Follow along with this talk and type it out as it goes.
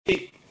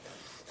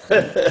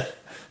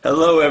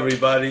Hello,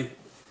 everybody.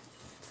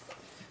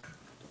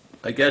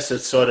 I guess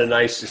it's sort of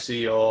nice to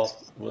see you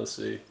all. We'll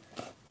see.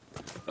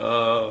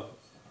 Uh,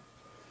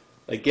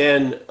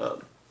 again,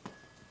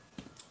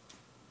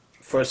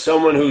 for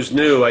someone who's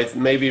new,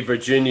 maybe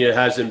Virginia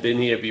hasn't been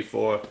here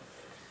before.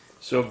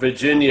 So,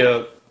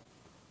 Virginia,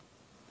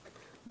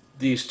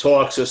 these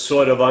talks are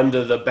sort of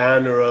under the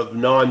banner of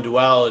non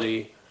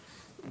duality,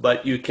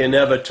 but you can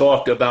never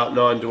talk about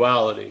non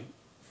duality.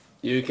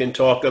 You can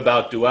talk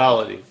about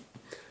duality.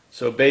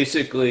 So,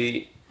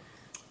 basically,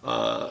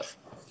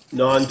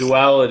 non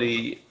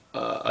duality,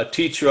 a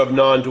teacher of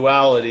non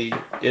duality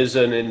is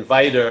an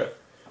inviter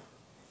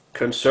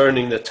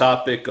concerning the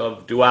topic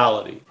of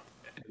duality.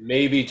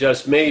 Maybe,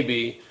 just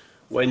maybe,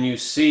 when you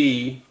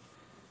see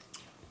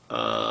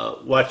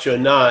what you're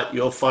not,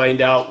 you'll find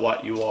out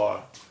what you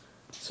are.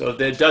 So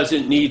there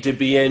doesn't need to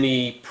be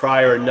any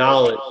prior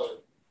knowledge.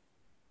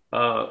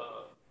 Uh,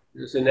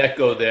 there's an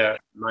echo there,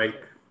 Mike.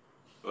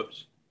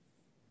 Oops.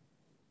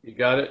 You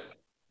got it?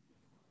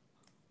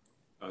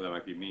 Oh, that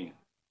might be me.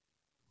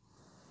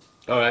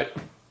 All right.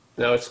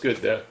 Now it's good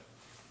there.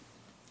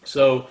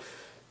 So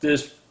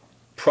there's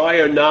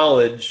prior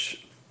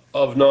knowledge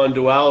of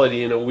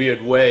non-duality in a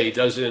weird way. It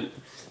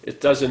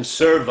doesn't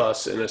serve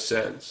us in a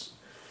sense.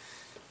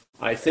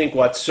 I think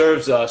what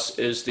serves us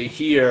is to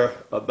hear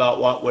about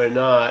what we're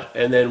not,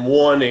 and then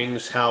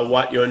warnings how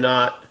what you're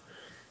not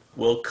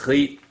will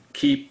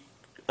keep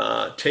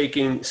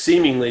taking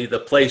seemingly the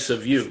place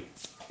of you.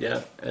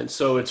 Yeah, and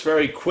so it's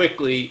very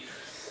quickly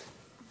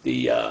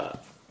the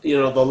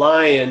the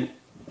lion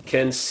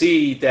can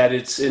see that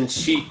it's in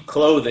sheep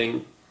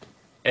clothing,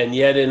 and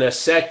yet in a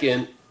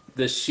second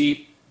the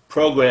sheep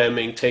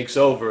programming takes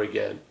over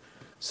again.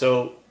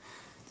 So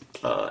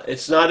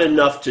it's not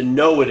enough to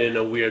know it in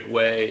a weird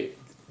way.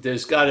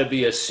 There's got to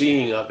be a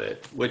seeing of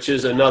it, which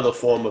is another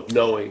form of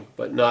knowing,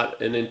 but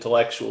not an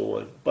intellectual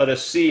one, but a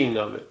seeing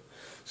of it.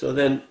 So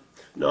then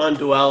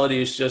non-duality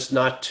is just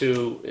not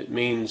two. It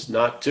means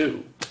not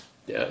two.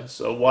 Yeah.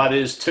 So what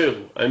is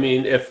two? I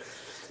mean, if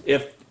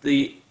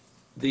the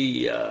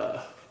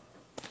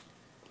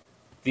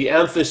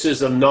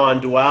emphasis of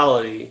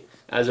non-duality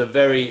as a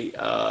very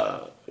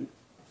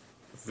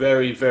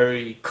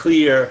very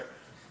clear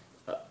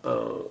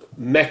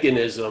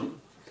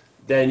mechanism,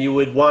 then you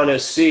would want to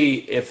see,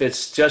 if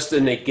it's just a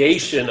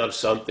negation of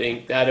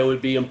something, that it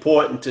would be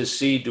important to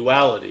see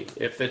duality.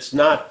 If it's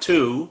not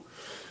two,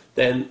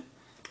 then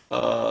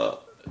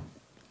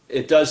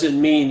it doesn't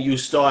mean you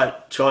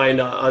start trying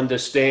to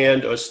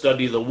understand or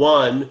study the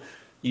one.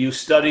 You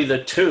study the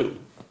two,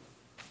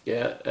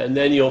 yeah, and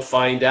then you'll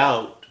find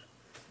out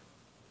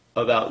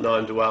about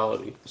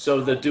non-duality.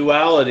 So the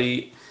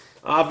duality,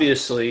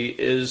 obviously,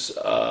 is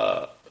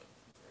the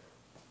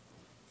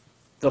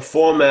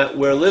format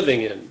we're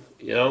living in,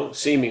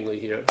 seemingly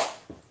here.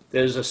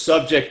 There's a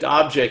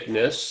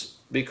subject-objectness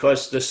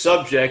because the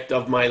subject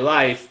of my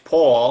life,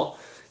 Paul,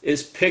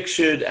 is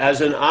pictured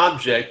as an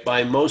object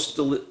by most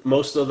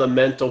of the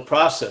mental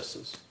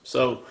processes.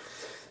 So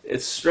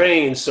it's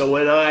strange. So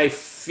when I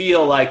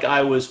feel like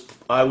I was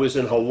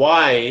in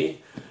Hawaii,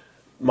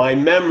 my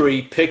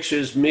memory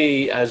pictures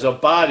me as a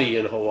body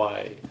in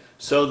Hawaii.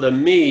 So the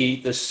me,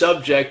 the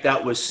subject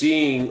that was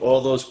seeing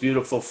all those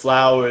beautiful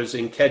flowers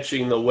and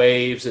catching the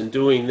waves and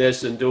doing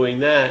this and doing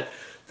that,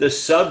 the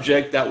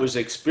subject that was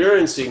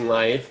experiencing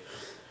life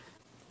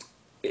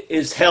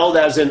is held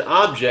as an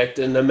object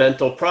in the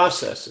mental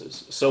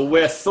processes. So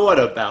we're thought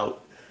about.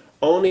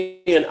 Only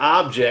an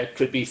object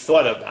could be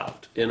thought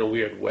about in a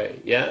weird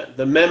way. Yeah,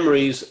 the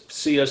memories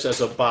see us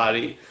as a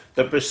body.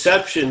 The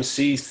perception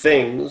sees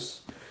things,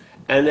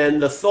 and then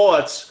the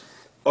thoughts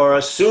are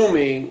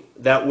assuming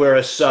that we're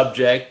a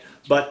subject,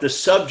 but the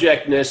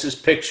subjectness is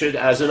pictured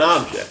as an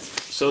object.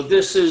 So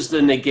this is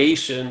the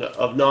negation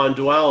of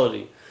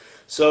non-duality.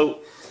 So,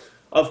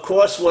 of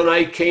course, when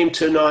I came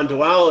to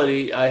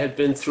non-duality, I had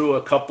been through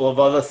a couple of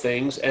other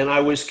things, and I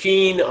was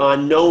keen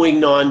on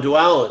knowing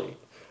non-duality.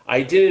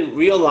 I didn't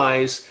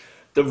realize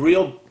the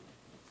real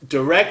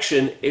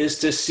direction is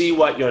to see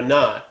what you're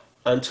not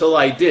until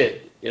I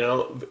did.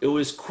 It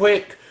was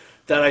quick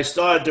that I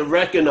started to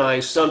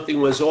recognize something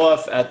was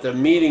off at the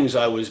meetings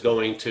I was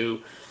going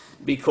to,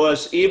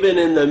 because even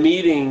in the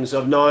meetings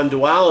of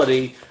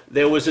non-duality,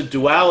 there was a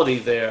duality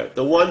there.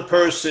 The one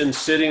person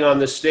sitting on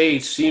the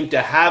stage seemed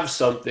to have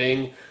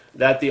something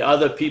that the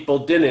other people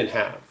didn't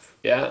have,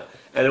 yeah?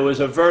 And it was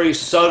a very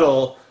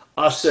subtle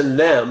us and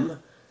them,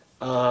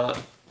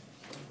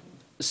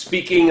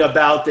 speaking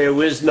about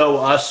there is no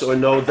us or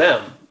no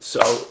them. So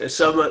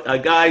a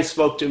guy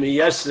spoke to me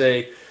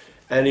yesterday,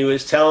 and he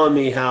was telling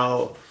me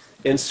how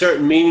in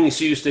certain meetings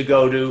he used to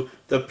go to,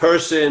 the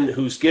person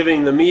who's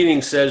giving the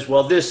meeting says,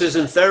 well, this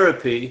isn't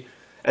therapy,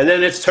 and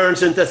then it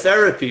turns into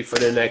therapy for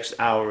the next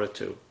hour or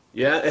two.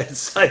 Yeah,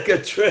 it's like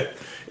a trip.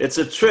 It's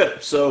a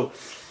trip. So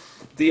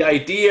the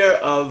idea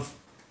of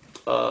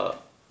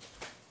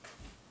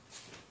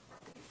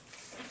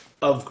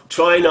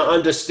trying to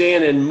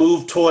understand and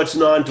move towards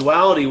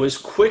non-duality was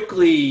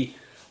quickly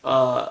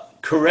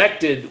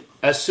corrected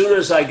as soon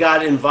as I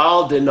got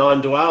involved in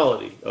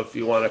non-duality, if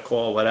you want to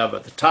call whatever,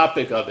 the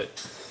topic of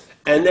it.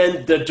 And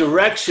then the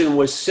direction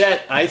was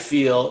set, I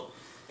feel,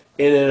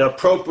 in an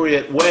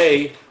appropriate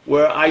way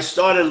where I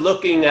started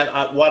looking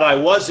at what I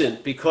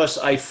wasn't, because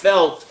I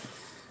felt,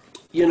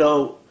 you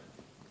know,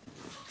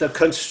 the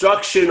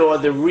construction or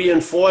the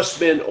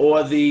reinforcement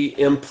or the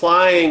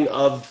implying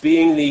of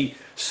being the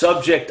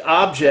subject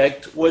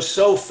object was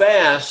so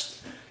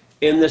fast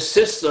in the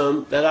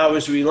system that I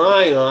was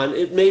relying on.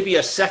 It may be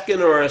a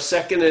second or a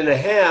second and a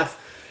half,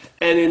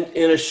 and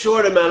in a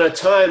short amount of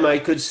time I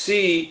could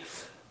see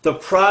the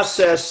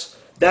process.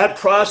 That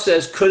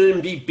process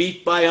couldn't be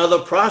beat by other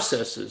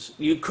processes.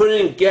 You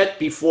couldn't get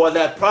before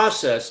that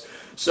process.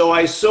 So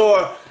I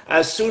saw,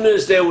 as soon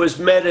as there was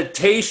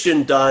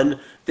meditation done,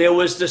 there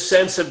was the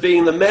sense of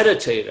being the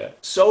meditator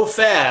so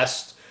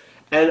fast.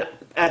 And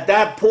at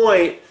that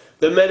point,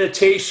 the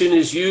meditation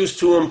is used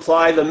to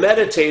imply the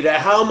meditator.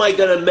 How am I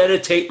going to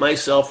meditate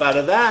myself out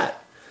of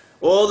that?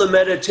 All the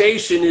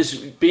meditation is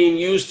being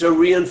used to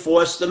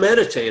reinforce the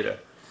meditator.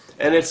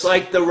 And it's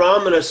like the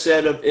Ramana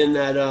said in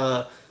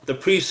that, the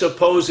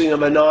presupposing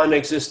of a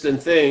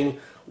non-existent thing,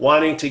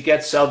 wanting to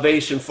get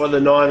salvation for the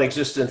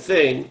non-existent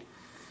thing,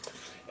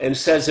 and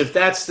says if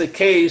that's the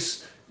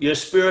case, your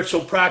spiritual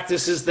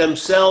practices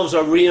themselves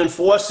are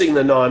reinforcing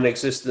the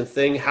non-existent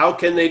thing. How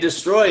can they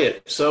destroy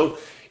it? So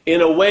in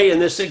a way, in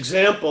this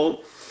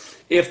example,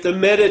 if the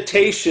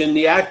meditation,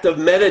 the act of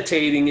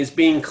meditating, is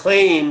being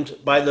claimed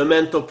by the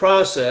mental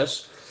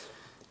process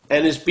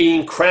and is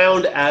being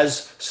crowned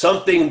as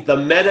something the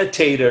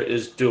meditator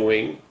is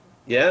doing,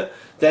 yeah,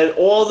 then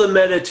all the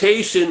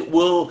meditation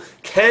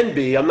can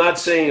be, I'm not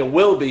saying it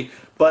will be,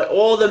 but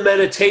all the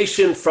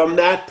meditation from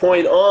that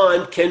point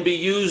on can be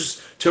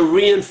used to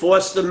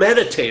reinforce the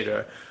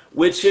meditator,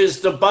 which is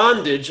the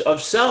bondage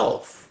of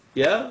self,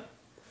 yeah?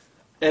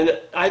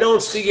 And I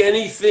don't see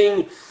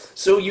anything,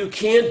 so you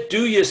can't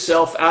do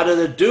yourself out of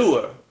the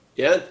doer,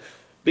 yeah?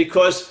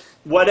 Because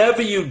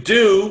whatever you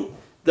do,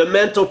 the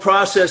mental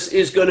process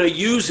is going to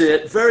use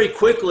it very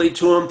quickly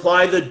to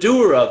imply the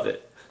doer of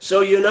it.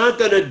 So you're not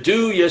going to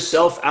do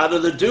yourself out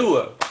of the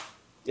doer.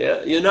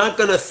 Yeah? You're not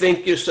going to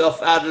think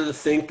yourself out of the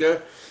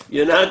thinker.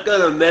 You're not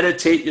going to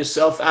meditate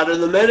yourself out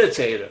of the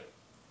meditator.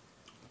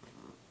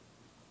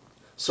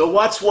 So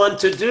what's one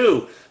to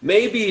do?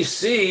 Maybe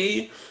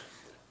see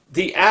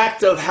the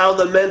act of how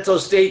the mental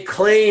state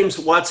claims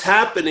what's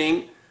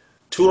happening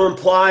to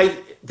imply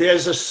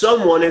there's a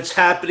someone it's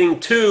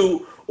happening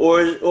to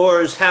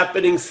or is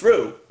happening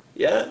through.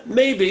 Yeah?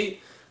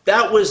 Maybe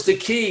that was the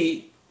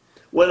key.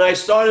 When I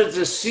started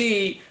to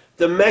see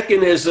the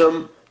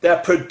mechanism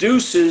that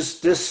produces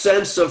this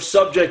sense of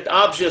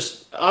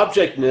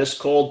subject-objectness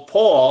called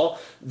Paul,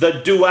 the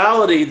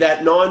duality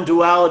that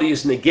non-duality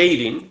is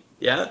negating,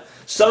 yeah?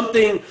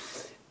 Something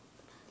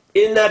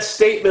in that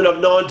statement of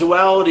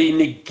non-duality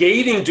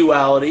negating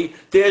duality,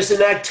 there's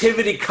an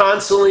activity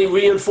constantly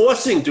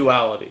reinforcing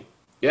duality,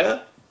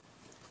 yeah?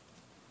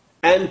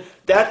 And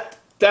that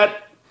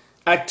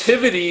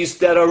activities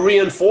that are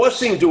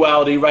reinforcing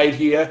duality right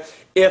here,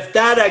 if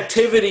that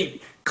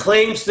activity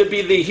claims to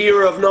be the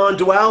hero of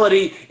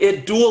non-duality,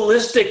 it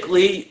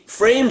dualistically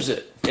frames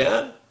it,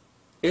 yeah?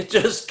 It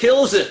just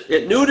kills it.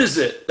 It neuters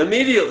it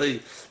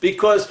immediately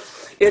because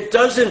it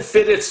doesn't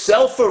fit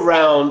itself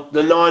around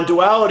the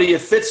non-duality. It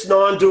fits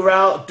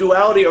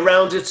non-duality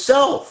around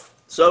itself.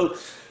 So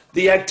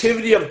the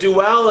activity of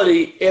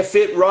duality, if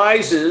it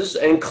rises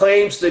and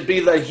claims to be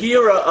the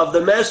hero of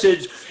the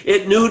message,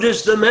 it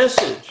neuters the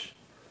message.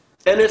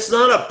 And it's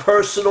not a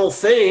personal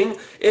thing,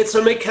 it's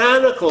a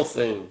mechanical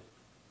thing.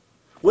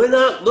 We're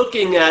not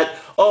looking at,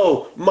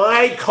 oh,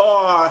 my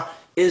car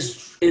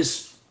is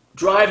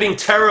driving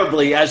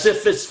terribly as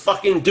if it's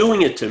fucking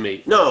doing it to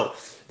me. No,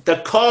 the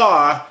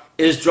car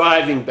is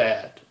driving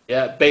bad,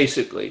 yeah,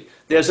 basically.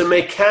 There's a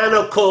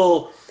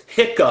mechanical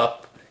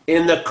hiccup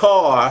in the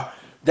car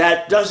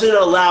that doesn't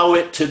allow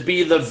it to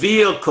be the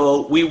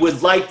vehicle we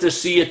would like to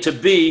see it to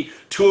be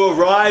to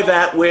arrive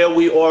at where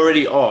we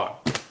already are.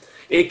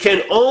 It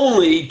can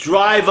only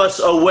drive us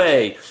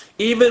away.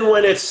 Even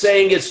when it's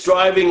saying it's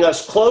driving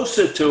us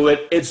closer to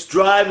it, it's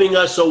driving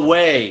us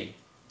away.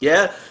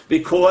 Yeah?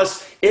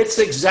 Because it's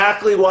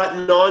exactly what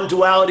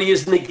non-duality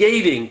is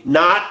negating,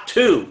 not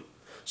two.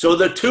 So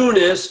the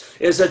two-ness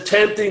is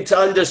attempting to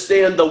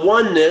understand the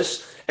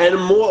oneness, and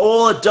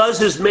all it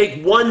does is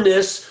make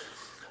oneness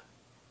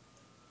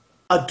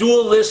a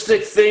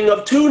dualistic thing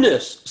of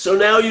two-ness. So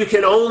now you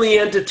can only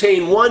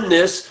entertain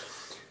oneness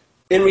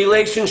in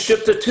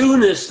relationship to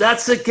two-ness.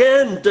 That's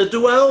again the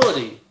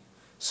duality.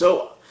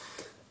 So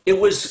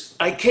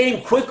I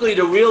came quickly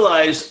to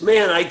realize,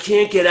 man, I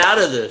can't get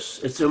out of this.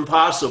 It's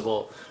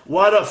impossible.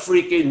 What a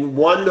freaking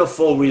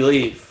wonderful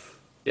relief.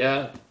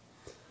 Yeah?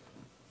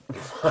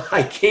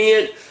 I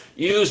can't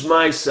use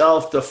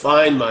myself to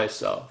find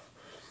myself.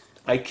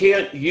 I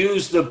can't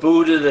use the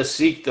Buddha to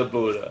seek the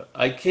Buddha.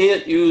 I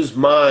can't use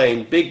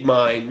mind, big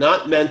mind,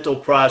 not mental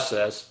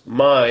process,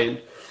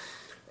 mind,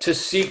 to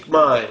seek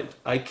mind.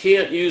 I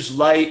can't use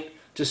light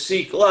to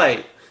seek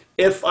light.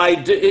 if I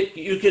do it,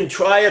 you can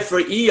try it for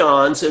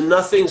eons and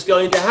nothing's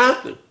going to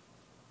happen.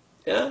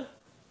 Yeah?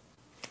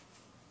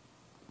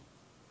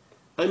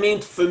 I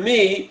mean, for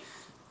me,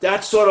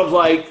 that's sort of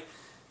like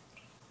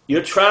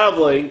you're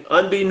traveling,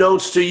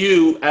 unbeknownst to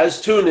you,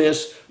 as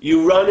Tunis,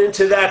 you run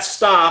into that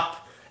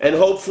stop, and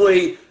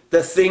hopefully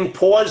the thing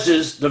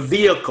pauses the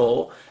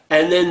vehicle,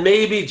 and then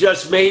maybe,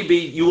 just maybe,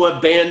 you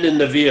abandon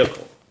the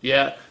vehicle.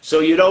 Yeah? So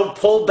you don't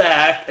pull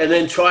back and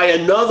then try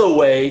another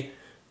way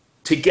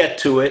to get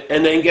to it,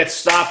 and then get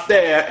stopped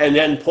there, and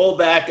then pull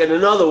back in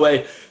another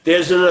way.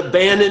 There's an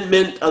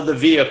abandonment of the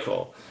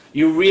vehicle.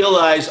 You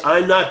realize,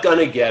 I'm not going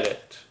to get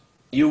it.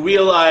 You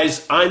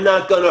realize, I'm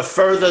not going to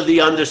further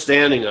the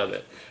understanding of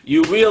it.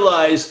 You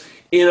realize,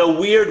 in a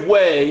weird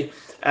way,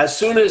 as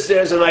soon as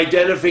there's an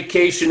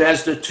identification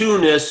as the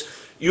Tunis,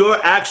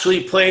 you're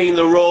actually playing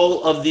the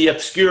role of the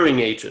obscuring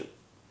agent.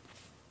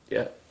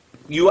 Yeah.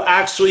 You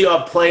actually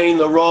are playing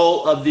the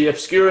role of the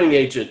obscuring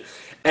agent.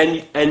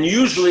 And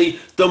usually,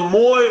 the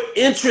more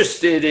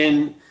interested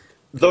in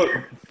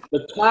the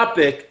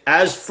topic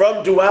as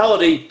from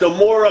duality, the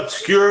more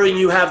obscuring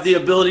you have the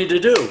ability to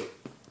do.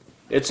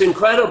 It's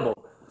incredible.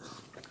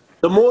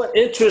 The more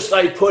interest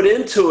I put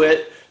into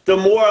it, the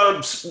more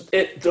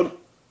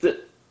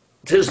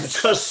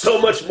there's just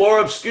so much more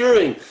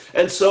obscuring.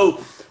 And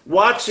so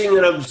watching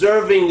and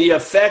observing the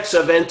effects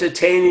of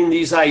entertaining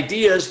these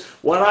ideas,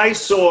 what I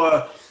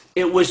saw,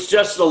 it was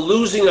just a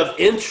losing of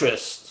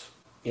interest.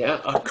 Yeah,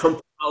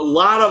 a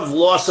lot of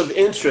loss of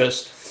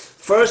interest.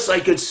 First, I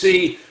could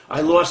see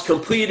I lost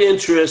complete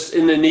interest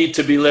in the need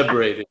to be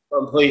liberated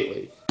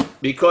completely,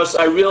 because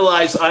I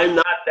realized I'm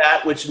not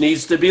that which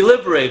needs to be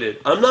liberated.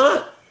 I'm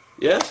not.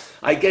 Yeah,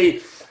 I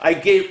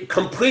gave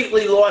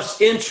completely lost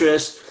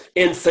interest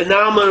in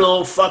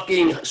phenomenal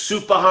fucking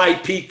super high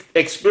peak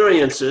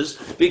experiences,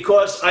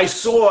 because I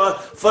saw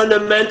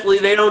fundamentally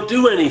they don't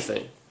do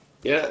anything.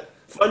 Yeah,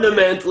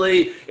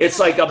 fundamentally it's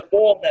like a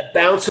ball that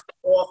bounces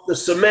off the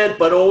cement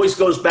but always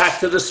goes back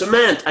to the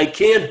cement. I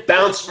can't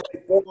bounce my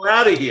ball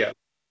out of here.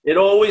 It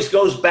always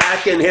goes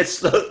back and hits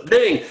the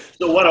thing.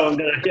 So what, I'm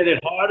going to hit it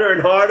harder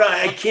and harder?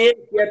 I can't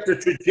get the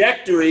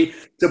trajectory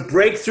to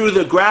break through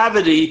the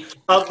gravity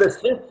of the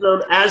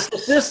system as the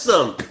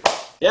system.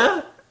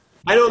 Yeah?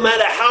 I don't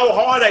matter how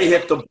hard I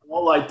hit the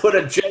ball, I put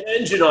a jet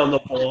engine on the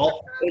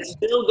ball, it's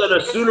still going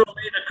to sooner or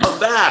later come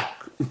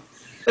back.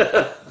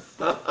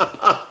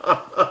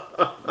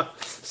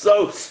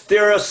 So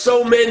there are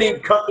so many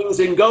comings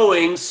and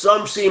goings.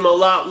 Some seem a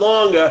lot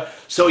longer.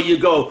 So you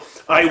go,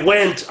 I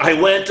went,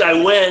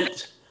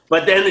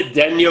 but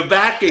then you're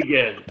back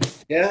again.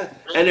 Yeah,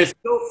 and it's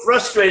so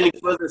frustrating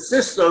for the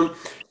system,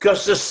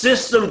 because the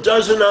system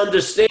doesn't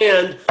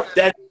understand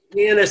that it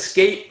can't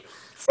escape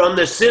from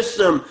the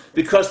system,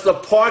 because the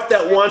part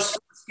that wants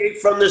to escape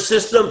from the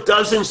system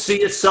doesn't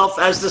see itself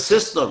as the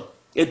system.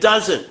 It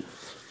doesn't.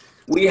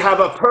 We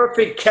have a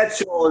perfect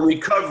catch-all in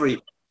recovery.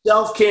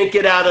 Self can't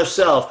get out of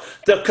self.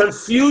 The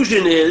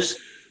confusion is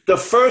the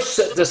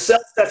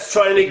self that's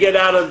trying to get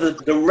out of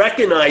the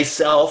recognized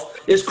self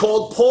is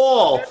called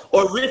Paul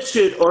or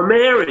Richard or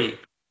Mary.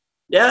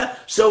 Yeah?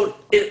 So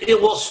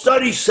it will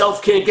study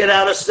self can't get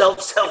out of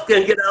self, self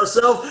can't get out of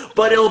self,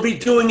 but it'll be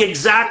doing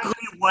exactly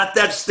what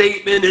that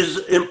statement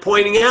is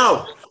pointing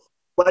out.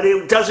 But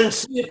it doesn't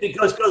see it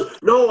because it goes,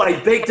 no, I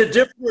beg to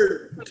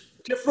differ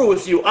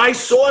with you. I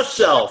saw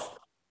self.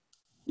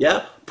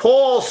 Yeah,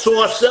 Paul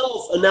saw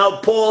self, and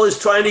now Paul is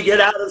trying to get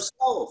out of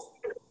self.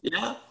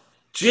 Yeah,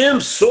 Jim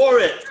saw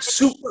it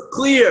super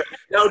clear.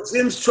 Now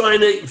Jim's trying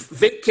to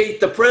vacate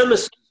the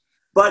premises,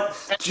 but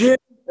Jim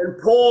and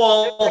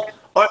Paul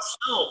are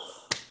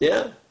self.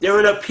 Yeah, they're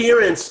an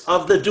appearance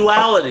of the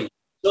duality.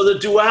 So the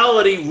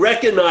duality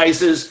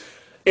recognizes,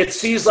 it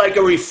sees like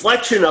a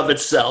reflection of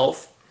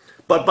itself,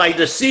 but by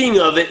the seeing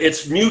of it,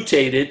 it's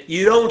mutated.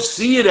 You don't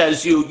see it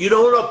as you. You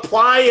don't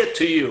apply it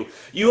to you.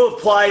 You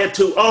apply it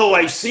to, oh,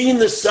 I've seen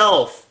the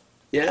self.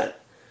 Yeah?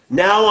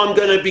 Now I'm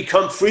going to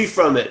become free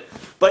from it.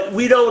 But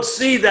we don't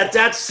see that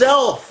that's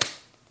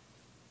self.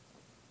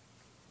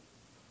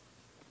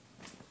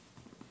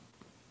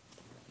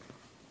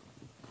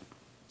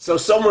 So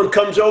someone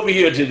comes over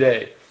here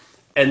today,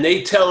 and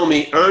they tell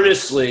me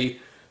earnestly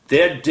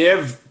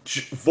their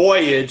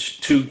voyage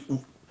to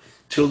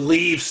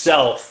leave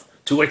self,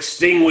 to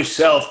extinguish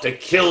self, to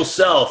kill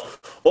self.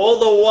 All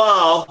the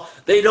while,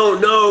 they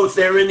don't know if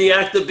they're in the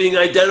act of being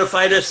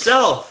identified as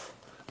self.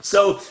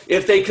 So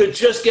if they could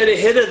just get a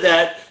hit of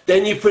that,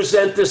 then you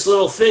present this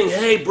little thing,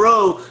 hey,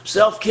 bro,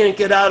 self can't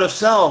get out of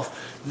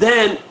self.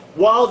 Then,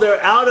 while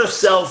they're out of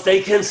self,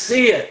 they can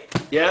see it.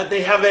 Yeah,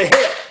 they have a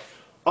hit.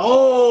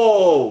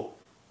 Oh,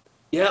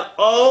 yeah,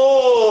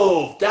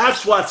 oh,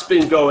 that's what's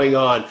been going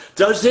on.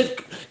 Is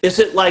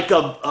it like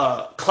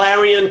a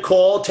clarion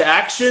call to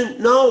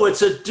action? No,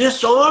 it's a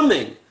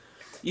disarming.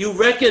 You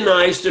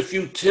recognize the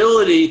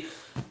futility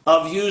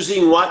of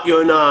using what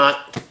you're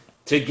not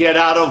to get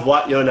out of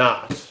what you're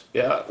not.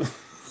 Yeah,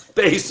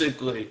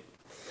 basically.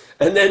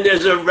 And then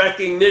there's a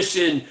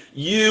recognition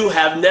you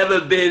have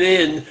never been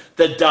in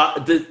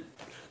the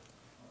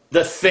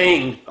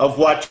thing of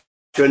what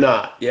you're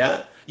not.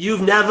 Yeah,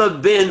 you've never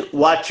been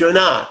what you're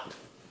not.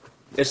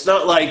 It's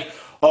not like,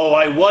 oh,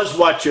 I was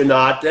what you're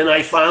not, then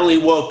I finally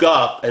woke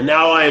up, and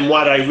now I am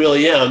what I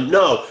really am.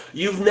 No,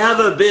 you've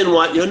never been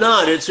what you're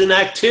not. It's an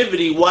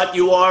activity what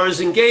you are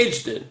is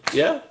engaged in.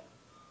 Yeah?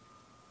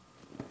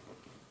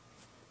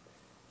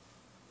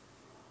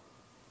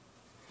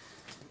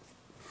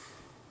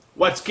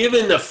 What's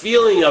given the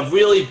feeling of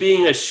really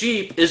being a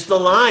sheep is the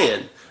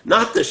lion,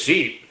 not the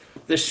sheep.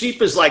 The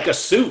sheep is like a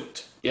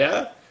suit,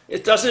 yeah?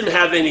 It doesn't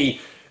have any,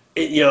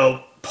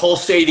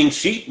 pulsating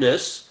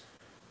sheepness.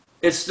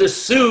 It's the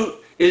suit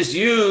is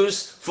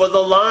used for the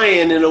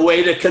lion in a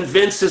way to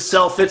convince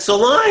itself it's a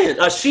lion,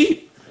 a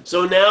sheep.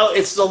 So now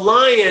it's the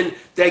lion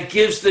that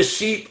gives the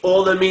sheep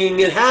all the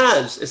meaning it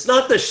has. It's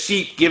not the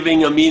sheep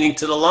giving a meaning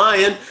to the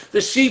lion.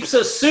 The sheep's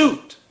a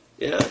suit,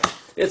 yeah?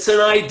 It's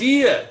an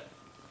idea.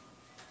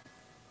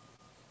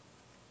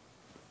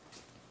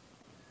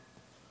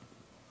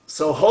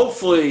 So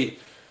hopefully,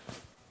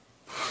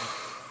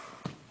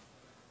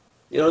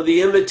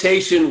 the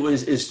invitation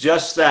is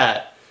just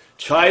that.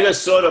 Try to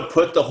sort of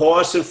put the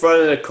horse in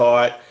front of the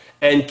cart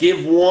and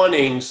give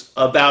warnings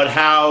about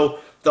how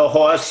the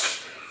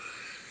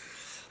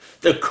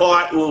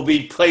cart will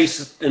be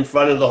placed in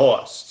front of the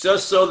horse.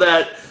 Just so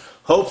that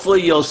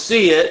hopefully you'll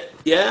see it,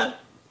 yeah?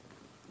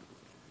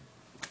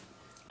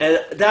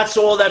 And that's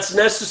all that's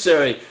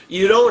necessary.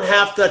 You don't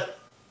have to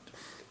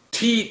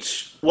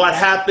teach what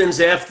happens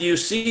after you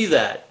see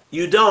that.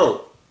 You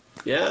don't.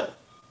 Yeah?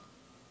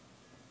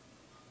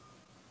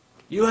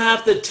 You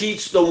have to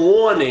teach the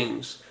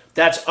warnings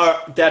that's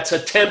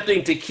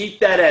attempting to keep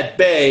that at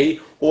bay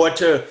or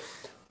to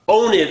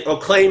own it or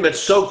claim it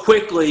so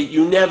quickly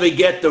you never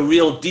get the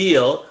real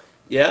deal.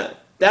 Yeah?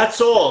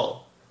 That's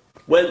all.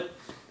 When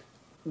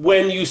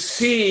you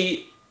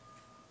see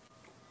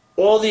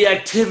all the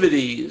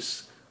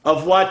activities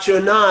of what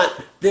you're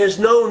not, there's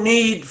no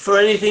need for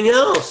anything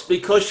else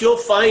because you'll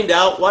find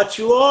out what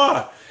you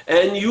are.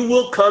 And you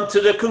will come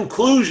to the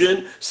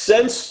conclusion,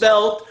 sense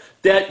felt,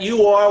 that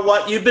you are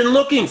what you've been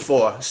looking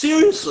for.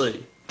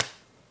 Seriously.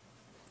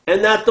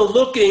 And that the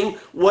looking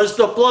was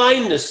the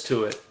blindness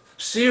to it.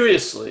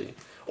 Seriously.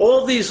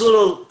 All these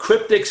little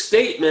cryptic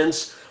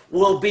statements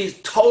will be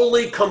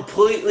totally,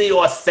 completely,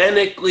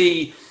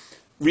 authentically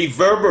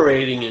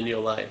reverberating in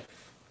your life.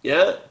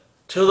 Yeah?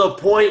 To the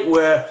point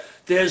where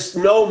there's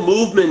no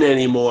movement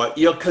anymore.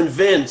 You're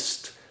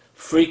convinced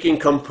freaking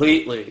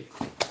completely.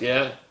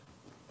 Yeah?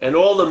 And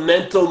all the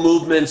mental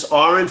movements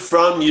aren't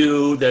from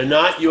you. They're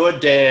not your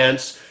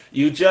dance.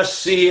 You just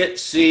see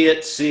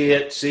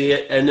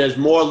it, and there's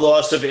more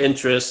loss of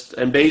interest.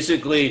 And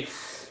basically,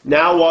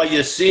 now while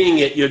you're seeing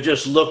it, you're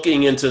just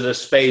looking into the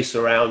space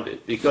around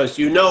it because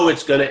you know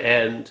it's going to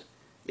end.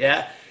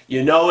 Yeah?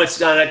 You know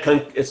it's not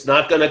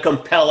going to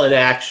compel an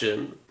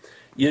action.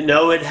 You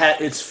know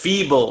it's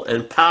feeble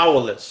and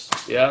powerless.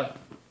 Yeah?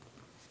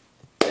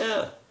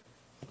 Yeah.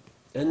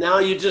 And now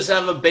you just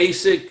have a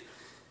basic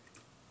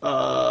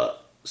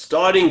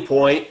starting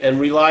point and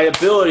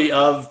reliability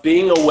of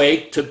being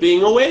awake to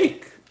being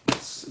awake.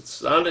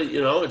 It's not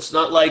it's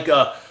not like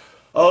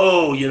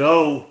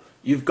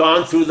you've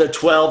gone through the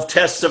 12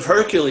 tests of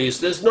Hercules.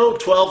 There's no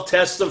 12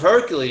 tests of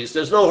Hercules.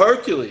 There's no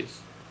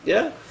Hercules.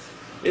 Yeah?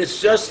 It's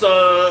just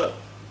a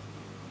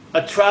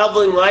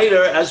traveling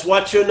lighter as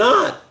what you're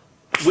not.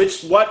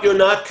 Which what you're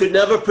not could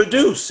never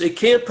produce. It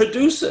can't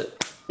produce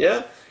it.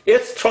 Yeah?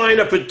 It's trying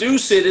to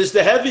produce it is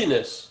the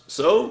heaviness.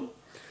 So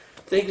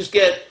things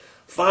get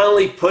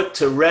finally put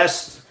to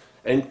rest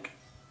and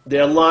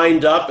they're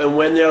lined up. And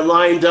when they're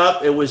lined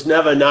up, it was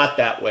never not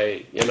that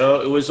way. It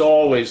was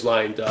always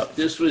lined up.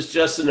 This was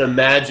just an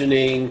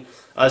imagining,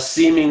 a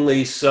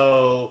seemingly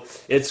so.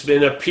 It's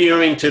been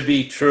appearing to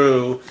be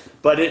true,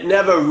 but it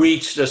never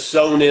reached a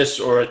so-ness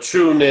or a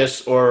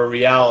trueness or a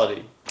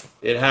reality.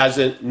 It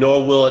hasn't,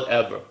 nor will it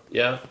ever,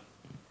 yeah?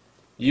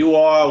 You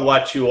are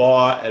what you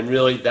are, and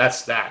really,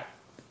 that's that.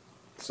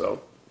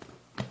 So.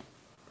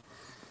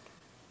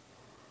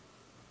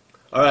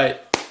 All right.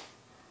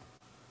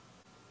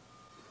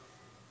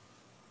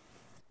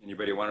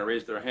 Anybody want to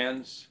raise their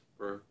hands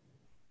for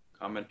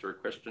comment or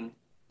question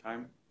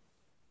time?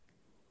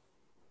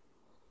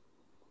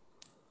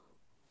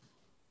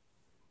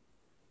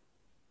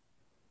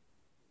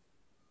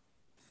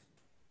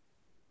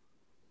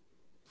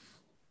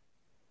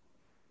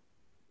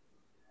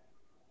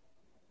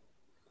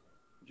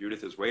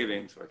 Judith is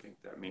waving, so I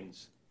think that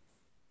means.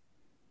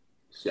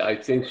 I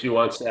think she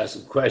wants to ask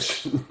a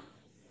question.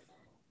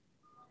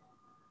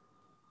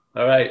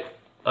 All right.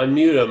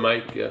 Unmute her,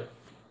 Mike. Yeah,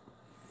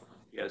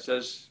 it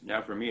says now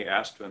for me,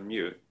 ask to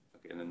unmute.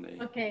 Okay, and then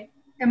Okay.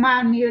 Am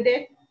I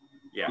unmuted?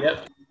 Yeah.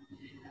 Yep.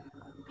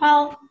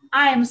 Paul,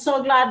 I am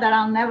so glad that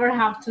I'll never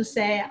have to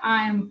say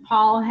I'm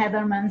Paul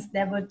Heatherman's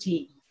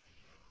devotee.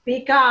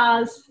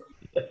 Because,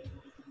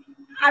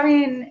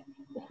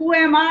 who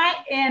am I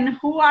and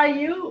who are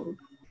you?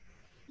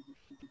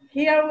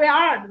 Here we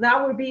are.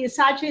 That would be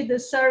such a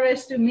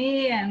disservice to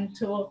me and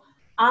to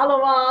all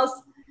of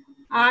us.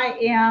 I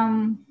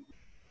am,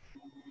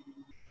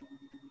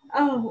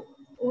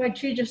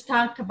 what you just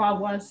talked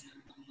about was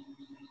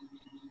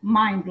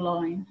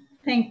mind-blowing.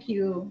 Thank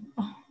you.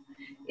 Oh,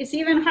 it's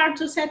even hard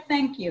to say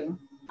thank you.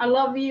 I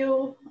love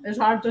you. It's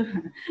hard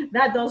to,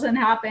 that doesn't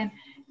happen.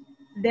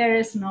 There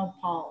is no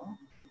Paul.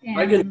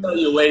 I can tell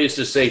you ways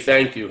to say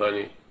thank you,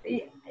 honey.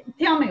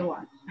 Tell me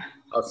one.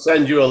 I'll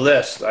send you a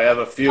list. I have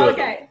a few of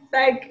them.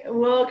 Okay,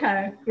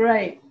 okay,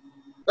 great.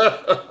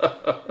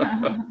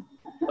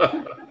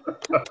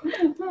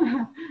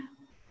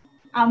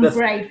 I'm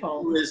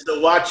grateful. Is to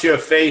watch your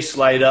face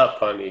light up,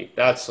 honey.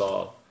 That's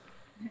all.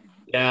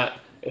 Yeah,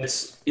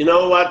 it's, you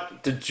know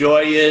what the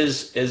joy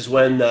is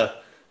when the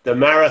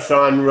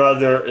marathon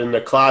runner in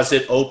the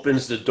closet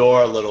opens the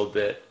door a little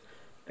bit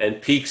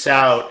and peeks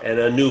out and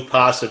a new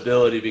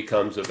possibility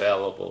becomes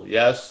available.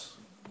 Yes?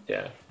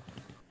 Yeah.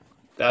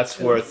 That's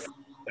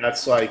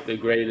like the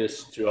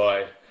greatest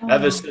joy.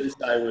 Ever since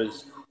I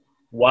was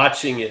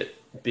watching it,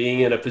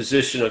 being in a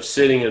position of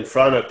sitting in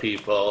front of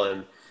people,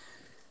 and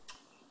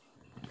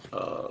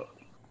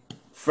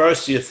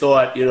first you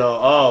thought,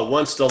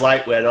 once the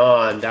light went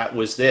on, that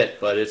was it,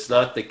 but it's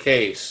not the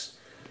case.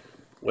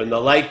 When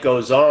the light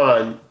goes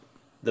on,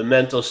 the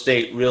mental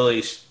state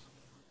really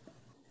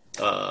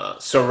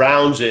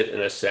surrounds it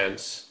in a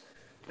sense,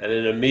 and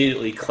it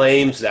immediately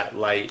claims that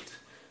light,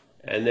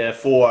 and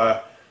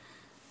therefore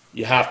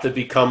you have to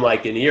become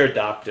like an ear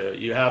doctor.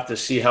 You have to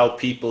see how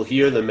people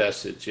hear the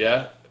message,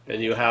 yeah?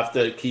 And you have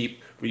to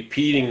keep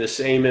repeating the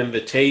same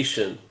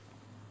invitation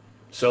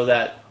so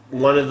that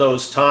one of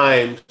those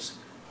times,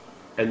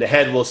 and the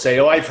head will say,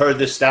 oh, I've heard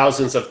this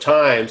thousands of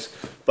times,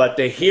 but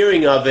the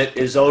hearing of it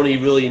is only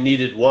really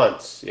needed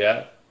once,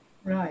 yeah?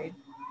 Right.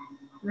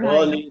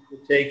 All it needs to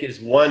take is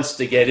once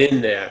to get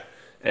in there.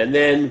 And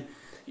then,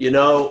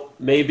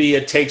 maybe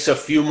it takes a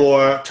few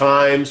more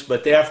times,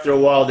 but after a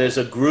while there's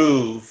a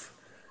groove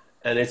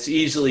and it's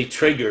easily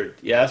triggered,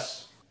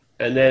 yes?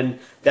 And then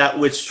that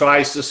which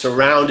tries to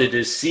surround it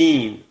is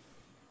seen,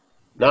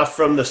 not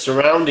from the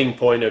surrounding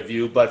point of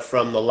view, but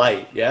from the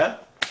light, yeah?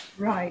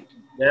 Right.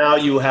 Now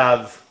you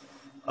have,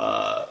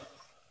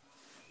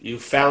 you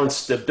found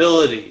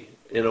stability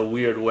in a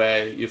weird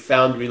way. You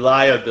found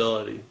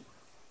reliability.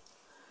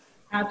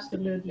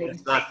 Absolutely.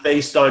 It's not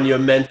based on your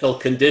mental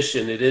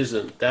condition. It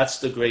isn't. That's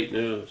the great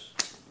news.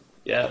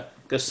 Yeah.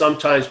 Because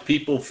sometimes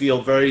people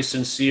feel very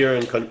sincere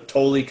and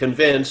totally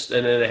convinced,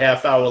 and then a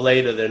half hour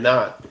later they're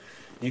not.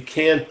 You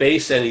can't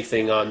base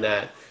anything on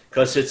that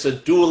because it's a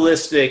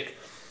dualistic,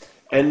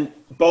 and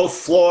both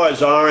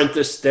floors aren't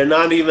this, they're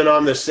not even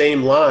on the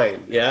same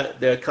line. Yeah.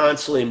 They're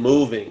constantly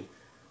moving.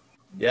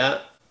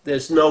 Yeah.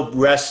 There's no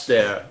rest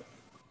there.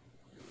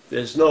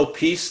 There's no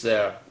peace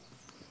there.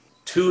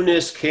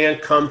 Two-ness can't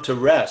come to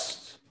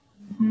rest.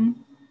 Mm-hmm.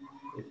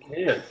 It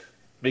can't,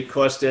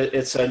 because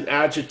it's an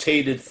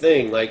agitated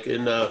thing. Like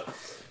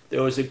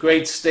there was a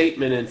great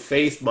statement in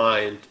Faith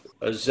Mind,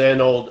 an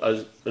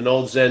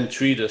old Zen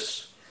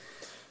treatise,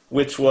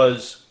 which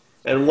was,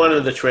 and one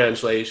of the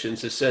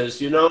translations, it says,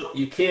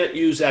 you can't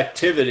use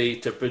activity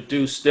to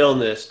produce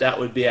stillness. That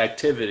would be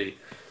activity.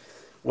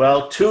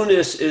 Well,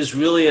 two-ness is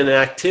really an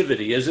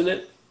activity, isn't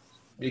it?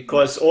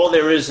 Because all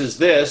there is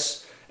this,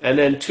 and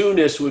then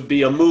two-ness would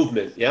be a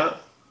movement, yeah?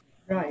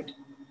 Right.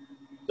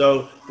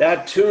 So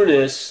that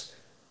two-ness,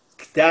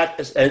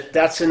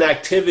 that's an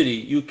activity.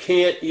 You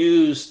can't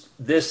use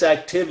this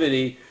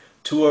activity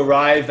to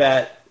arrive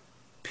at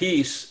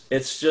peace.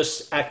 It's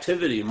just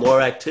activity,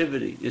 more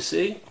activity, you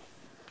see?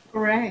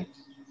 Correct.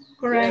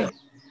 Yeah.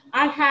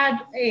 I had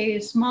a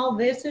small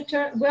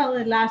visitor. Well,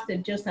 it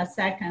lasted just a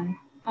second.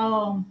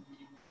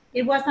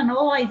 It was an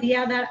old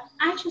idea that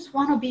I just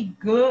want to be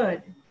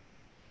good.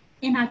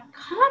 And I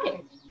caught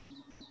it.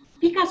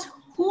 Because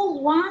who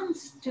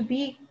wants to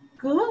be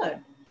good?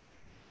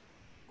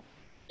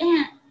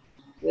 And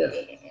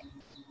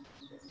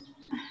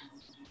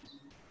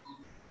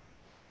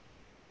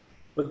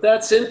but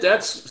that's it.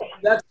 That's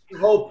the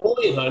whole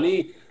point,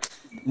 honey.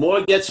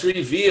 More gets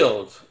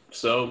revealed.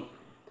 So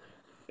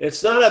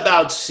it's not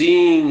about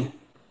seeing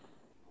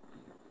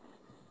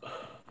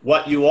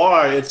what you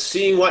are, it's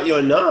seeing what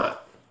you're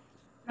not.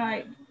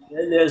 Right.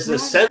 And there's a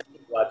sense of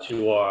what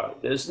you are.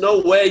 There's no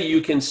way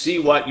you can see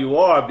what you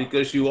are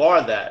because you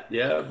are that,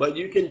 yeah? But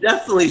you can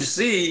definitely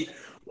see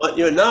what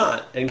you're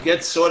not and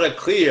get sort of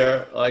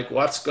clear, like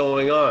what's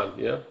going on,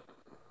 yeah?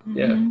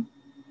 Mm-hmm.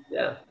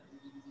 Yeah.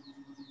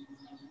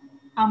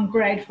 I'm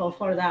grateful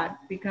for that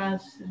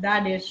because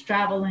that is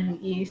traveling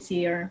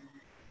easier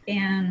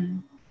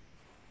and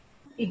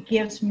it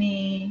gives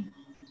me,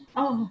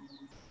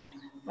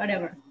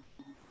 whatever.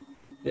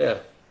 Yeah,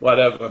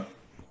 whatever.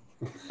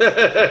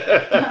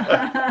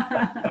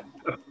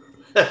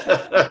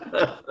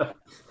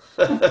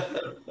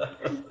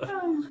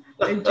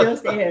 It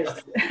just is.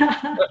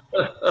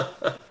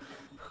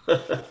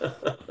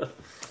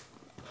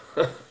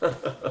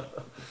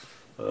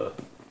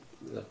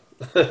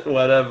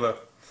 Whatever.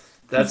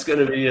 That's going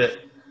to be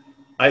it.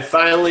 I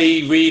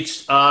finally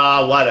reached,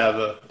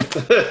 whatever.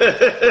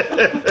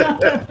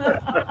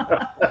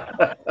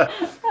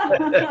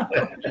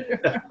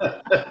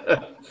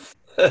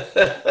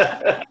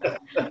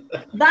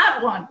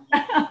 That one.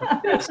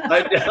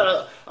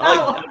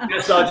 I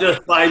guess I'll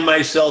just find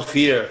myself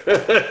here.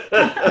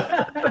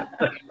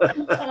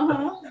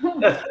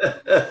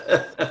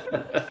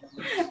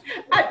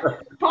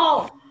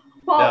 Paul,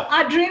 Yeah.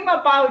 I dream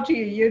about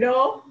you, you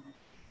know.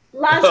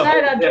 Last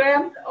night I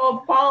dreamt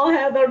of Paul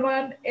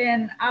Heatherman,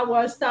 and I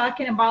was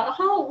talking about,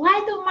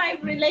 why do my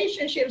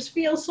relationships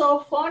feel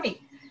so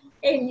funny?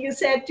 And you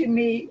said to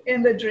me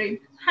in the dream,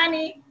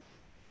 honey,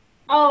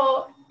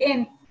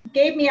 and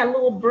gave me a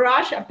little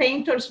brush, a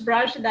painter's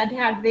brush that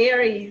had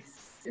very,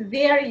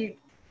 very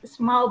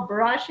small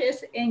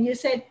brushes. And you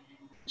said,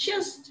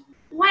 just,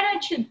 why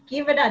don't you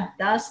give it a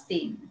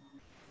dusting?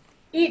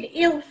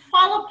 It'll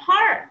fall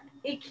apart.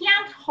 It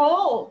can't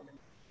hold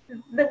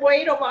the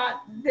weight of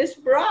this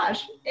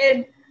brush.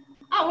 And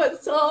I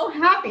was so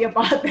happy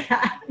about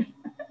that.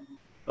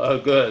 Oh,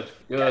 good.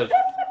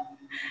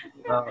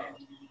 I've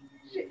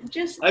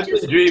Just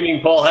been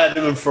dreaming Paul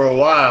Hadman for a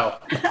while.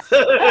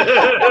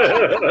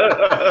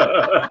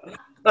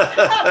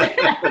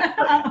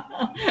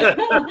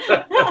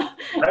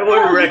 I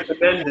wouldn't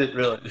recommend it,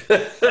 really.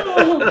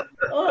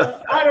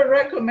 I don't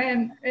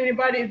recommend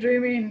anybody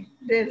dreaming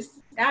this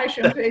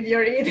action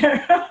figure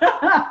either.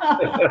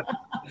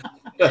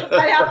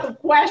 I have to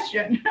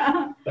question.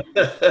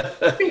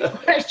 Big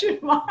question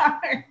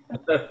mark.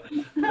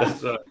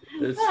 That's right.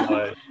 It's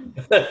fine.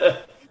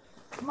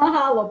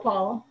 Mahalo,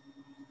 Paul.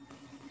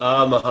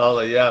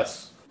 Mahalo,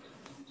 yes.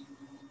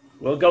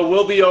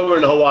 We'll be over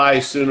in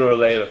Hawaii sooner or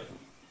later.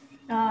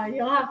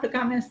 You'll have to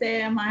come and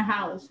stay at my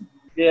house.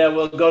 Yeah,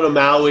 we'll go to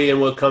Maui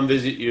and we'll come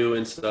visit you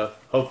and stuff,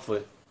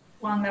 hopefully.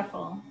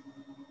 Wonderful.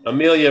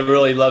 Amelia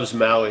really loves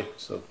Maui,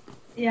 so.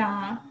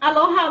 Yeah.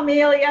 Aloha,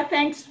 Amelia.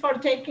 Thanks for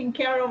taking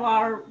care of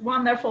our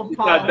wonderful She's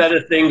Paul. got better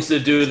things to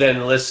do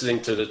than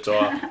listening to the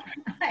talk.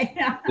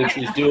 Yeah. And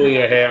she's doing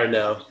her hair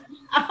now.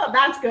 Oh,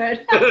 that's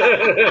good.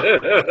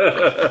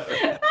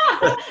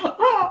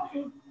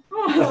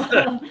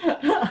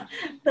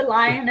 The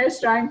lion is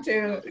trying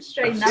to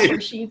straighten up her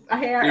sheep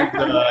hair.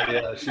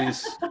 Yeah,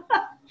 she's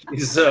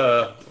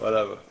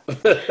whatever.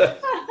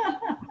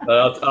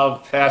 I'll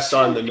pass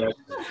on the message.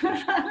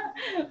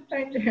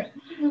 Thank you.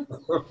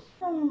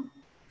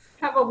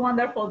 Have a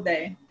wonderful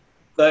day.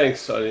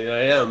 Thanks, honey.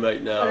 I am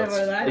right now.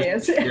 Whatever that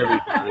is.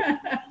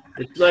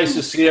 It's nice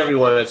to see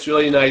everyone. It's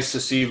really nice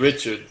to see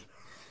Richard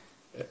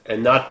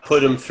and not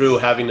put him through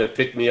having to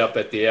pick me up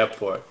at the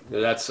airport.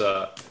 I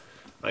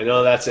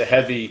know that's a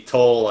heavy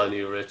toll on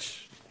you,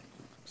 Rich.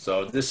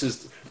 So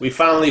we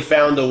finally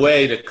found a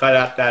way to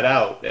cut that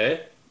out, eh?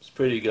 It's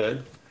pretty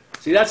good.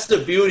 See, that's the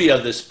beauty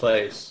of this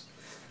place.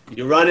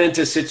 You run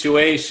into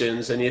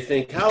situations and you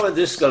think, how is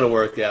this going to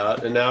work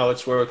out? And now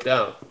it's worked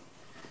out.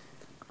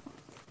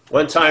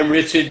 One time,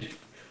 we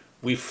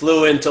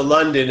flew into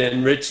London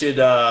and Richard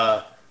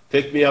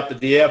picked me up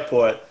at the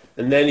airport,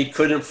 and then he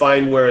couldn't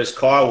find where his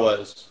car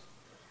was.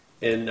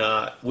 And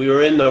we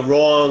were in the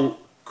wrong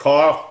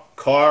car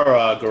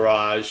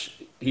garage.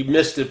 He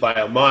missed it by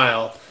a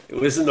mile. It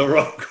was in the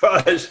wrong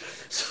garage.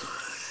 So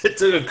it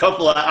took a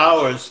couple of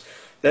hours.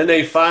 Then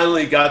they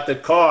finally got the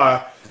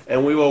car,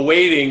 and we were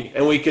waiting,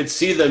 and we could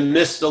see them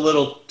miss a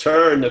little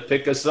turn to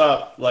pick us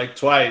up, like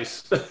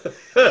twice.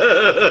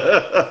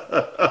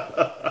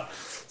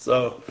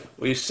 So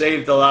we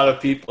saved a lot of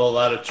people a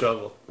lot of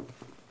trouble.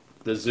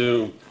 The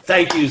Zoom.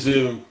 Thank you,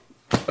 Zoom.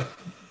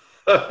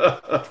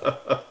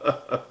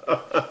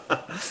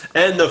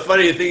 And the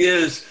funny thing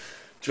is,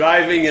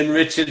 driving in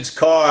Richard's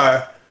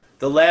car,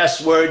 the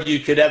last word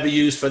you could ever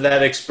use for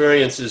that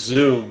experience is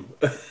Zoom.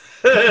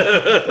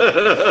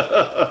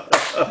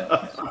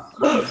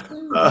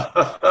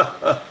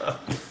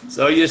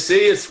 So you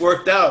see, it's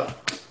worked out.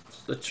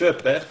 It's the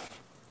trip, eh?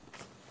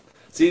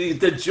 See,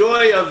 the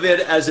joy of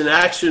it as an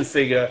action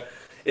figure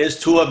is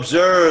to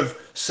observe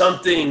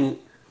something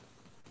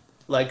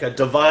like a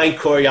divine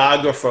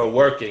choreographer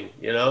working,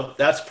 you know?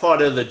 That's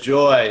part of the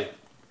joy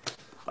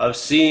of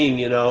seeing,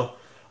 you know,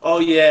 oh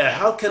yeah,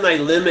 how can I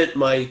limit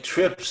my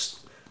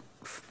trips,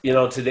 you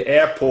know, to the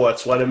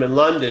airports when I'm in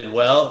London?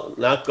 Well,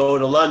 not go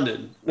to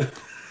London.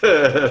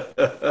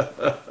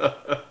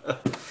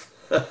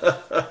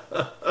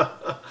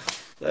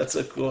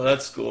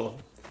 That's cool.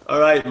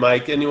 All right,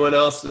 Mike, anyone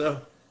else there?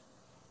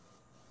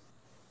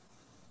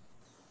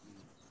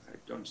 I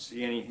don't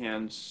see any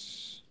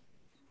hands.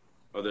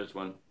 Oh, there's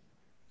one.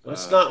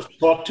 Let's not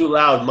talk too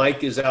loud.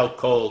 Mike is out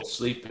cold,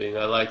 sleeping.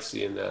 I like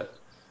seeing that.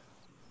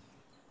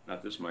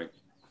 Not this Mike.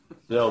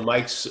 No,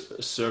 Mike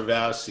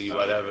Servasi,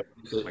 whatever.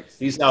 Mike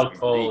He's out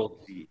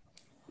cold.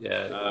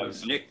 Yeah.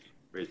 Nick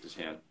raised his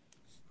hand.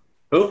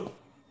 Who?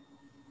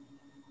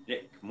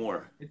 Nick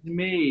Moore. It's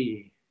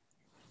me.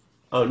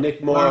 Oh,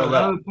 Nick Moore.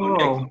 Hello, Oh,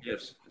 Paul. Nick,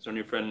 yes, it's our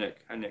new friend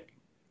Nick. Hi, Nick.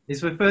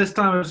 It's the first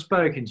time I've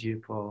spoken to you,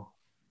 Paul.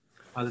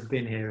 I've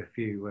been here a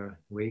few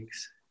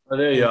weeks. Oh,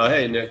 there you are.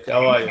 Hey, Nick.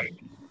 How are you?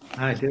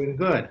 Hi, doing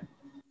good.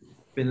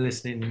 Been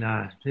listening,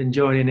 been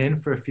joining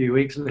in for a few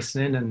weeks,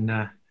 listening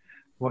and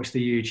watch the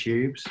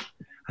YouTubes.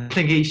 I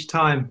think each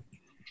time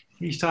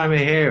I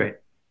hear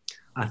it,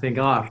 I think,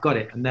 oh, I've got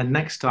it. And then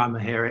next time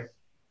I hear it,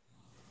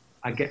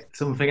 I get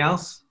something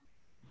else,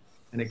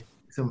 and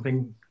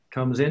something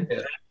comes in. Yeah.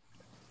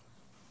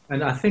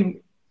 And I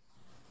think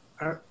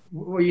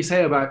what you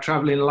say about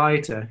traveling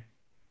lighter,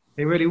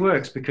 it really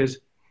works because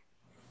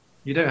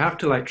you don't have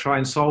to like try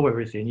and solve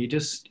everything. You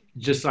just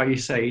like you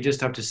say, you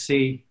just have to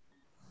see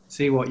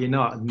what you're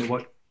not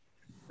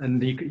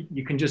and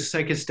you can just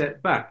take a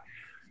step back.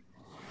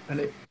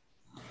 And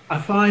I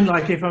find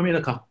like if I'm in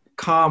like a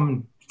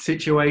calm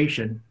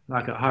situation,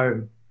 like at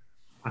home,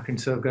 I can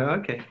sort of go,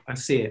 okay, I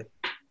see it.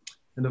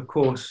 And of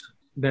course,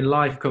 then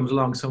life comes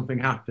along, something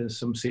happens,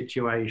 some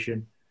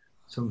situation,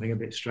 something a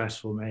bit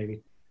stressful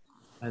maybe.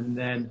 And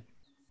then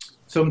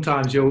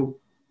sometimes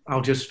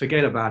I'll just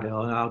forget about it,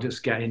 or I'll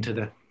just get into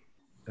the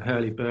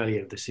hurly-burly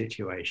of the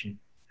situation.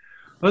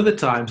 Other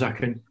times I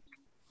can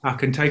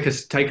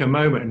take a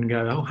moment and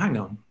go, oh, hang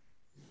on,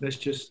 let's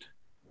just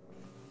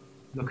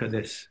look at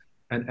this.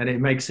 And it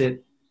makes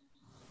it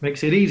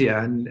easier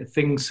and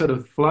things sort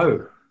of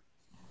flow.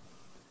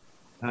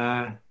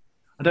 I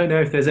don't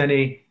know if there's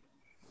any,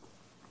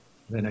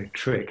 I don't know,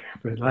 trick,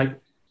 but like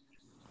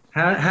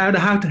how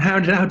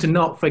to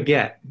not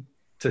forget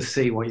to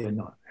see what you're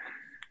not.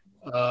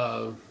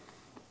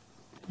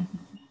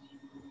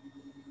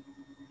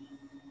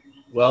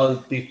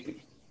 Well,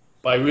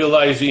 by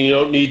realizing you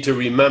don't need to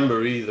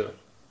remember either.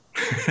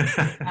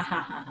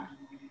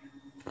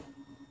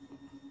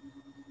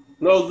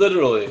 No,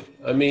 literally.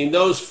 I mean,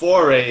 those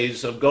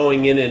forays of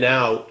going in and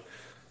out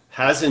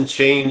hasn't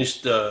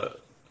changed.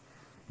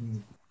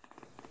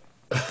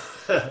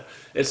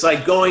 It's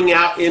like going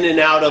out in and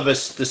out of the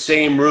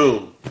same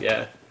room.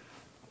 Yeah,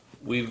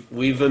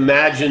 we've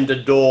imagined a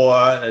door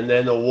and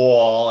then a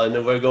wall, and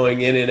then we're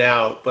going in and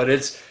out. But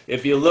it's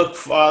if you look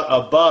far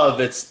above,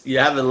 you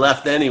haven't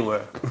left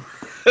anywhere.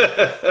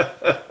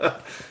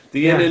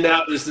 The in and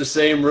out is the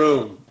same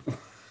room.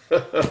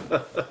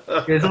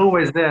 It's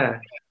always there.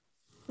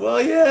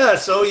 Well, yeah.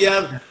 So you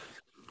have,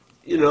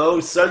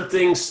 some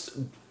things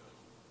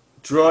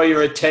draw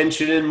your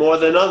attention in more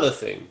than other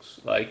things.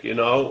 Like,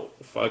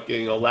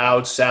 fucking a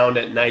loud sound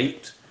at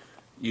night,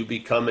 you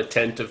become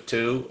attentive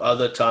to.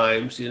 Other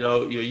times,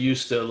 you're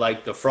used to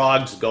like the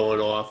frogs going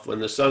off when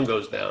the sun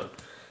goes down.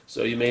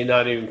 So you may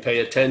not even pay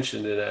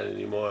attention to that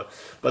anymore.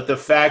 But the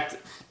fact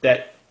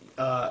that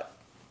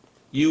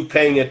you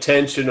paying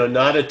attention or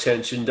not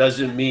attention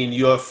doesn't mean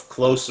you're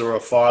closer or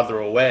farther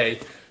away.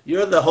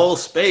 You're the whole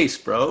space,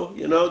 bro.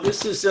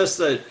 This is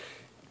just a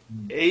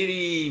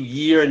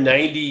 80-year,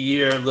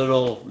 90-year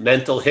little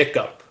mental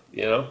hiccup,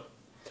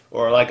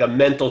 or like a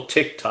mental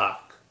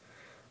tick-tock.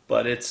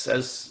 But it's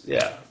I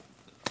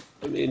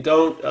mean,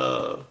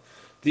 the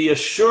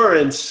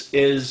assurance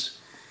is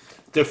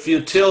the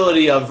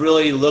futility of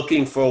really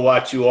looking for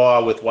what you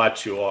are with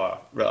what you are,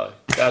 really.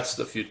 That's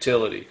the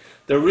futility.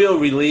 The real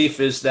relief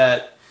is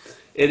that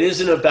it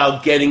isn't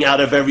about getting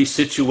out of every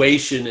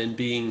situation and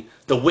being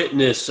the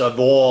witness of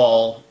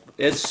all.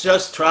 It's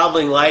just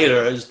traveling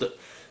lighter is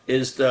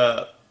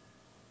the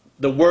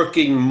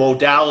working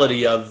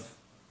modality of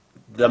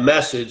the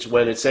message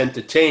when it's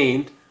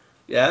entertained,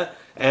 yeah?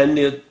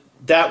 And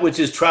that which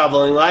is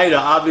traveling lighter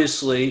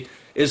obviously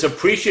is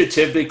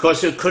appreciative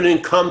because it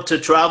couldn't come to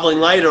traveling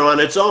lighter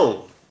on its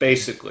own,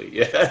 basically.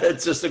 Yeah,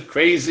 it's just a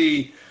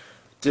crazy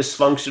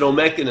dysfunctional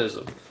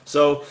mechanism.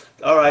 So,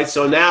 all right,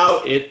 so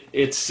now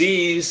it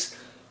sees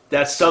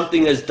that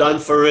something is done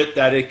for it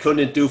that it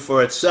couldn't do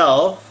for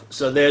itself.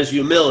 So there's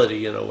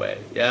humility in a way,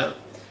 yeah?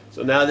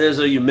 So now there's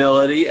a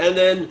humility, and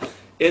then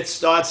it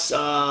starts,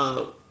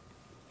 then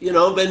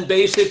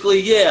basically,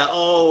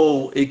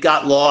 it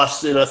got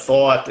lost in a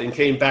thought and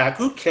came back.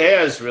 Who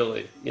cares,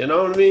 really? You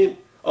know what I mean?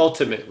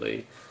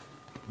 Ultimately,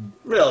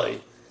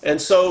 really.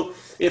 And so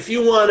if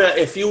you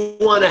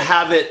wanna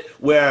have it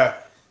where,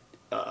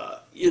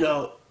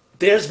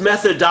 there's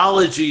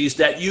methodologies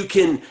that you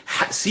can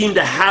seem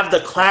to have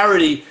the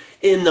clarity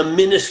in the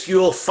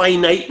minuscule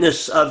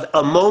finiteness of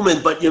a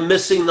moment, but you're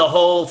missing the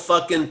whole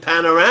fucking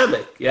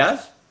panoramic,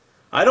 yes?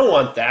 I don't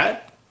want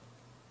that.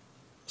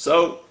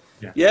 So,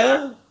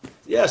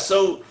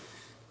 so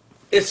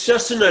it's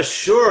just an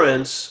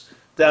assurance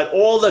that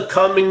all the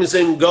comings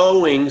and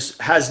goings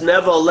has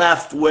never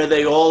left where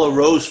they all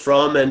arose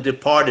from and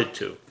departed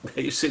to,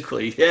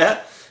 basically,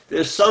 yeah?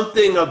 There's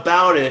something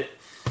about it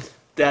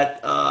that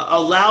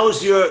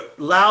allows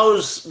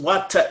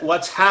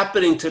what's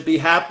happening to be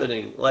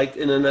happening, like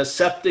in an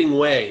accepting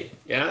way,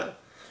 yeah?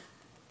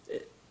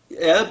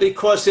 Yeah,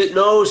 because it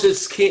knows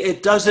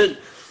it doesn't,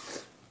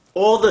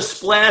 all the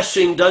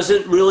splashing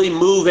doesn't really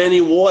move any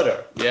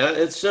water, yeah?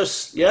 It's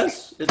just,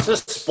 it's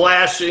just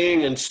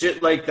splashing and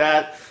shit like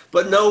that,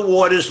 but no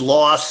water's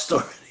lost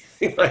or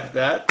anything like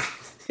that,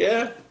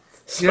 yeah?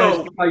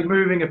 So, it's like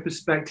moving a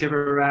perspective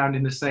around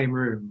in the same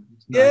room.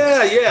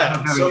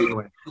 Yeah.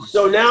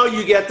 So now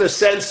you get the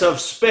sense of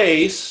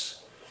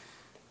space,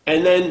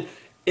 and then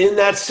in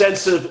that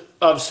sense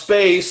of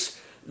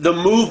space, the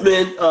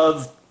movement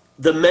of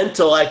the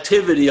mental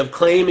activity of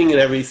claiming and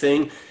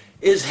everything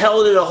is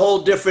held in a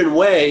whole different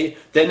way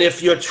than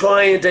if you're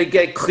trying to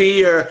get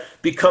clear,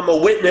 become a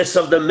witness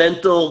of the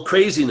mental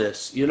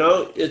craziness,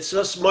 It's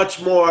just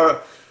much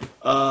more,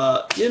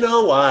 so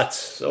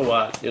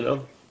what,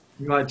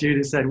 Like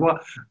Judith said,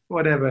 whatever.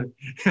 Whatever,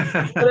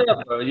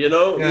 you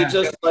know, Yeah. you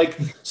just like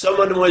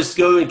someone was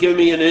going give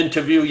me an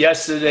interview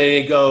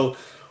yesterday and go,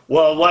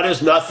 well, what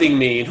does nothing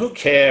mean? Who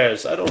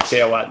cares? I don't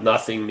care what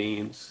nothing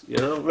means. You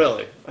know,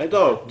 really, I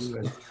don't.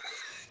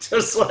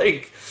 Just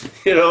like,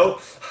 you know,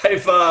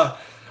 I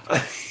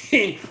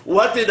mean,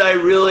 what did I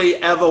really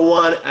ever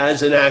want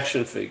as an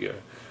action figure?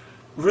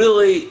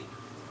 Really,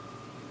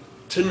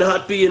 to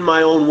not be in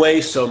my own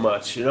way so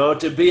much, you know,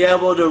 to be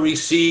able to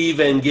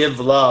receive and give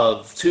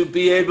love, to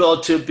be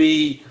able to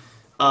be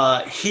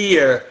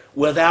here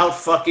without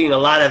fucking a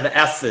lot of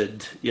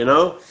effort, you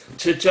know,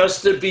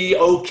 to be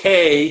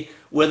okay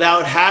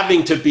without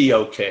having to be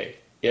okay,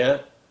 yeah,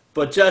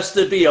 but just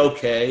to be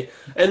okay.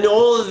 And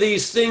all of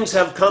these things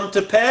have come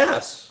to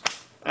pass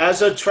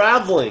as a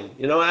traveling,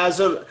 you know, as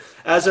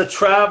a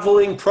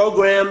traveling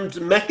programmed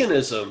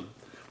mechanism.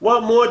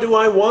 What more do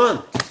I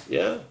want?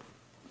 Yeah.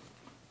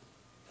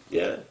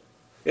 Yeah.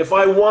 If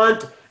I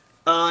want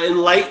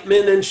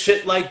enlightenment and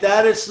shit like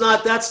that, that's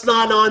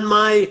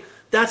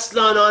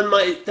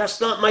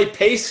not my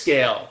pay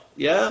scale.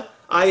 Yeah.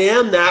 I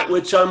am that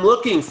which I'm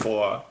looking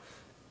for.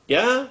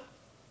 Yeah.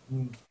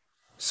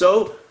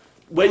 So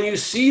when you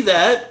see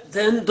that,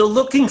 then the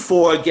looking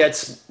for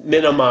gets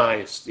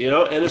minimized, you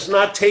know, and it's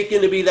not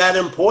taken to be that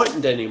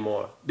important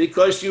anymore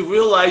because you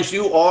realize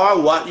you are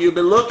what you've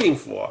been looking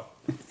for.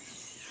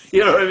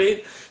 You know what I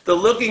mean? The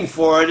looking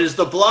for it is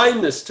the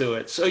blindness to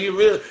it. So you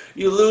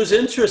lose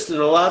interest in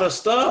a lot of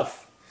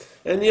stuff,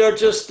 and you're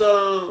just.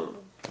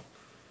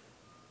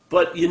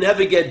 But you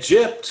never get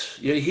gypped.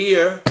 You're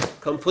here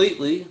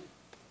completely.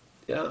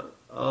 Yeah.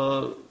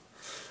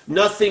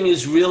 Nothing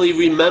is really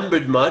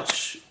remembered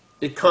much.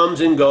 It comes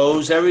and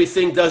goes.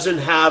 Everything doesn't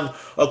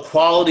have a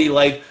quality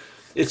like.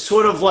 It's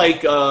sort of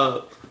like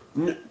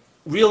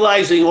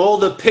realizing all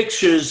the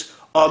pictures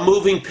are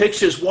moving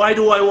pictures. Why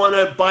do I want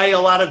to buy a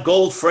lot of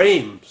gold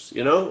frames,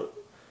 you know?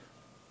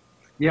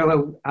 Yeah,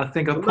 well, I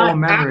think a I'm core not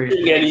memory.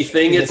 capturing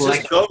anything, it's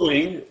just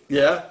going,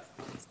 yeah.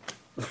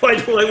 Why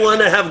do I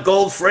want to have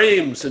gold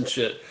frames and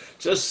shit?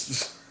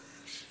 Just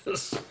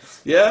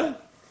yeah?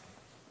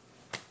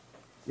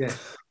 Yeah,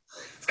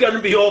 It's going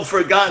to be all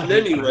forgotten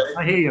anyway.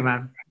 I hear you,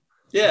 man.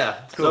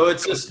 Yeah, Cool. so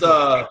it's just,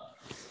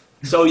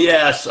 so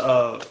yes,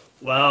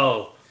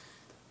 wow.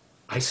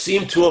 I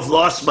seem to have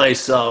lost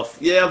myself.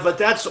 Yeah, but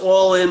that's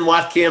all in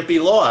what can't be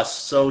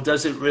lost. So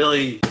does it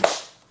really,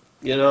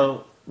 you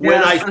know, when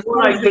Yeah, I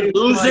thought I could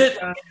lose like,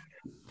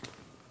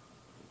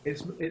 it?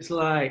 It's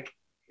like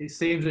it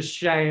seems a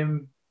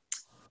shame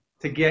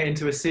to get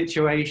into a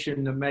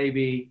situation that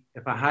maybe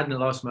if I hadn't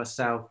lost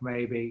myself,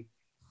 maybe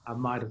I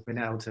might have been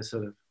able to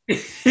sort of be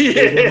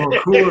a bit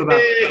more cool about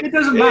it. It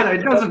doesn't matter.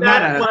 It doesn't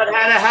matter. That's what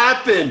had to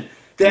happen.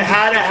 There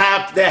had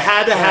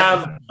to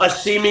have a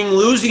seeming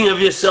losing of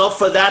yourself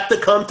for that to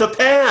come to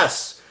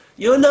pass.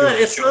 You're not.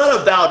 It's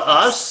not about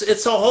us.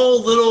 It's a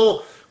whole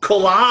little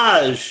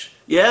collage.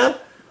 Yeah.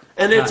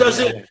 And it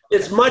doesn't.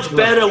 It's much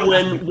better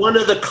when one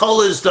of the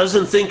colors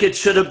doesn't think it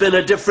should have been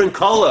a different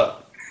color.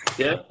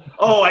 Yeah.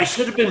 Oh, I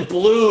should have been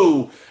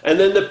blue, and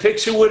then the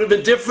picture would have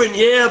been different.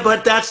 Yeah,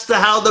 but that's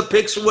how the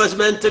picture was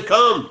meant to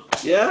come.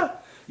 Yeah.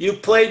 You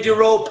played your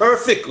role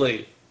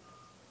perfectly.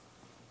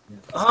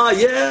 Ah,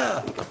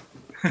 yeah.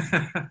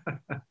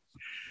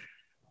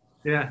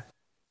 Yeah.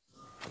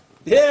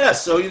 Yeah.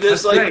 So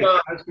there's That's like.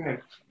 great. That's great.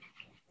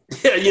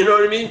 Yeah, you know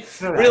what I mean?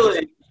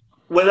 Really,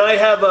 when I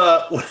have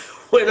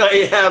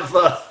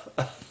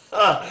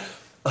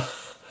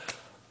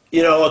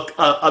you know,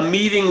 a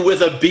meeting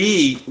with a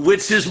bee,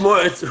 who's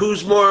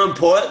more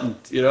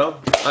important, you know?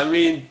 I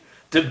mean,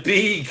 the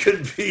bee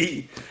could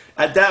be,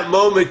 at that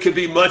moment, could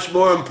be much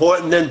more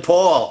important than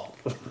Paul.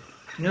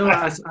 You know,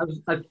 I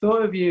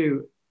thought of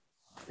you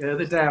the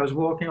other day. I was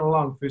walking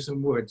along through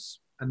some woods,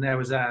 and there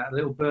was a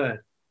little bird,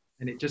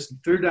 and it just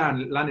flew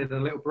down, landed on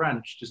a little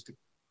branch just a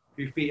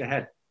few feet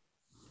ahead.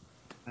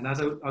 And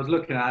as I was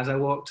looking at it, as I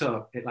walked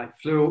up, it like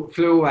flew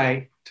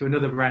away to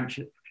another branch.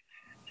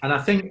 And I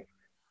think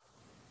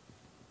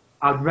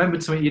I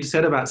remembered something you'd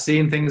said about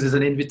seeing things as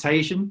an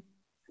invitation.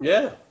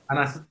 Yeah. And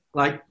I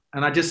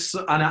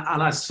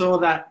saw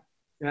that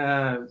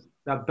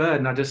that bird,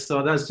 and I just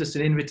thought that was just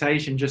an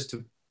invitation just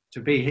to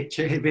be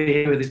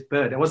here with this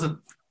bird. It wasn't.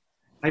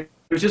 It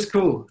was just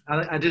cool.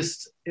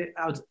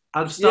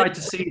 I've started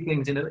to see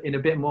things in a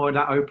bit more of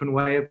that open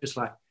way of just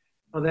like,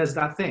 oh, there's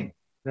that thing.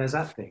 There's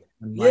that thing.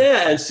 And like,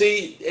 Yeah, and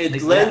see,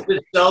 it lends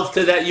itself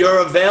to that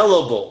you're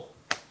available.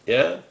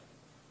 Yeah.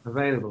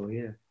 available,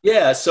 yeah.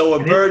 Yeah, so a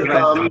It bird is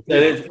available. comes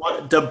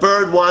and the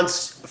bird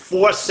wants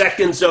 4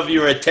 seconds of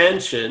your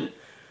attention.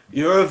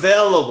 You're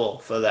available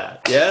for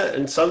that, yeah?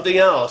 And something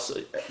else.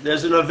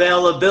 There's an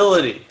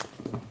availability.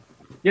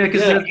 Yeah,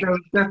 because Yeah. there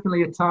was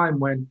definitely a time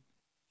when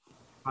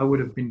I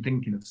would have been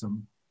thinking of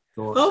some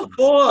thoughts. Of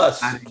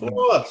course, of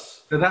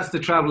course. So that's the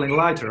traveling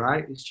lighter,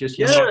 right? It's just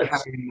you're Yes.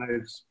 not carrying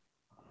those.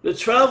 The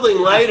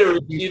traveling lighter,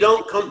 you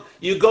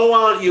go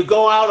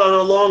out on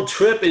a long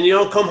trip and you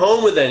don't come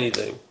home with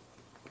anything.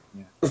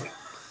 Yeah.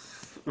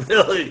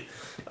 Really.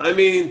 I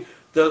mean,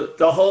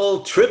 the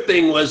whole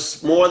tripping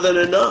was more than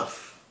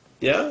enough.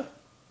 Yeah?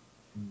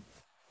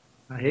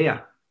 I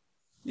hear.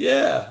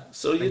 Yeah.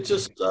 So you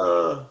just,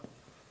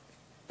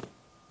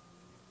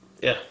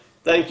 yeah.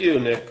 Thank you,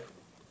 Nick.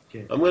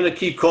 Cheers. I'm going to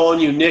keep calling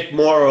you Nick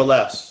more or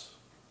less.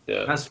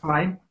 Yeah. That's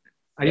fine.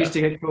 I Yeah. used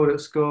to get called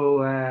at school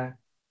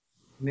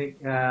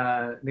Nick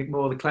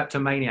Moore, the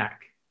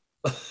kleptomaniac.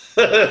 Well,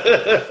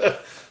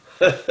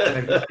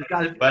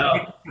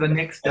 The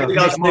Nick I stuff. think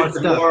I'll Nick Moore stick to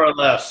stuff. more or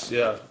less.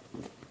 Yeah.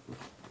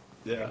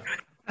 Yeah.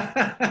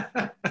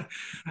 I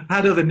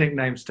had other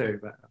nicknames too,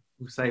 but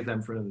we'll save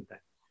them for another day.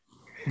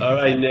 All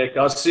right, Nick.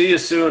 I'll see you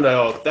soon, I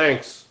hope.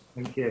 Thanks.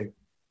 Thank you.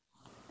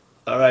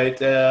 All right.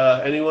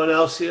 Anyone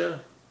else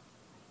here?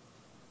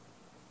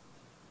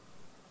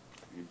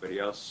 Anybody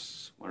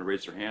else want to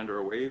raise their hand or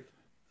a wave?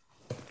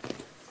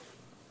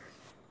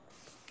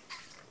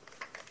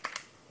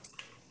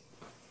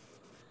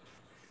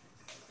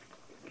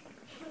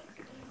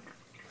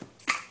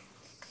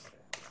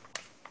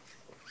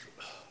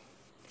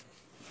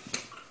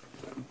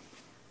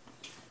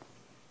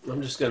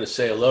 I'm just going to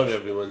say hello to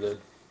everyone then.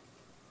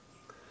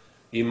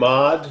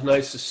 Imad,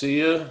 nice to see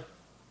you.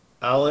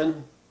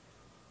 Alan,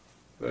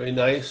 very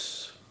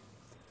nice.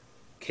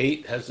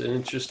 Kate has an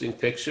interesting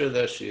picture.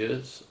 There she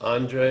is.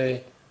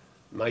 Andre,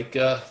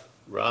 Micah,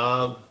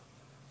 Rob,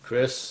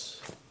 Chris.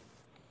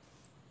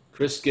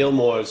 Chris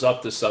Gilmore is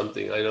up to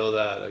something. I know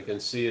that. I can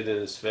see it in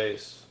his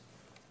face.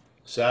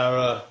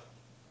 Sarah,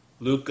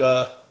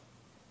 Luca.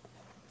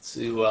 Let's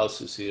see who else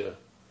is here.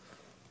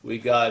 We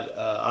got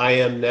I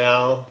Am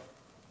Now.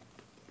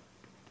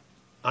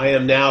 I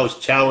Am Now is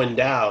chowing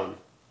down.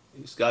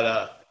 He's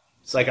got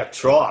it's like a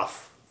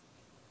trough.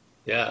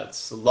 Yeah,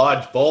 it's a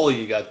large bowl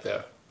you got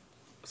there.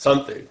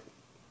 Something.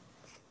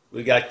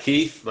 We got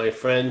Keith, my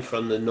friend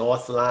from the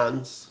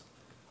Northlands.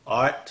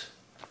 Art,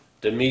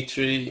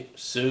 Dimitri,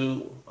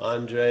 Sue,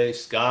 Andre,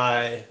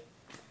 Sky,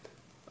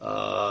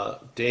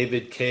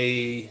 David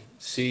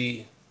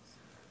K.C.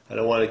 I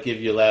don't want to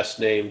give your last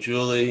name.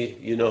 Julie,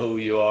 you know who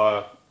you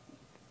are.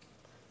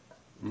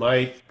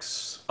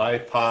 Mike's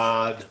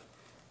iPod.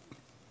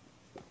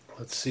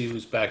 Let's see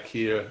who's back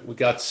here. We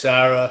got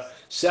Sarah.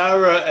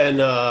 Sarah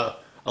and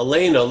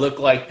Elena look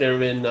like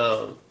they're in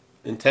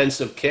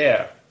intensive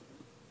care.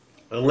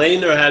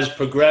 Elena has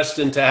progressed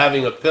into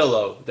having a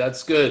pillow.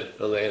 That's good,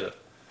 Elena.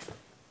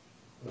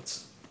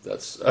 That's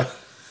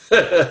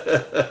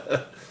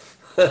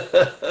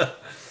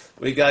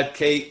We got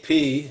Kate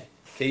P.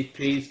 Kate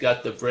P's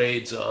got the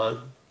braids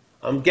on.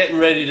 I'm getting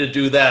ready to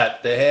do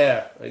that, the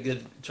hair.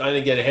 Trying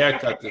to get a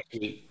haircut this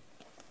week.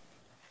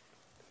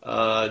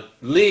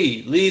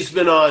 Lee's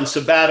been on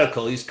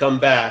sabbatical. He's come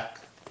back.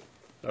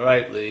 All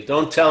right, Lee.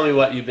 Don't tell me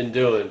what you've been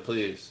doing,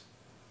 please.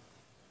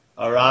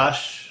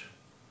 Arash,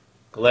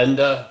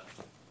 Glenda.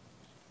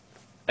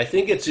 I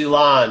think it's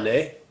Ilan,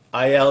 eh?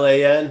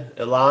 I-L-A-N,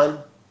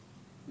 Ilan.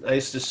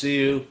 Nice to see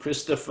you.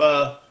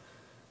 Christopher,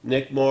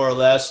 Nick more or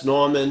less.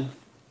 Norman.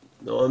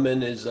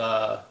 Norman is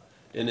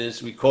in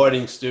his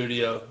recording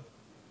studio.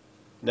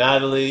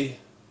 Natalie.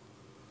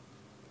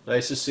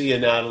 Nice to see you,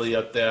 Natalie,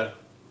 up there.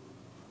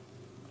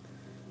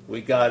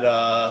 We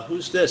got,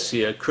 who's this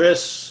here?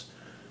 Chris,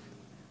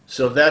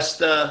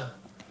 Sylvester,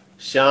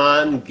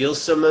 Sean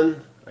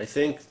Gilserman, I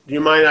think. Do you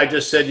mind? I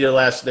just said your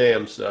last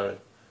name, sorry.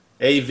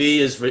 AV,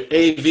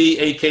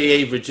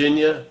 aka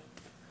Virginia.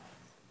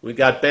 We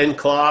got Ben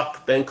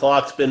Clark. Ben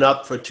Clark's been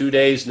up for 2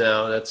 days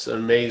now. That's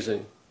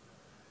amazing.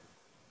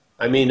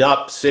 I mean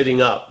up,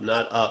 sitting up,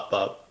 not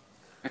up.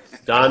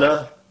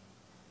 Donna,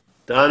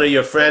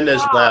 your friend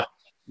has left.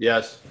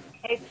 Yes.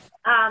 Hey,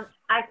 I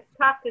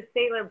talked to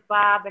Sailor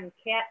Bob and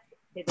Kat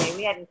today.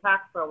 We hadn't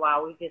talked for a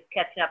while. We just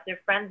catching up. They're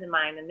friends of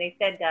mine, and they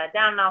said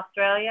down in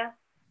Australia,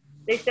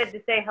 they said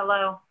to say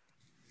hello.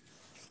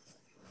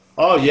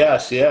 Oh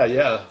yes,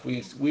 yeah.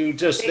 We were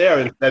just there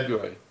in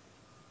February.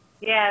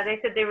 Yeah, they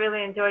said they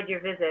really enjoyed your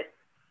visit.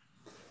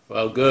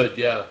 Well, good.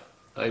 Yeah,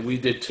 we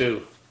did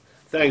too.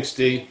 Thanks,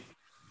 Dee.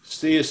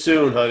 See you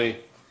soon, honey.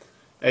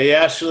 Hey,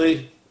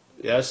 Ashley.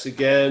 Yes,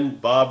 again.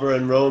 Barbara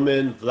and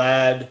Roman,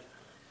 Vlad,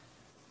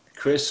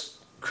 Chris,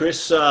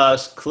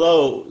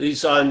 Chloe.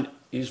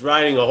 He's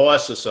riding a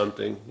horse or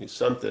something. He's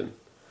something.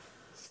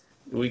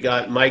 We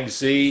got Mike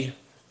Z,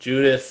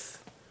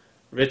 Judith,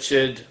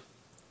 Richard.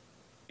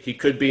 He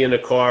could be in a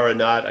car or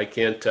not. I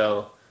can't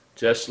tell.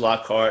 Jess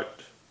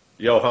Lockhart,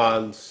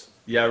 Johans,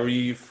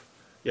 Yariv.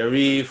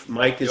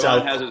 Mike is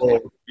Johan out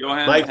cold.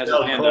 Johan Mike's has his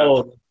out hand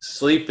cold, up.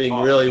 sleeping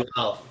Oh. really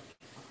well.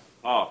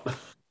 Oh,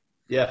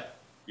 Yeah.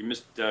 you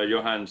missed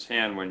Johan's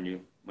hand when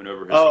you went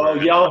over his Oh,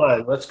 square.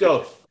 Johan, let's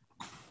go.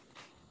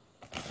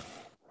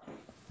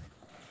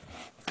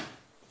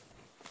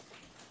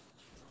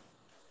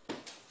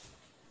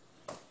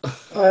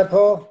 Hi,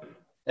 Paul.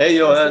 Hey, Nice to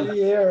Johan. be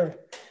here.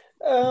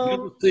 Good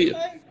to see you.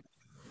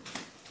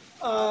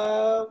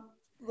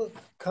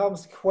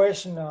 Comes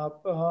question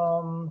up.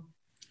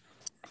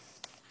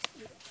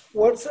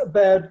 What's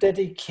about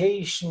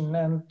dedication?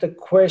 And the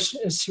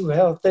question is, you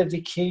have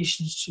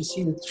dedication to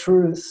see the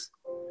truth.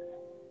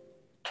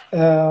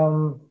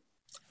 I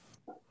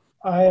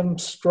am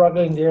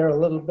struggling there a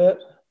little bit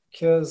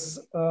because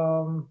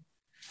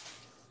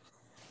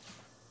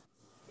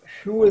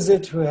who is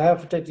it who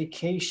have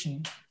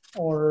dedication,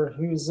 or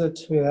who is it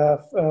who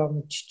have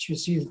to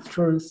see the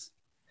truth?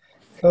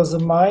 Because the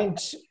mind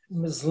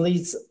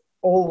misleads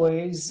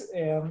always,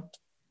 and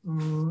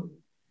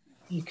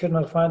you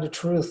cannot find the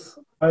truth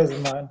by the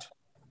mind.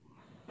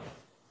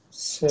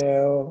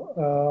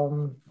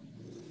 So,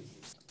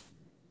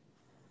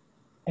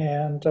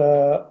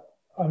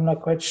 I'm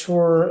not quite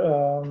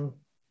sure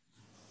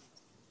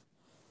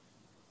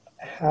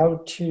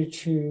how to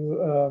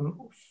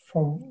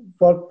from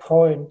what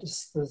point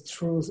is the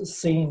truth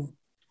seen.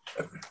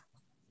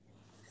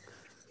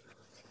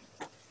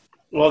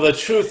 Well, the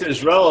truth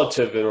is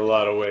relative in a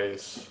lot of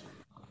ways.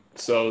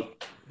 So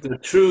the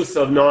truth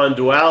of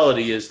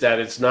non-duality is that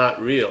it's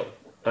not real.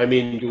 I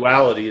mean,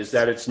 duality is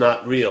that it's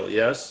not real,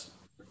 yes?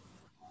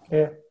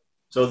 Yeah.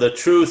 So the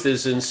truth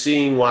is in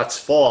seeing what's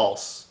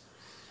false.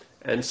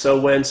 And so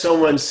when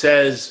someone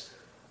says,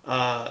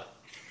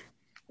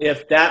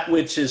 if that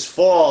which is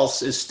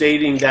false is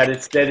stating that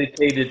it's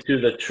dedicated to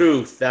the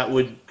truth, that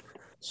would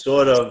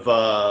sort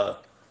of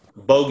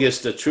bogus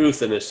the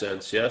truth in a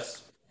sense,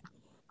 yes?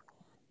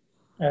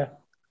 Yeah.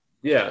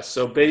 Yeah,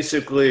 so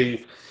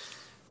basically,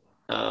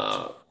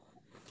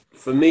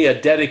 for me, a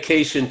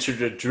dedication to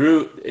the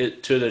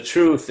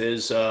truth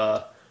is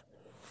a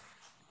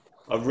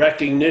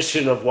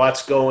recognition of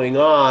what's going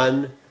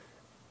on,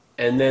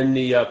 and then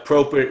the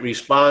appropriate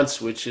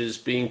response, which is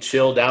being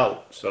chilled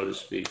out, so to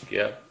speak.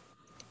 Yeah.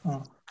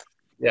 Oh.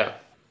 Yeah.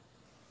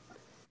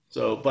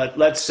 So, but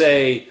let's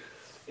say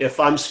if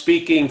I'm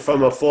speaking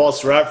from a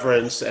false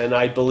reference and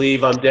I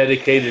believe I'm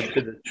dedicated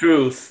to the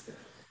truth,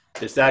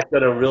 is that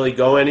going to really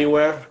go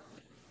anywhere?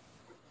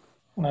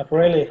 Not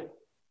really.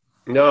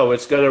 No,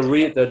 it's going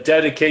to the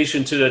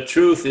dedication to the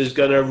truth is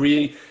going to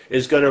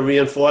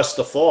reinforce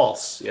the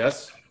false.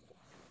 Yes.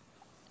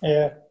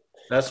 Yeah.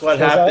 That's what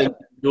happens in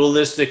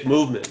dualistic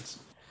movements.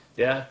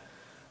 Yeah.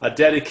 A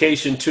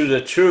dedication to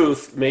the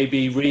truth may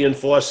be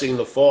reinforcing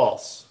the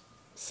false.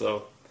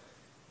 So.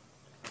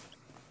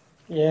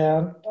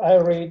 Yeah, I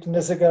read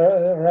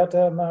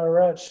Nisargadatta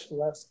Maharaj the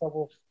last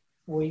couple of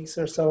weeks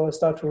or so. I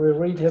start to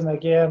reread him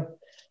again,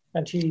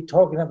 and he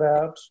talking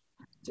about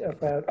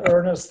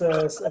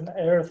earnestness and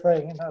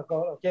everything. And I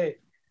thought, okay,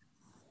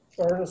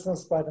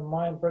 earnestness by the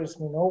mind brings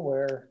me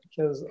nowhere,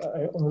 because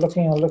I'm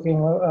looking from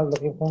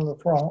the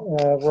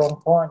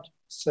wrong point.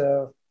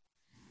 So,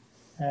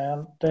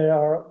 and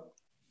there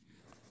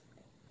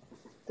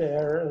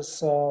is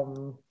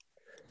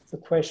the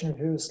question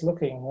who's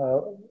looking.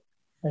 Well,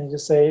 and you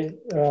say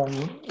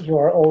you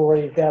are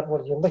already that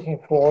what you're looking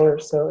for,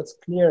 so it's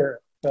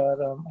clear, but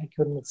I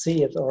couldn't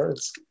see it, or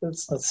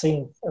it's not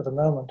seen at the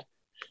moment.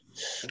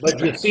 But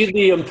you see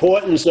the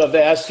importance of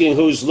asking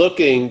who's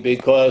looking,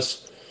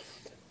 because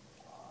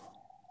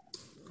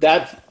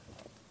that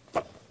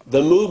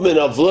the movement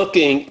of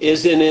looking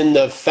isn't in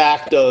the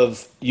fact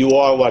of you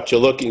are what you're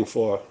looking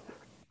for.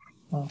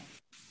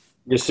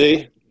 You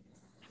see?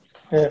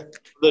 Yeah.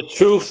 The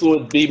truth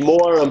would be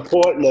more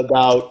important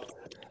about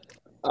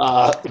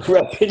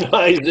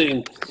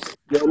recognizing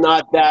you're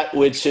not that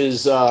which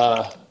is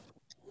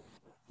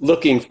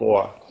looking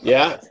for.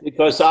 Yeah?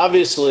 Because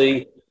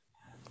obviously,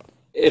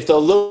 if the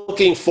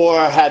looking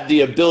for had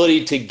the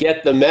ability to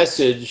get the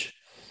message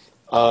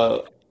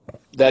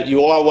that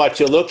you are what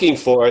you're looking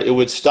for, it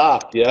would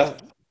stop, yeah?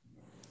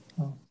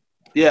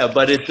 Yeah,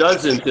 but it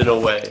doesn't in a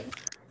way.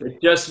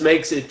 It just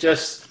makes it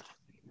just,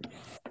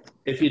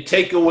 if you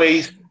take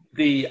away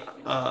the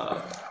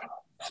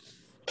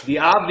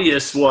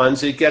obvious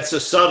ones, it gets a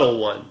subtle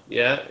one,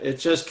 yeah? It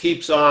just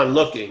keeps on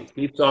looking,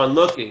 keeps on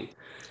looking.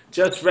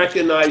 Just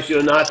recognize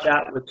you're not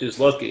that which is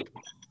looking,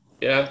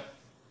 yeah?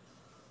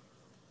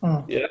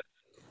 Yeah,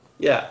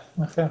 yeah.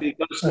 Okay.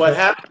 Because what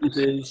happens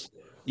is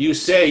you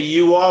say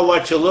you are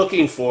what you're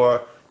looking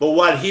for, but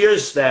what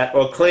hears that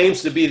or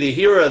claims to be the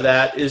hearer of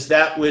that is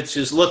that which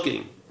is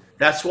looking.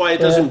 That's why it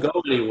doesn't go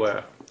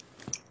anywhere.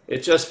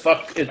 It just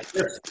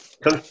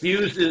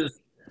confuses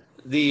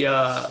the.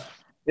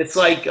 It's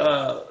like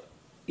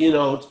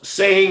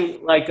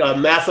saying like a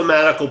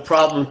mathematical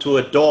problem to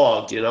a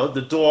dog.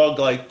 The dog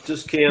like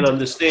just can't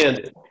understand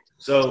it.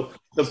 So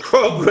the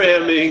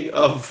programming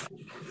of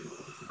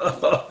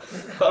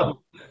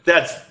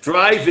that's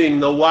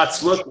driving the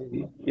what's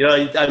looking,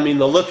 the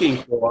looking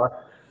for,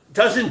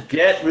 doesn't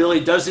get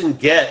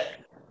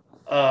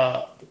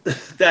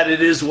that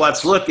it is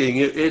what's looking.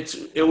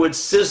 It would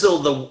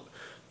sizzle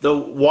the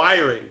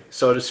wiring,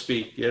 so to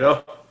speak,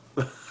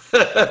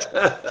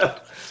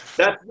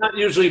 That's not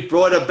usually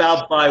brought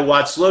about by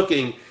what's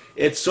looking.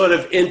 It sort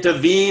of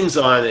intervenes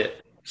on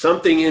it.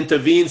 Something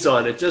intervenes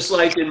on it, just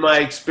like in my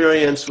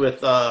experience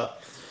with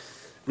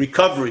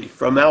recovery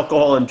from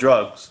alcohol and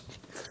drugs.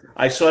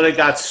 I sort of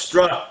got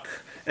struck,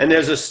 and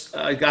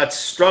I got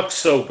struck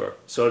sober,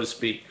 so to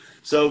speak.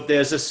 So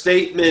there's a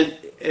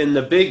statement in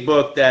the big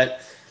book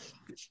that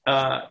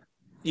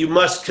you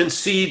must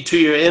concede to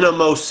your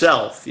innermost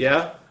self,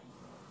 yeah?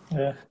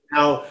 Yeah.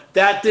 Now,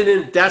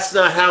 that's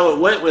not how it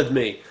went with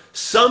me.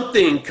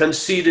 Something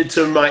conceded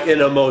to my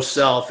innermost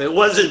self. It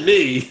wasn't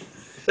me.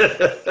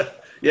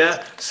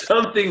 Yeah,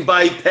 something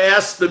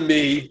bypassed the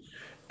me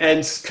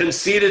and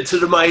conceded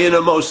to my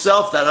innermost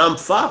self that I'm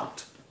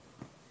fucked.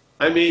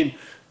 I mean,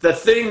 the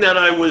thing that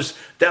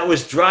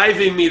was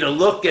driving me to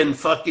look and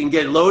fucking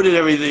get loaded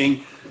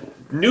everything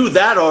knew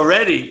that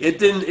already. It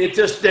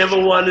just never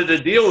wanted to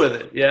deal with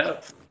it.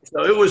 Yeah.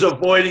 So it was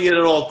avoiding it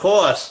at all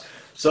costs.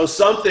 So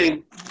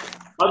something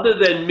other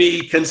than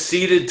me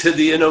conceded to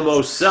the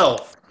innermost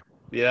self.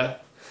 Yeah.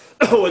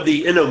 Or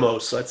the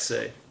innermost, let's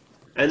say.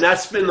 And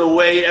that's been the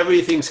way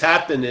everything's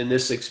happened in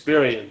this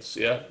experience.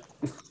 Yeah.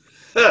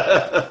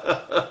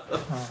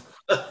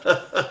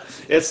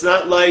 It's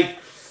not like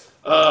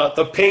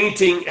the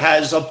painting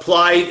has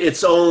applied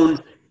its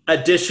own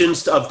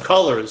additions of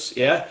colors.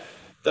 Yeah.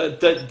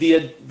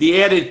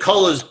 The added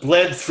colors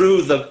bled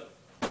through the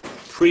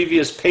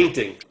previous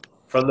painting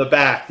from the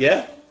back.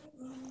 Yeah.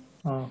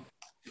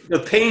 The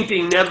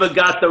painting never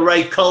got the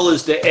right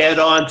colors to add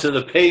on to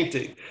the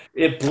painting.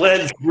 It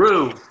bled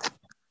through.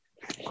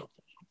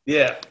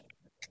 Yeah.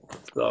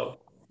 So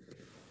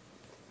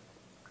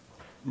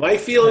my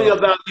feeling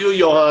about you,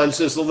 Johannes,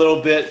 is a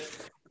little bit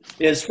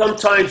is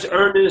sometimes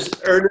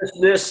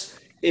earnestness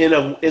in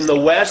the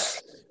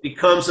West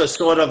becomes a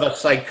sort of a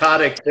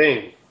psychotic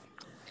thing.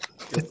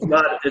 It's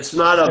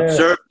not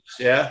observance.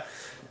 Yeah.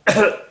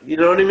 You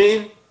know what I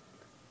mean?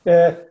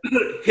 Yeah.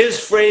 His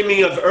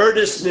framing of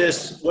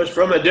earnestness was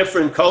from a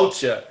different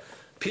culture.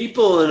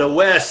 People in the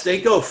West, they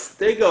go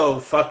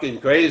fucking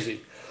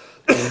crazy.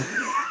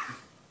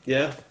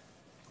 Yeah.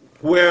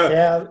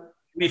 Where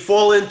we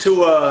fall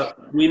into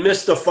we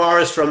miss the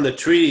forest from the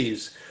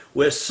trees.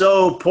 We're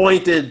so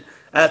pointed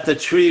at the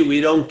tree, we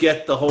don't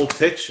get the whole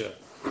picture.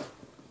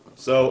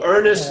 So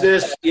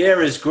earnestness,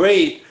 is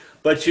great,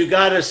 but you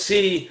got to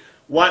see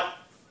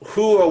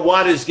who or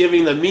what is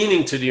giving the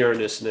meaning to the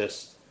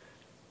earnestness.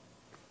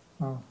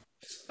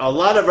 A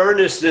lot of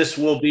earnestness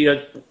will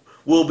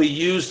be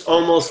used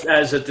almost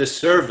as a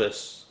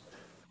disservice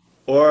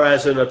or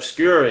as an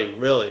obscuring,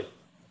 really.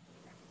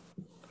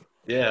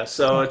 Yeah,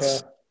 so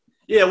it's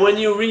when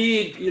you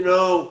read,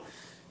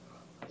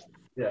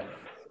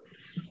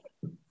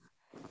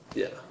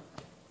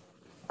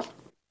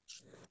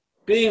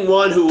 being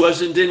one who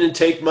didn't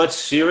take much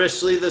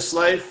seriously this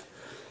life,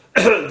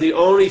 the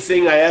only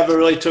thing I ever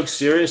really took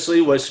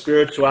seriously was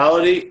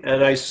spirituality,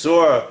 and I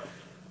saw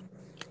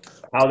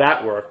how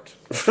that worked.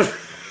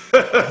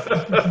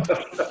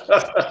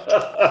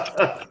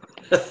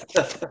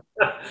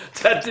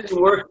 That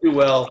didn't work too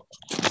well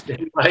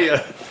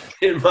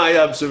in my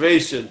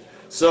observation.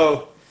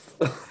 So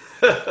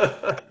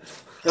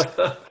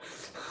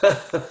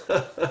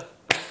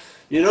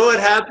you know what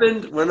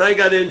happened when I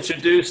got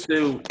introduced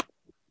to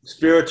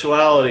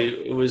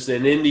spirituality? It was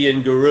an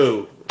Indian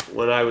guru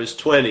when I was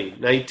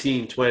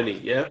 19, 20.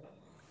 Yeah.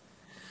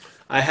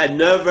 I had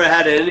never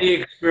had any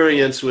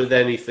experience with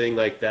anything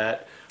like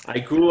that. I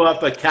grew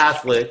up a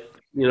Catholic,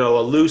 a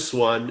loose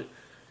one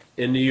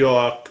in New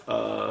York.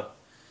 So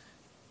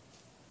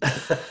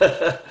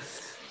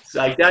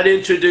I got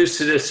introduced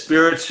to this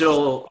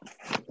spiritual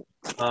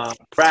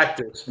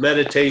practice,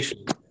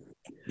 meditation.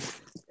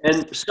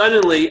 And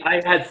suddenly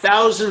I had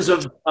thousands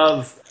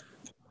of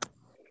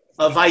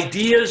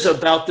ideas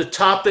about the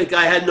topic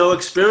I had no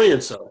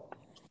experience of.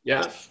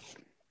 Yeah.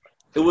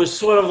 It was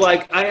sort of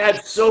like I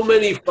had so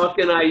many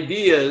fucking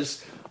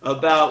ideas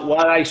about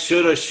what I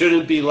should or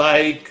shouldn't be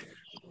like,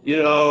 when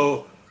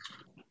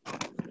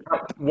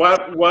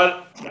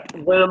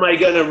am I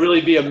going to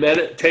really be a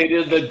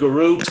meditator, the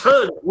guru?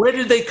 Tons. Where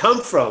did they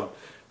come from?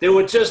 They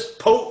were just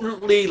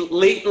potently,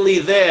 latently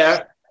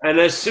there. And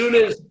as soon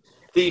as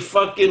the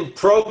fucking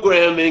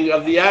programming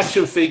of the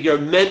action figure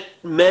meant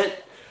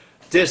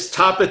this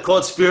topic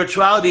called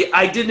spirituality,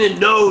 I didn't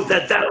know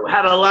that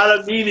had a lot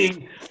of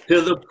meaning to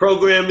the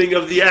programming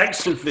of the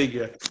action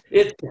figure.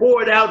 It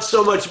poured out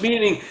so much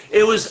meaning.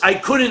 I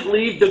couldn't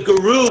leave the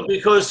guru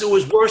because it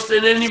was worse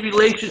than any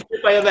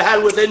relationship I ever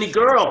had with any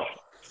girl.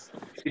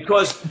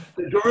 Because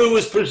the guru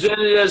was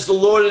presented as the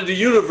Lord of the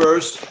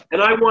universe, and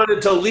I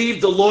wanted to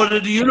leave the Lord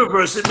of the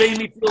universe. It made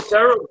me feel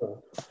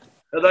terrible.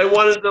 And I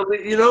wanted to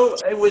leave,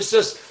 it was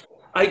just,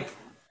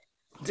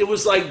 there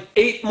was like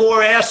 8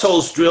 more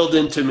assholes drilled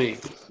into me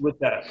with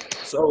that.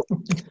 So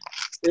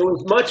it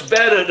was much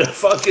better to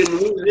fucking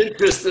lose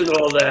interest in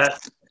all that.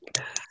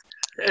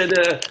 And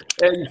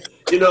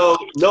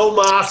no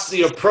mas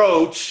the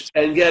approach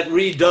and get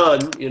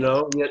redone,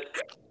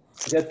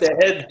 get the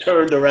head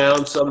turned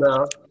around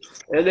somehow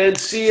and then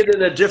see it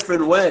in a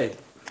different way.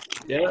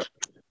 Yeah.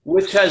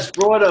 Which has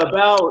brought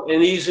about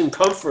an ease and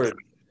comfort,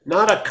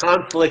 not a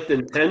conflict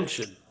and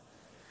tension.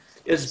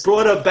 It's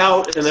brought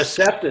about an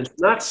acceptance,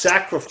 not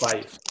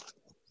sacrifice.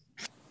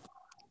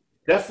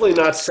 Definitely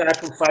not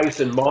sacrifice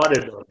and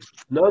martyrdom.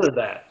 None of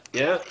that.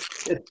 Yeah.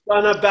 It's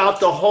done about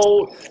the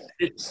whole,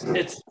 it's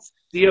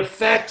the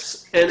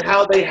effects and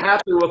how they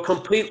happen were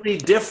completely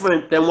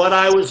different than what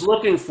I was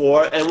looking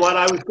for and what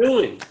I was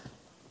doing.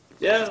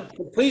 Yeah,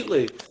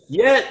 completely.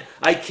 Yet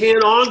I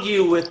can't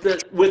argue with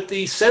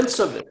the sense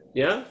of it.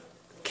 Yeah.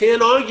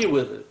 Can't argue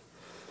with it.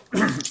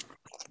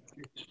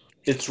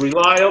 It's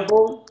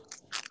reliable.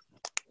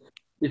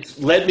 it's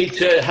led me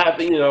to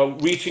having,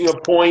 reaching a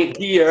point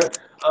here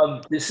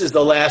of this is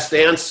the last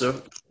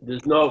answer.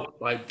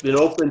 I've been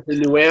open to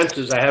new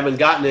answers. I haven't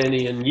gotten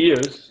any in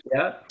years.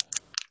 Yeah.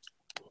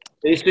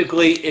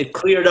 Basically, it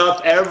cleared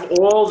up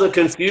all the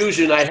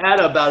confusion I had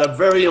about a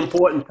very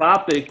important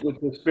topic, which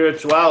was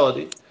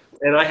spirituality.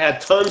 And I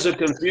had tons of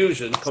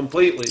confusion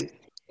completely,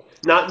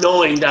 not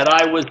knowing that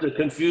I was the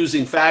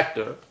confusing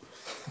factor.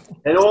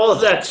 And all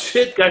of that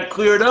shit got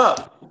cleared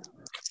up,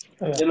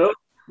 and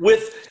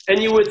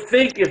you would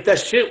think if that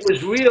shit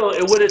was real,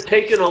 it would have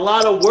taken a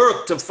lot of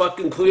work to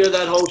fucking clear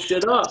that whole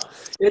shit up.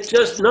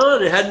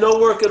 None. It had no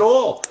work at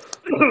all.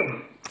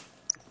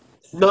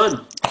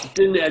 None. It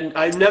didn't, and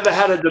I never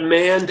had a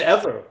demand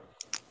ever,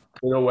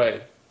 in a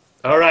way.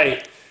 All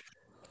right.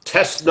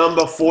 Test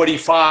number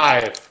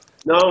 45.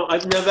 No,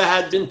 I've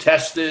never been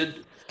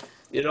tested.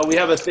 We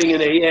have a thing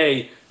in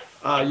AA.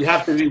 You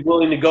have to be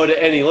willing to go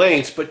to any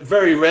lengths, but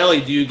very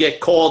rarely do you get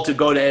called to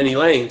go to any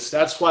lengths.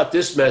 That's what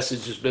this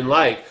message has been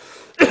like.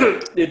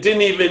 It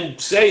didn't even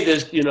say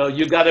this,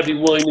 you got to be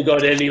willing to go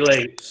to any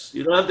lengths.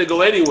 You don't have to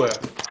go anywhere.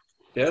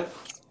 Yeah.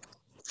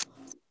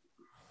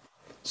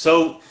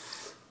 So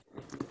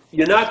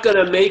you're not going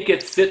to make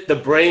it fit the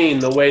brain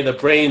the way the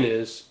brain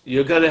is.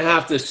 You're going to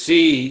have to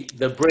see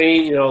the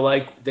brain,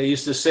 like they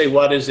used to say,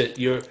 what is it?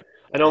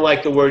 I don't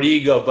like the word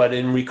ego, but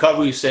in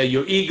recovery, you say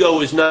your ego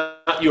is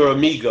not your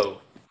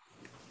amigo.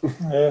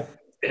 Yeah.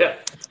 Yeah.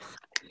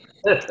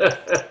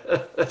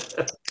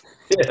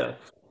 Yeah.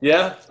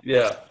 Yeah.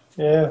 Yeah.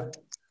 Yeah.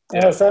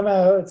 Yeah.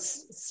 Somehow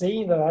it's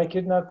seen that I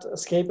could not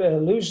escape an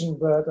illusion,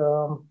 but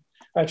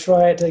I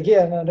tried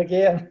again and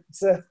again.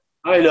 So.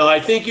 I know.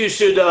 I think you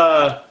should,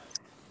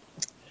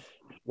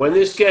 when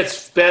this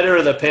gets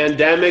better, the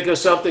pandemic or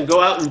something,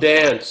 go out and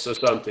dance or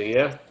something,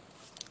 yeah?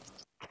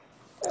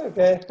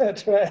 Okay,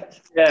 that's right.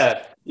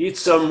 Yeah, eat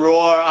some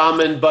raw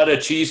almond butter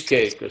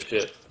cheesecake or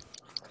shit.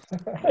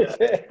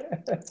 Okay.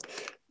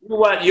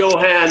 What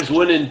Johans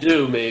wouldn't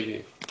do,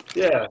 maybe.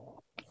 Yeah.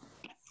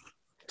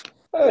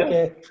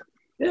 Okay.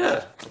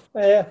 Yeah.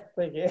 Yeah,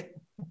 thank you.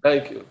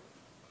 Thank you.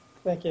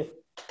 Thank you.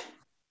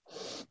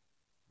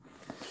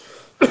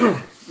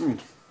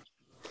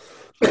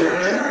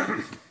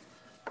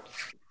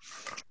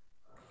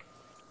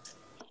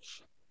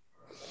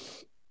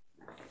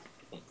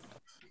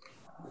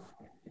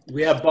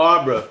 We have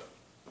Barbara.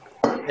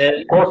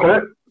 And Okay.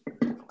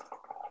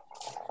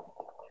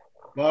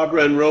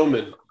 Barbara and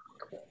Roman.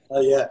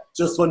 Yeah,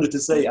 just wanted to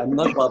say I'm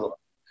not Barbara.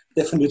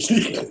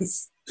 Definitely.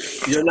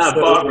 You're not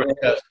Barbara.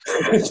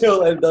 Yes.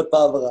 No, I'm not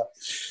Barbara.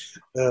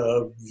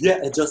 Yeah,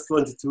 I just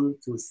wanted to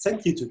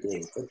thank you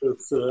today. That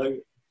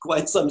was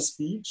quite some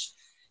speech.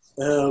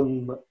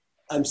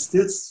 I'm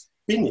still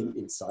spinning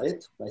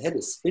inside. My head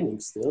is spinning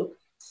still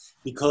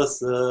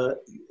because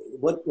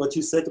what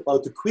you said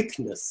about the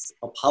quickness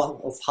of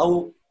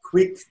how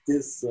quick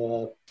this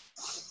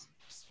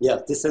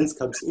sense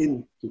comes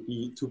in to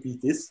be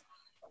this.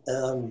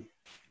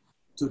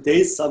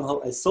 Today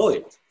somehow I saw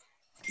it.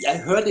 I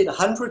heard it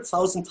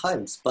 100,000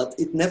 times, but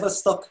it never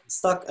stuck.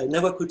 I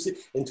never could see.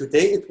 And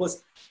today it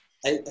was.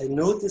 I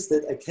noticed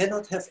that I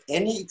cannot have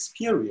any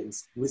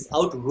experience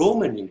without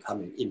Romaning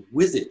coming in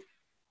with it.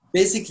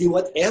 Basically,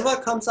 whatever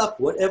comes up,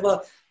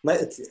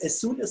 as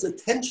soon as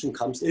attention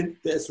comes in,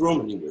 there's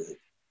Romaning with it,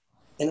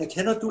 and I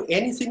cannot do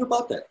anything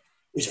about that.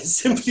 It is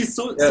simply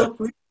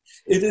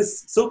it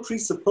is so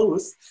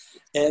presupposed,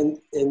 and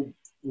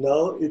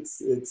now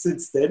it's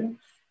since then.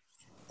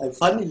 I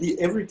finally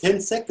every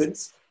 10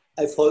 seconds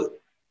I fall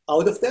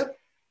out of that,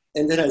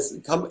 and then I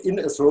come in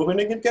as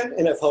Romaning again,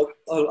 and I fall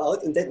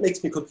out, and that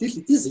makes me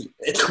completely dizzy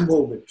at the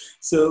moment.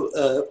 So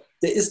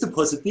there is the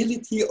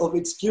possibility of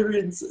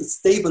experience a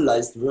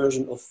stabilized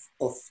version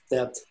of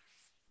that.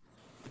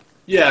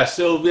 Yeah.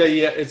 So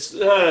yeah, it's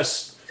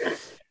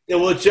it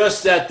will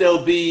just that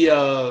there'll be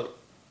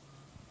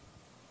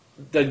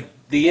the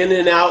in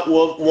and out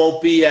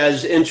won't be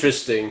as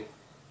interesting.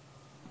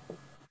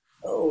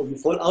 Oh, you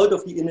fall out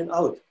of the in and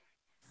out.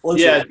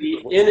 Also, yeah, the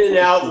in and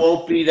out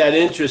won't be that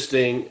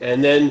interesting,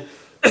 and then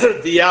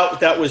the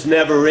out that was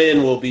never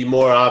in will be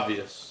more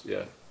obvious.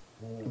 Yeah,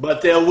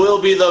 but there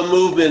will be the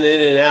movement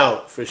in and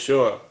out for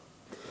sure.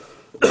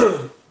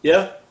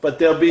 Yeah, but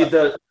there'll be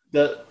the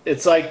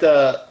it's like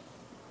the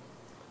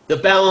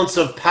balance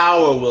of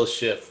power will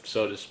shift,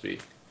 so to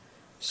speak,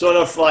 sort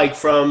of like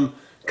from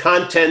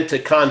content to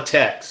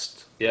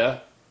context. Yeah.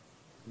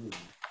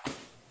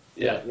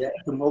 Yeah. Yeah.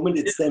 At the moment,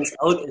 it stands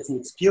out as an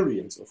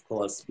experience, of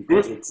course,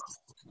 because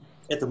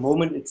at the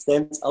moment it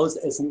stands out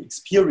as an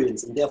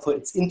experience, and therefore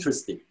it's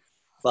interesting.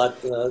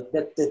 But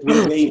that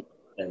will wane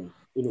then,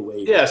 in a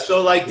way. Yeah.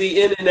 So like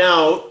the in and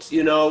out,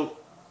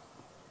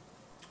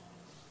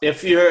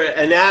 if you're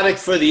an addict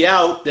for the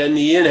out, then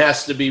the in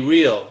has to be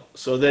real.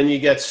 So then you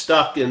get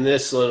stuck in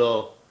this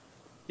little,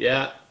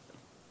 yeah.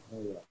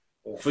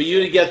 For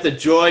you to get the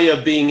joy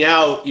of being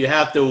out, you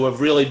have to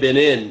have really been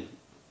in.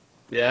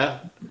 Yeah.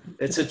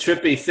 It's a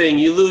trippy thing.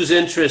 You lose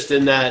interest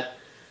in that,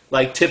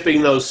 like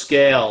tipping those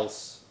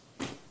scales.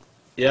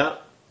 Yeah.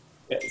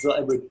 So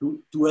I'm a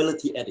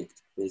duality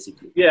addict,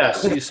 basically.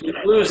 Yes, you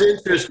lose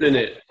interest in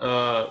it.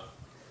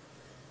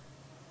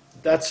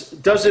 That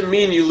doesn't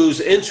mean you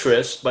lose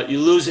interest, but you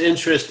lose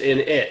interest in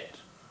it,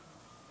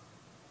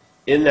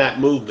 in that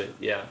movement,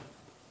 yeah.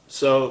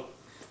 So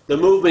the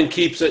movement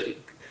keeps it.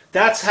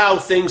 That's how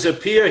things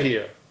appear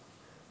here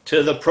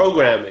to the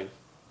programming.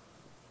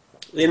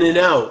 In and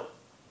out,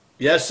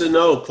 yes and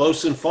no,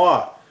 close and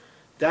far.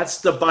 That's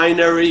the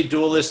binary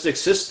dualistic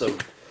system.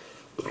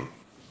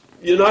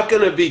 You're not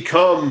going to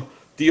become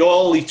the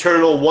all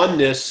eternal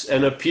oneness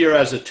and appear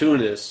as a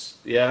two-ness.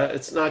 Yeah,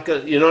 it's not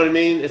going to, you know what I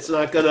mean? It's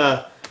not going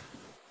to,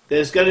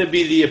 there's going to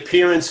be the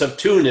appearance of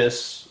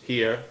two-ness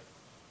here.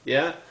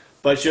 Yeah,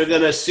 but you're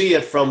going to see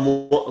it from,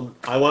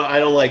 I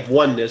don't like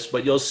oneness,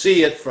 but you'll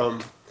see it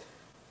from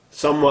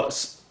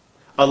somewhat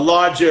a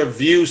larger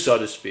view, so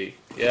to speak.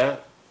 Yeah,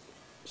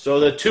 so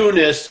the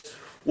two-ness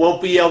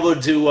won't be able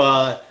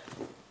to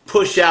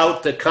push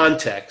out the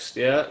context.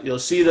 Yeah, you'll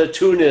see the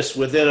two-ness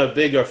within a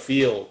bigger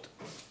field.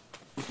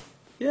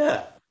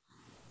 Yeah.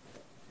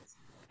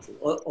 So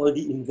all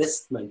the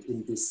investment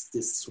in this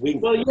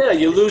swing. Well, yeah,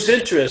 you lose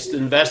interest,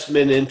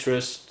 investment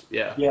interest.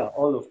 Yeah. Yeah,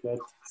 all of that.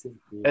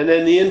 Simply. And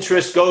then the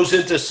interest goes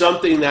into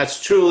something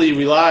that's truly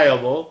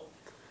reliable.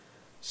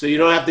 So you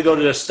don't have to go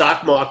to the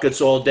stock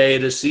markets all day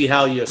to see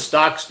how your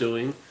stock's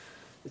doing.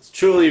 It's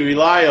truly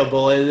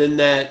reliable, and then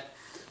that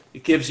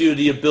it gives you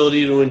the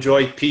ability to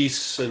enjoy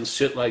peace and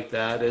shit like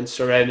that, and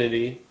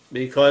serenity,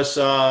 because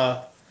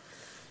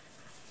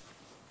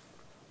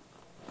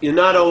you're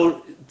not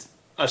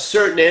a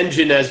certain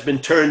engine has been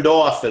turned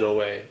off in a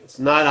way. It's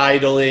not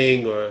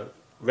idling or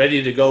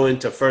ready to go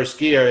into first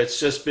gear. It's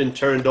just been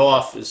turned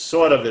off, is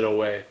sort of in a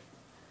way,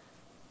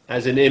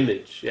 as an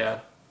image.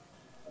 Yeah.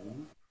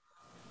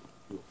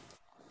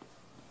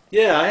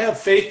 Yeah, I have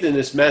faith in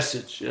this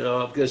message,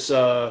 because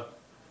I've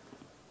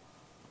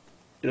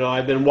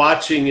been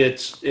watching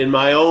it in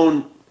my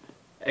own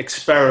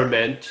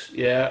experiment.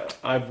 Yeah,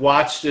 I've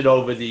watched it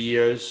over the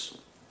years,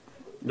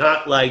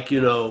 not like,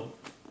 a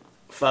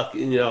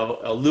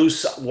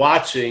loose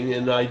watching,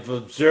 and I've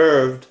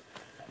observed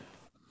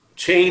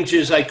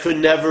changes I could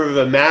never have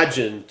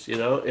imagined.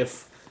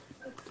 If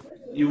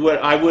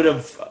I would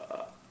have,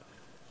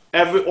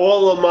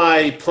 all of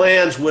my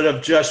plans would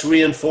have just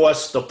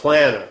reinforced the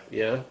planner.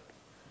 Yeah,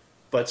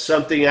 but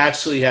something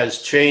actually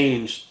has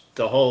changed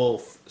the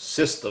whole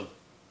system,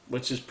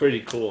 which is pretty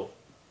cool.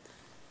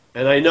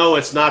 And I know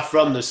it's not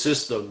from the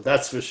system,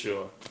 that's for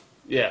sure.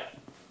 Yeah.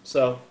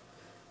 So,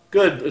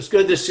 good. It's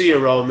good to see you,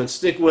 Roman.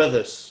 Stick with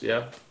us,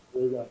 yeah?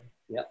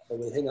 Yeah, I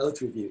will hang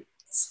out with you.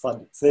 It's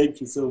fun. Thank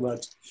you so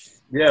much.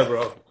 Yeah,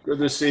 bro. Good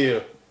to see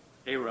you.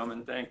 Hey,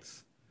 Roman,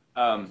 thanks.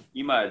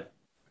 Imad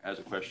has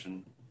a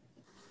question.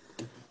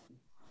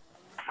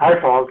 Hi,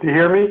 Paul. Do you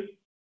hear me?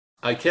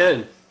 I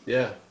can,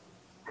 yeah.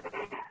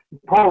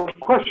 Paul,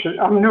 question.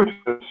 I'm new to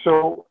this.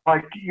 So,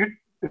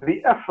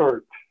 the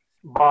effort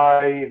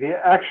by the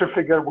action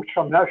figure, which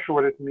I'm not sure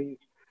what it means.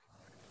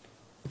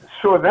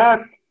 So that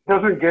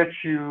doesn't get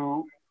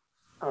you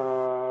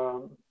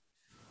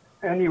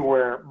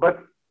anywhere. But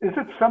is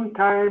it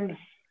sometimes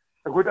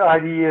a good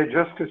idea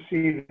just to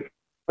see the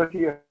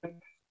quality of it?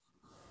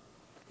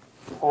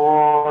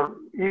 Or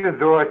even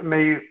though it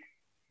may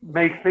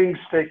make things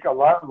take a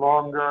lot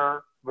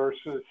longer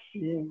versus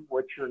seeing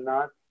what you're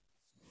not?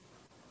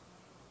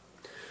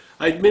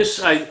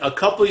 A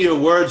couple of your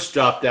words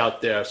dropped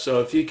out there,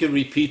 so if you could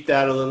repeat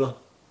that a little.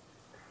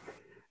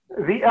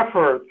 The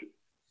effort,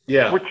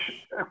 yeah, which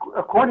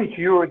according to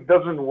you, it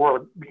doesn't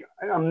work.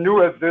 I'm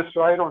new at this,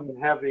 so I don't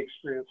have the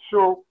experience.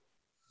 So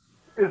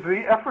is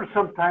the effort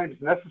sometimes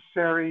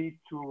necessary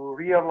to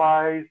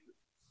realize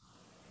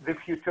the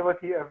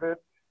futility of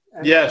it?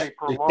 Yes, it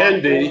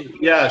can be.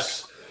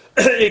 Yes,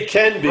 it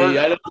can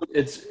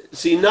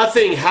be.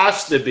 Nothing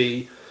has to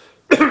be,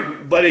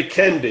 but it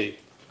can be.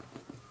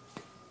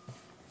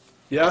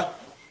 Yeah.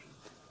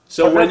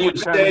 So when you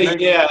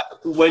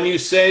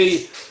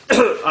say,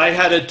 I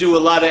had to do a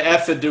lot of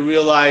effort to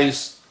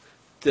realize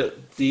the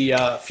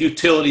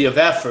futility of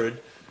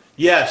effort,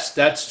 yes,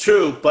 that's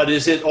true. But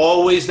is it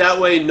always that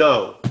way?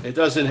 No, it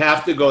doesn't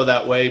have to go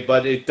that way,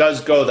 but it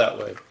does go that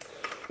way.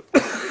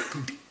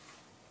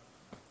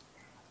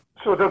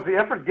 So does the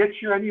effort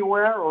get you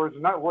anywhere, or is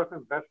it not worth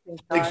investing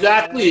time?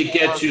 Exactly, it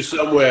gets you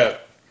somewhere.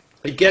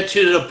 It gets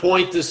you to the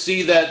point to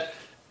see that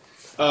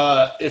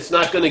it's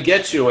not going to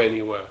get you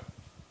anywhere.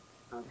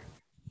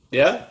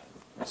 Yeah?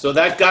 So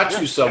that got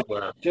you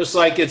somewhere. Just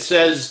like it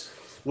says,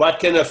 what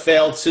can a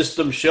failed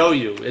system show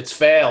you? It's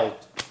failed.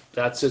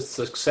 That's its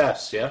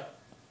success, yeah?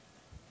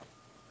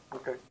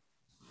 Okay.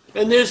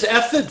 And there's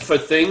effort for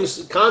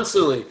things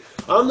constantly.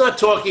 I'm not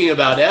talking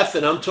about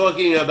effort. I'm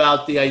talking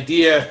about the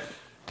idea,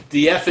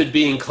 the effort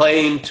being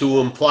claimed to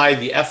imply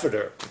the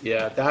efforter.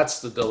 Yeah, that's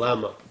the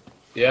dilemma.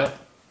 Yeah?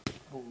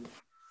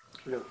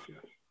 Yes.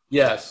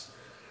 Yes.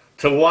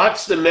 To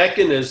watch the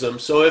mechanism,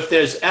 so if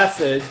there's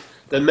effort,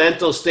 the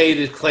mental state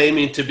is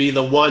claiming to be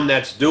the one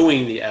that's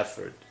doing the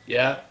effort,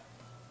 yeah?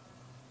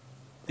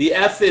 The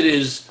effort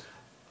is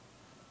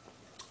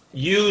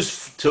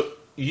used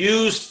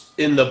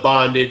in the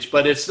bondage,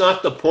 but it's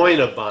not the point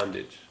of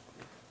bondage.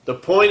 The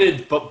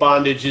point of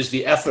bondage is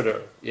the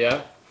efforter,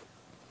 yeah?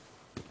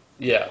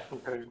 Yeah.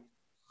 Okay.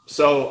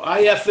 So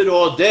I effort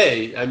all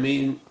day. I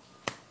mean,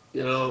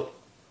 you know,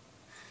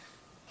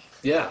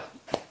 yeah.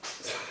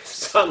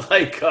 It's not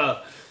like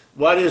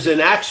what is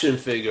an action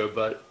figure,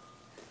 but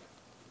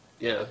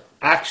yeah,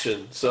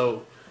 action.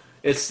 So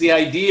it's the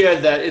idea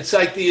that it's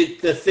like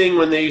the thing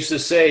when they used to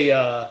say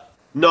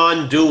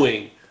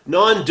non-doing.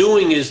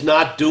 Non-doing is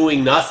not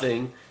doing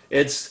nothing.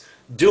 It's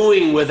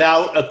doing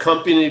without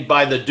accompanied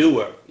by the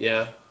doer,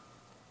 yeah?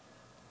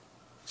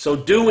 So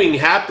doing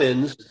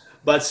happens,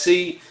 but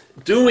see,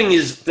 doing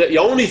is the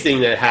only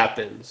thing that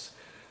happens.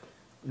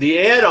 The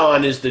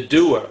add-on is the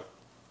doer.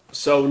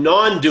 So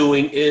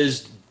non-doing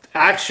is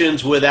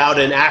actions without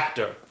an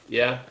actor,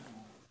 yeah?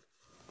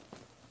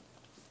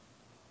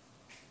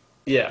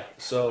 Yeah,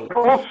 so...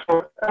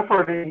 Also,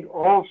 efforting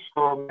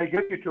also may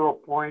get you to a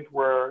point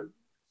where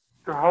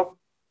to help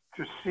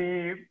to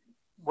see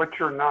what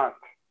you're not.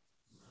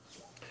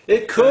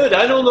 It could.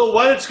 I don't know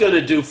what it's going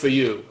to do for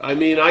you. I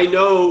mean, I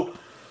know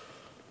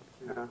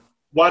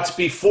what's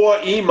before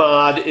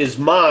Imad is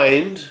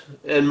mind,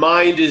 and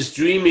mind is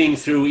dreaming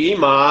through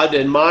Imad,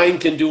 and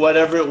mind can do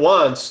whatever it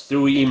wants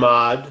through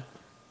Imad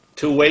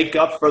to wake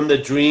up from the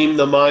dream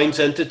the mind's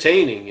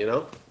entertaining, you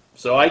know?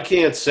 So I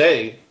can't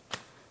say.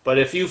 But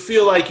if you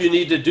feel like you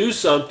need to do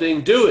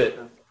something, do it.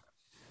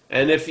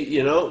 And if,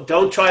 you know,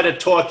 don't try to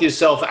talk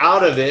yourself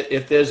out of it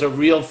if there's a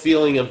real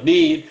feeling of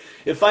need.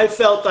 If I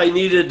felt I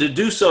needed to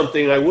do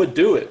something, I would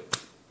do it.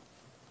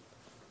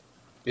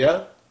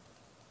 Yeah?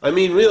 I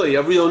mean, really,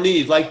 a real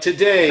need. Like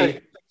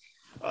today,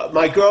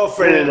 my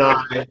girlfriend and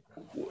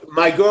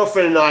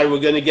I were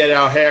going to get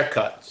our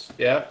haircuts,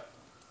 yeah?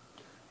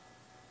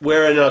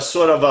 We're in a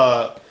sort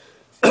of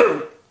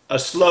a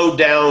slowed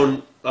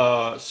down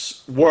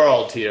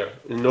world here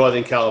in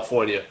Northern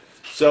California.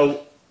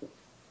 So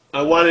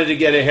I wanted to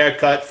get a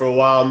haircut for a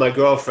while, my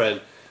girlfriend.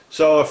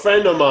 So a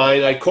friend of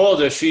mine, I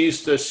called her, she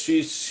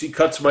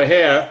cuts my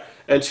hair,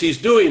 and she's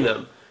doing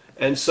them.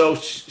 And so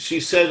she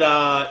said,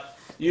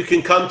 you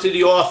can come to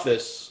the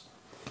office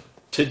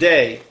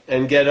today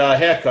and get a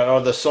haircut, or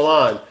the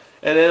salon.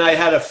 And then I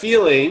had a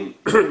feeling,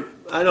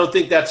 I don't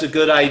think that's a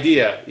good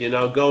idea, you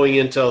know, going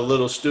into a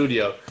little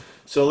studio.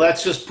 So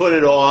let's just put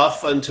it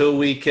off until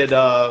we could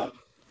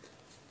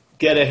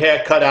get a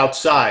haircut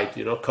outside,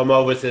 you know, come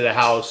over to the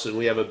house and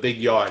we have a big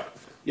yard.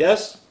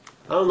 Yes?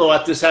 I don't know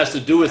what this has to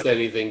do with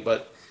anything,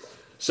 but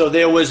so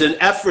there was an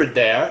effort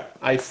there.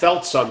 I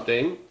felt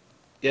something,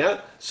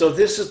 yeah? So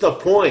this is the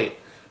point.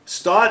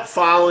 Start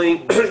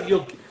following,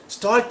 you'll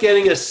start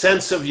getting a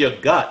sense of your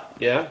gut,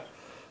 yeah?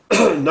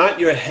 Not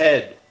your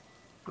head.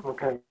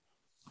 Okay.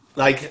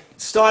 Like,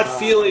 start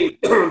feeling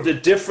the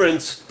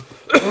difference.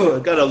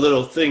 I got a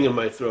little thing in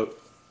my throat.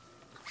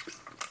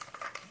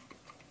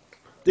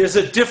 There's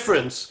a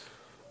difference.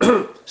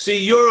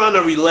 See, you're on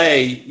a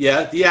relay,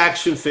 yeah, the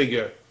action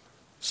figure.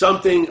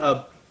 Something,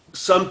 a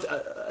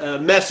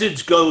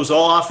message goes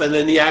off and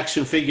then the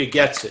action figure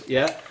gets it,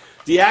 yeah?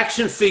 The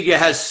action figure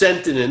has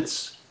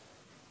sentience.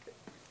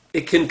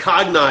 It can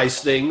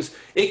cognize things.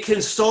 It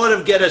can sort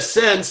of get a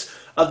sense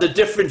of the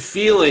different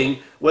feeling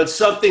when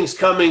something's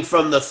coming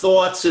from the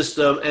thought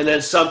system and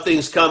then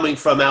something's coming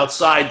from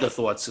outside the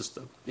thought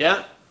system,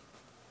 yeah?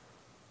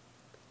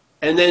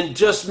 And then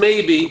just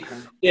maybe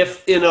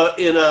if in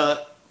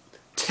a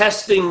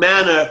testing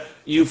manner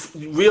you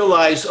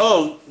realize,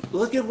 oh,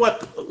 look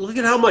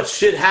at how much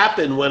shit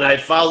happened when I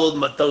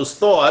followed those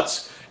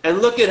thoughts,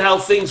 and look at how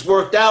things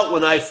worked out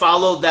when I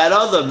followed that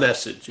other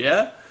message,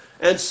 yeah?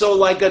 And so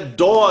like a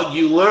dog,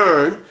 you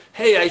learn,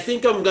 hey, I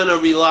think I'm going to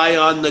rely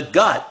on the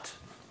gut,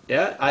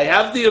 yeah? I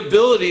have the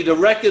ability to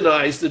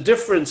recognize the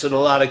difference in a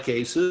lot of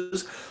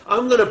cases.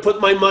 I'm going to put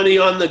my money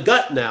on the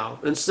gut now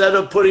instead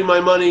of putting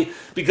my money,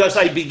 because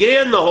I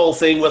began the whole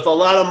thing with a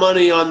lot of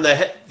money on the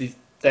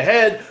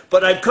head,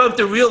 but I've come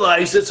to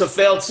realize it's a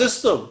failed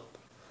system.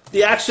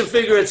 The action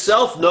figure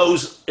itself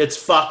knows it's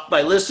fucked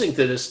by listening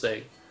to this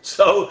thing.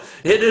 So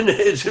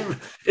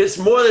it's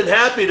more than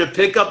happy to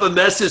pick up a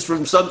message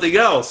from something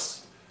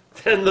else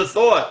than the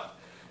thought.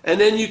 And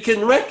then you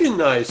can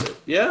recognize it,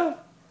 yeah?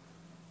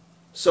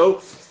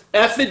 So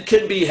effort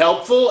can be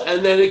helpful,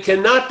 and then it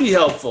cannot be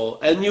helpful.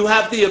 And you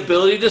have the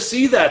ability to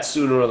see that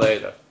sooner or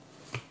later.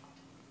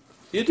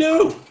 You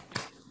do.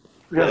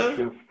 Yes,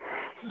 yes.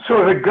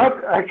 So the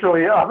gut,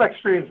 actually, I've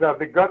experienced that.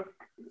 The gut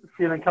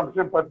feeling comes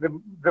in, but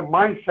the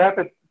mind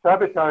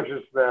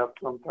sabotages that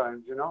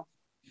sometimes, you know?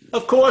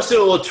 Of course it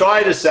will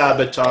try to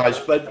sabotage,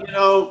 but, you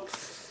know,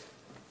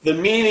 the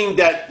meaning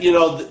that, you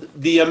know,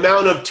 the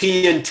amount of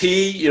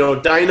TNT, you know,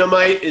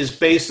 dynamite is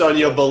based on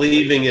your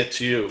believing it's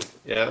you,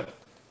 yeah?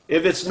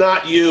 If it's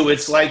not you,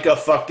 it's like a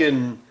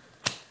fucking,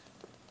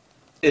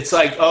 it's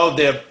like, oh,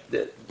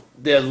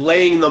 they're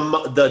laying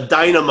the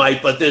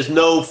dynamite, but there's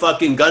no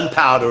fucking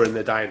gunpowder in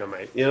the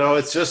dynamite. You know,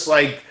 it's just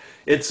like,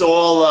 it's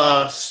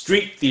all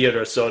street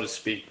theater, so to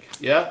speak,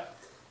 yeah?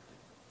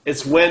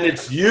 It's when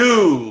it's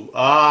you,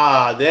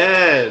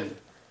 then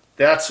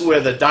that's where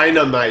the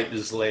dynamite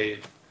is laid.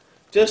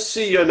 Just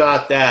see you're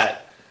not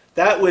that.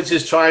 That which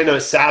is trying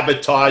to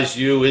sabotage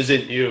you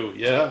isn't you,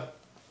 yeah?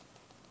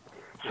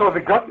 So the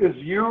gut is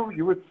you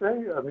would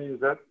say? I mean, is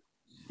that...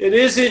 It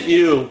isn't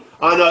you.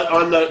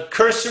 On the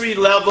cursory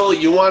level,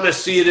 you want to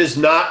see it as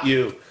not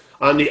you.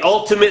 On the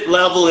ultimate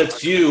level,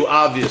 it's you,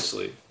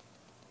 obviously.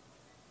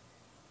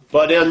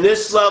 But on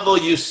this level,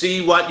 you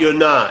see what you're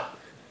not.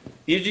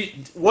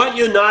 What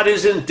you're not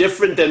isn't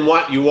different than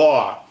what you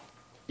are,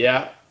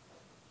 yeah?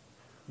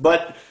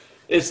 But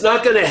it's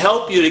not going to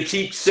help you to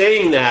keep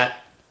saying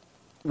that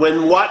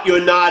when what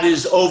you're not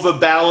is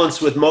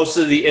overbalanced with most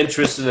of the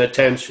interest and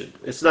attention.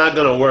 It's not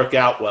going to work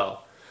out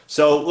well.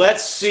 So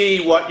let's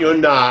see what you're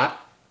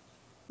not,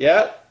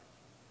 yeah?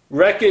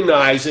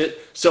 Recognize it,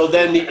 so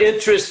then the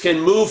interest can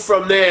move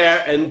from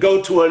there and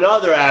go to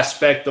another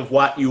aspect of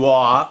what you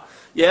are,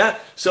 yeah?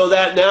 So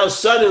that now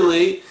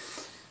suddenly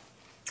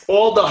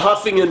all the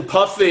huffing and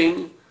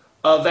puffing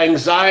of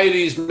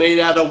anxieties made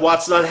out of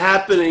what's not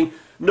happening,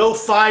 no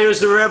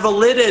fires are ever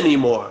lit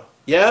anymore,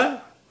 yeah?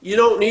 You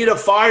don't need a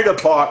fire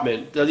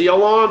department. The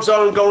alarms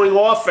aren't going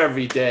off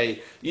every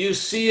day. You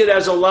see it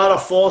as a lot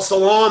of false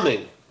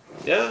alarming,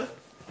 yeah?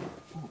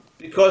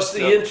 Because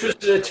the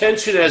interest and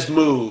attention has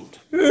moved.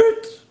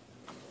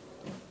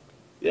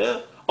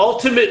 Yeah?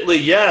 Ultimately,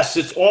 yes,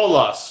 it's all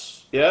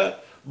us, yeah?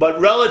 But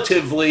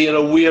relatively, in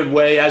a weird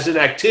way, as an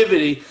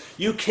activity,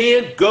 you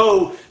can't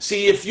go,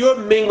 see, if you're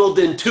mingled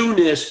in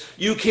two-ness,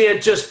 you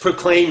can't just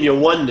proclaim your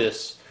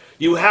oneness.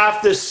 You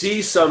have to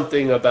see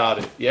something about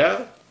it,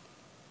 yeah?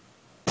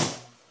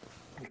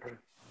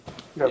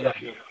 Yeah.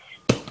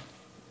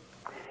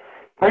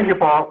 Thank you,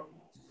 Paul.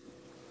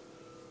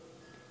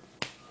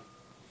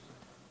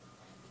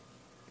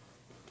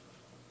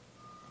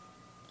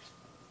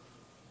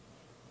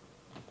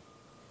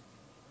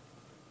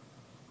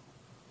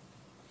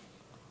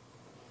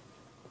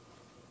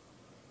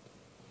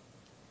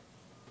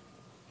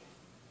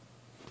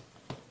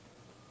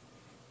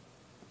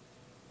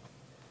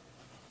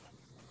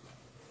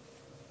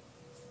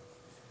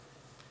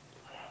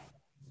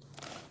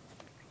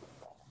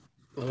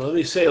 Well, let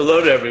me say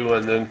hello to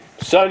everyone then.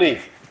 Sonny,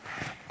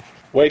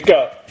 wake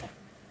up.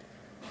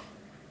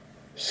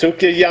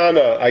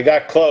 Sukiyana, I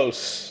got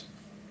close.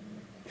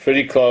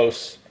 Pretty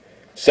close.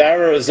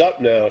 Sarah is up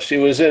now. She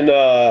was in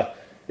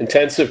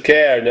intensive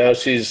care. Now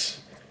she's...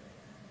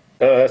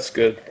 Oh, that's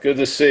good. Good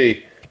to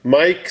see.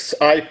 Mike's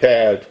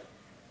iPad.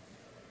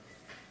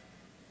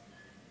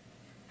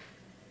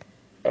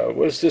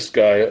 Where's this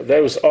guy?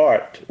 That was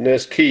Art. And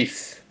there's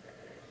Keith.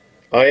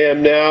 I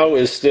am now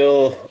is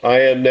still I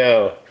am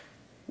now.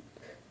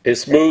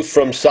 It's moved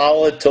from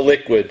solid to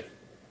liquid.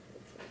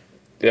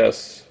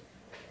 Yes.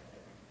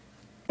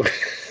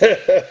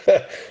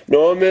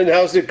 Norman,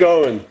 how's it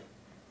going?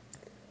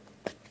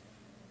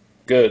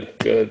 Good,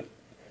 good.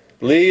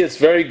 Lee, it's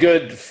very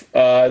good.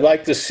 I'd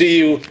like to see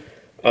you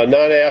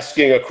not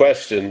asking a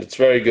question. It's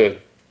very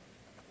good.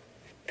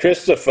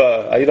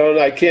 Christopher,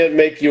 I can't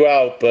make you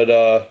out, but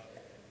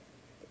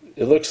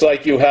it looks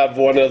like you have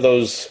one of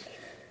those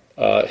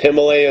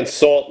Himalayan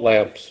salt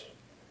lamps.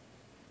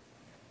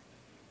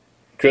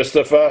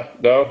 Christopher,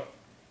 no?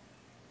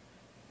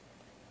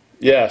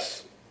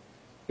 Yes.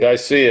 Yeah, I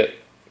see it.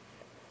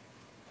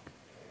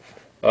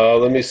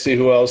 Let me see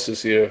who else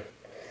is here.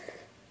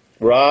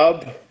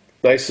 Rob,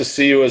 nice to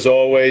see you as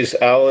always.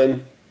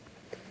 Alan,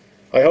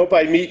 I hope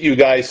I meet you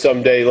guys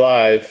someday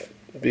live.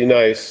 It'd be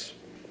nice.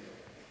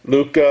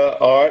 Luca,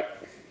 Art.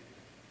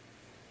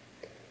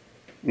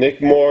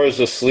 Nick Moore is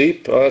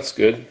asleep. Oh, that's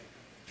good.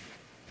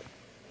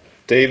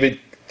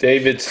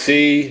 David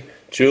C.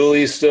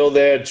 Julie's still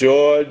there.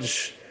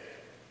 George.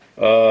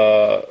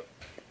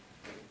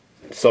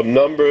 Some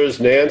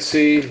numbers.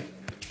 Nancy.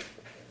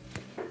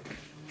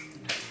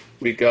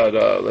 We got,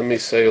 let me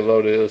say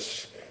hello to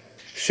this.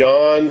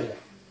 Sean,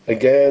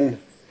 again.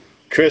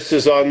 Chris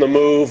is on the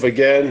move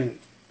again.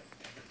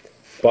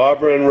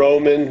 Barbara and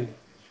Roman.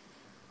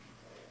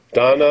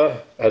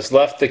 Donna has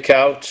left the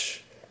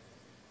couch.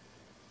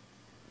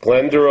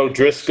 Glenda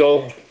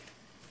O'Driscoll.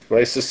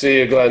 Nice to see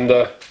you,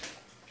 Glenda.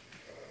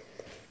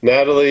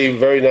 Natalie,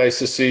 very nice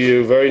to see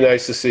you. Very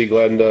nice to see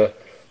Glenda.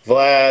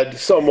 Vlad,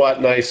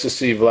 somewhat nice to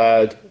see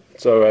Vlad.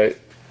 It's all right.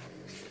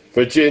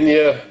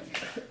 Virginia,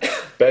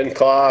 Ben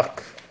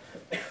Clark,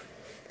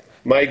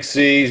 Mike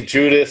Z,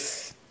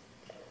 Judith,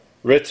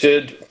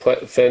 Richard,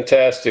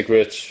 fantastic,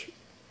 Rich.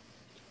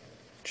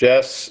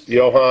 Jess,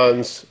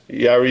 Johans,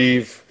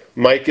 Yariv.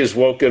 Mike is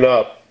woken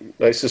up.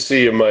 Nice to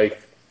see you,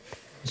 Mike.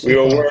 We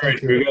were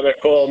worried. We were going to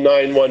call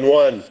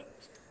 911.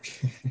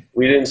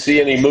 We didn't see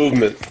any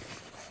movement.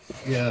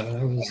 Yeah,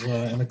 I was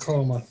in a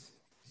coma.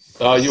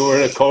 Oh, you were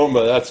in a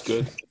coma. That's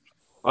good.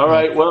 All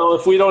right. Well,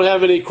 if we don't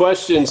have any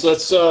questions,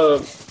 let's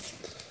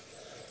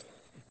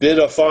bid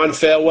a fond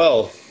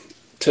farewell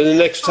to the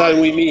next time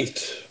we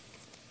meet.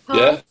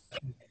 Yeah?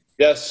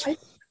 Yes?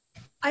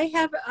 I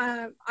have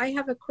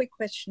a quick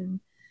question.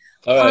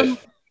 All right.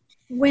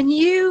 When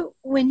you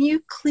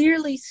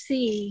clearly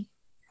see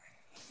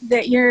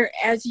that you're,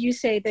 as you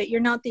say, that you're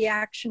not the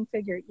action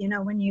figure,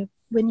 when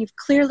you've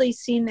clearly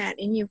seen that,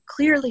 and you've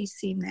clearly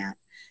seen that,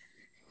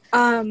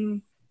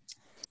 what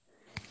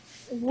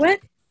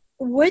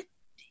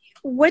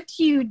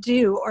do you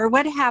do, or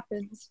what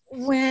happens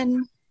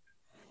when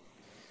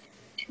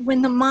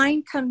the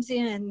mind comes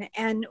in?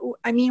 And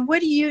I mean,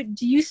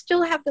 do you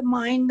still have the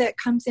mind that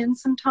comes in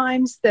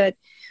sometimes that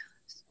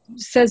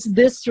says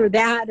this or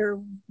that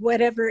or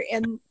whatever?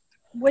 And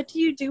what do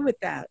you do with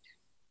that?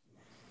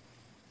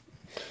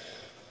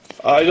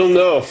 I don't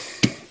know.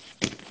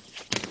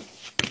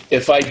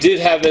 If I did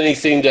have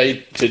anything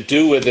to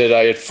do with it,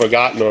 I had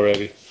forgotten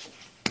already.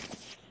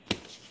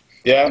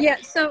 Yeah? Yeah,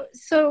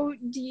 so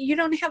you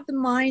don't have the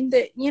mind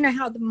that, you know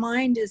how the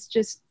mind is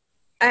just,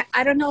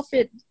 I don't know if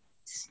it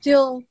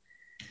still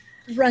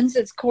runs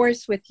its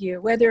course with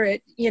you, whether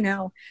it, you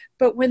know,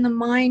 but when the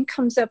mind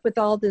comes up with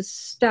all this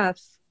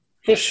stuff.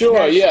 For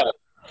sure, yeah.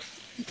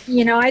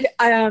 You know,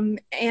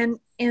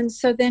 and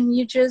so then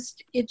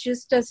it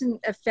just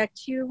doesn't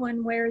affect you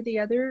one way or the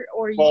other,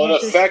 or you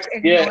it affects,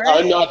 yeah,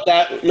 I'm not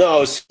that,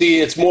 no, see,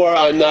 it's more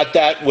I'm not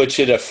that which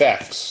it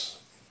affects.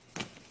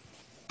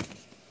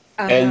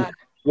 And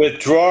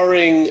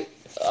withdrawing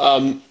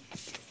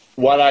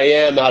what I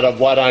am out of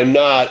what I'm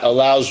not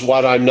allows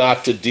what I'm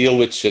not to deal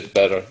with shit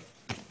better.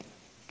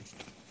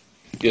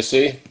 You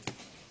see?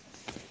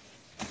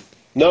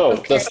 No,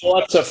 okay. The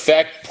thoughts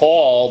affect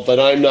Paul, but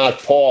I'm not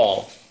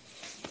Paul.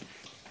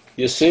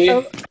 You see?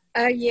 Yeah.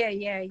 And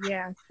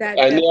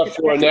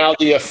therefore, now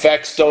the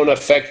effects don't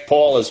affect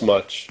Paul as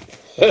much.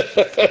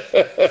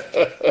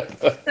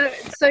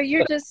 So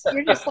you're just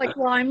like,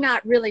 well, I'm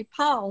not really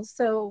Paul,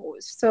 so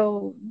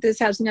this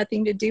has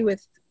nothing to do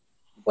with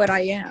what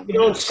I am. You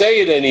don't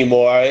say it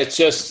anymore. It's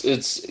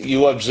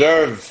you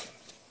observe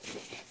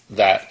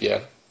that,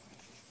 yeah.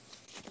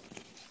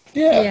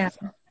 Yeah.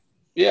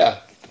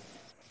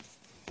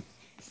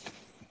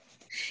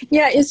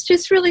 Yeah, it's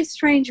just really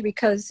strange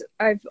because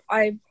I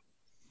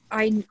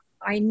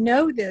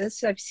know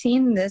this, I've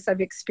seen this,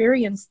 I've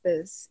experienced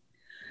this,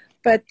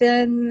 but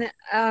then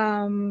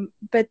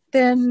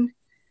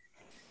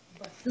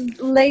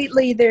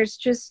lately there's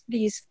just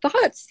these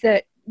thoughts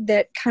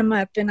that come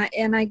up,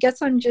 and I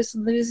guess I'm just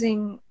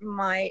losing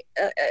my.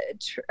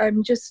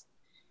 I'm just.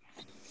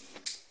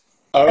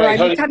 All right,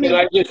 honey, can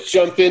I just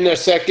jump in a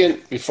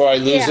second before I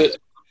lose it?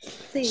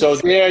 Please. So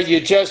there, you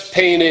just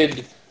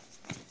painted.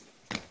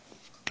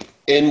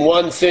 In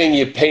one thing,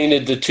 you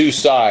painted the two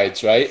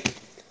sides, right?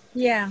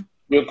 Yeah.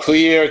 You're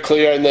clear,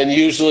 and then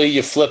usually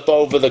you flip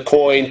over the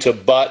coin to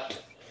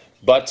butt.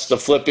 Butt's the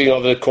flipping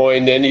over the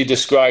coin. Then you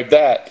describe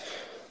that.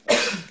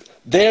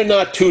 They're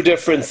not two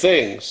different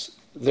things.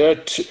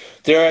 That's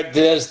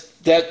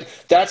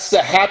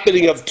the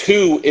happening of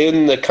two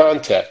in the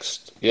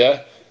context.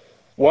 Yeah.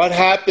 What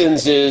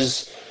happens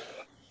is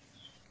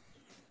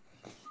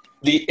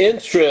the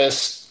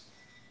interest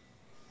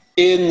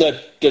in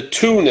the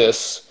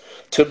two-ness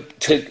to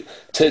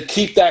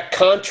keep that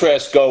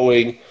contrast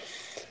going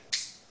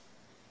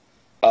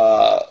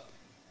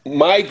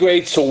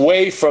migrates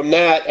away from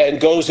that and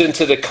goes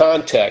into the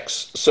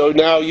context. So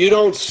now you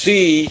don't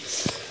see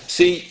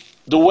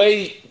the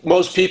way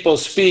most people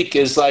speak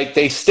is like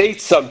they state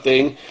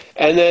something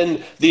and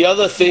then the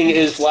other thing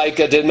is like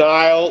a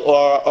denial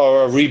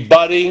or a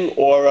rebutting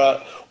or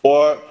a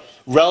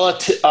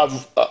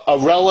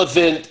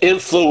relevant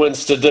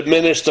influence to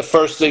diminish the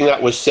first thing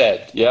that was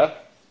said. Yeah?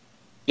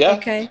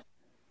 Okay.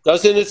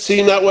 Doesn't it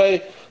seem that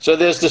way? So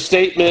there's the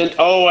statement,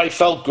 oh, I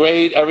felt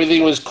great,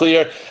 everything was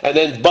clear, and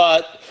then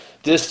but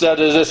this, that,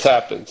 or this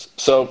happens.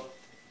 So,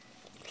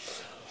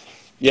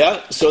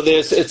 yeah, so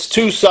it's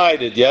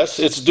two-sided, yes?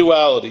 It's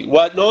duality.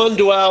 What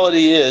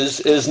non-duality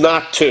is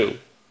not two.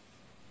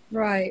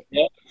 Right.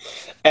 Yeah?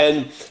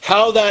 And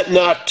how that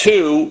not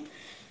two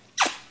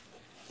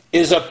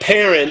is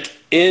apparent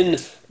in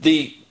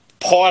the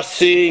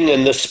parsing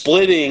and the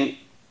splitting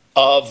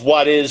of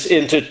what is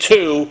into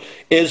two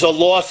is a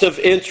loss of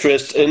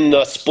interest in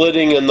the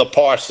splitting and the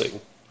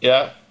parsing.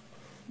 Yeah?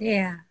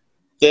 Yeah.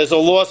 There's a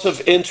loss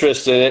of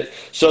interest in it.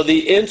 So the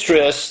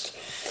interest,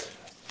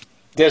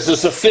 there's a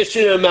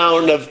sufficient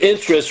amount of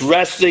interest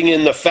resting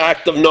in the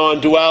fact of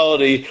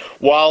non-duality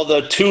while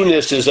the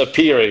two-ness is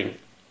appearing.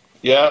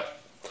 Yeah?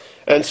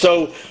 And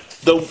so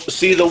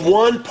the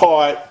one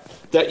part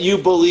that you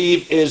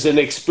believe is an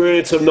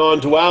experience of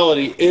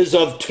non-duality is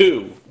of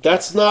two.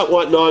 That's not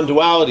what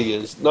non-duality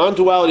is.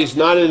 Non-duality is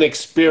not an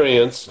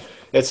experience.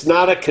 It's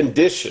not a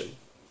condition.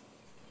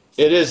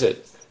 It isn't.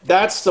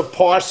 That's the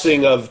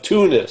parsing of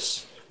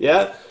two-ness.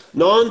 Yeah?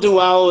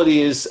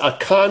 Non-duality is a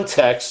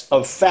context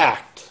of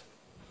fact.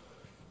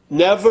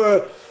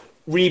 Never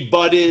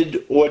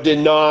rebutted or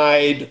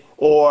denied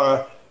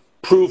or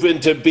proven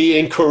to be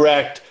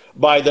incorrect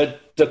by the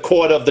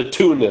court of the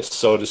two-ness,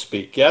 so to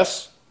speak.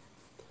 Yes?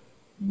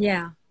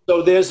 Yeah.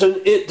 So there's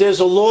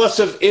a loss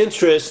of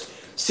interest.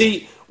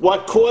 See,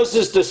 what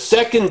causes the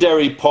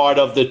secondary part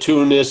of the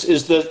two-ness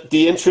is the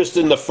interest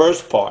in the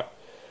first part.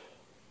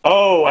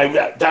 Oh,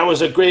 that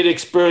was a great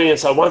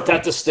experience. I want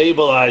that to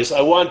stabilize. I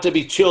want to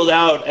be chilled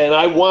out, and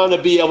I want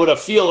to be able to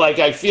feel like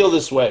I feel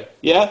this way.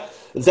 Yeah?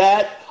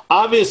 That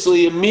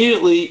obviously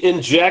immediately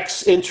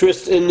injects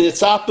interest in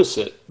its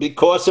opposite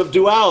because of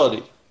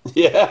duality.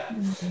 Yeah.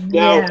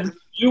 Now, Yeah.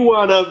 you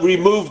want to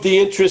remove the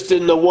interest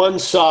in the one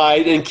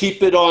side and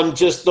keep it on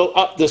just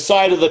the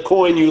side of the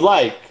coin you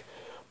like.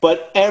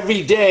 But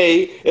every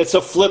day, it's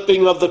a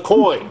flipping of the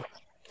coin.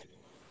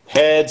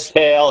 Heads,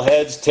 tail,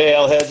 heads,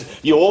 tail, heads.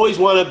 You always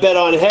want to bet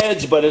on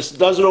heads, but it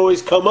doesn't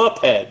always come up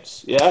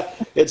heads. Yeah?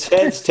 It's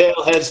heads,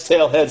 tail, heads,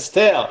 tail, heads,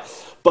 tail.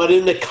 But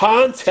in the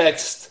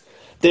context,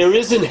 there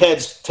isn't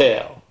heads,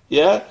 tail.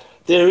 Yeah?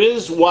 There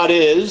is what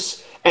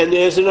is, and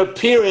there's an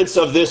appearance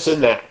of this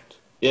and that.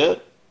 Yeah?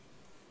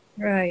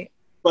 Right.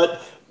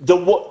 But the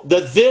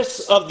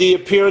this of the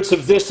appearance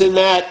of this and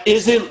that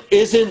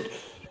isn't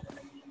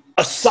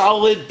a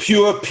solid,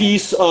 pure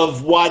piece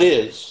of what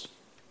is.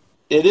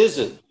 It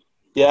isn't.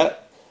 Yeah?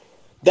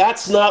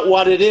 That's not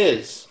what it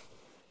is.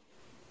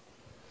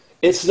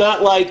 It's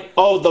not like,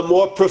 oh, the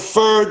more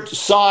preferred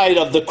side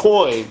of the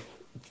coin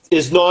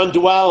is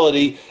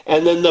non-duality,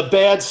 and then the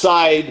bad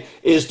side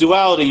is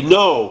duality.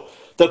 No,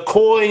 the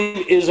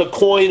coin is a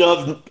coin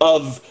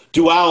of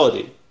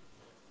duality.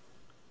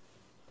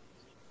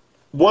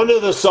 One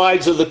of the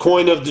sides of the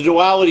coin of the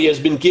duality has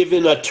been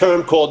given a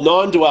term called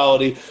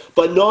non-duality,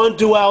 but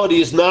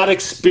non-duality is not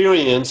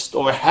experienced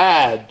or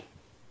had.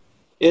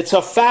 It's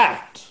a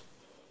fact.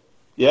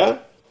 Yeah?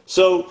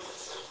 So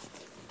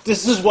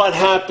this is what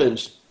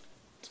happens.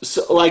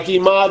 So, like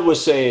Imad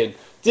was saying,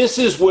 this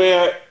is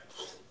where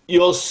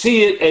you'll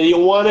see it and you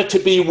want it to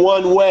be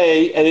one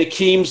way, and it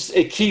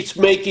keeps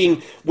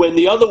making, when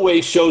the other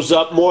way shows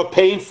up, more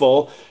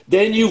painful.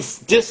 Then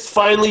this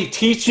finally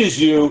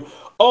teaches you,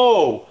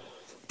 oh,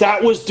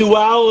 that was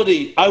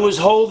duality. I was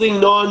holding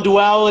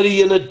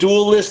non-duality in a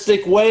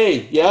dualistic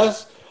way,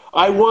 yes?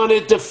 I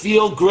wanted to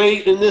feel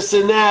great and this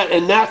and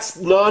that's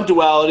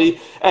non-duality.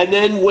 And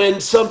then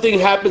when something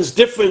happens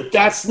different,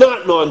 that's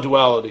not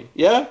non-duality,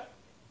 yeah?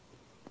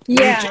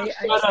 Yeah. You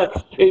just got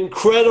an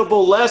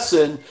incredible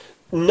lesson.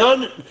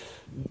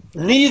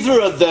 Neither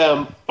of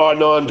them are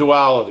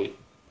non-duality.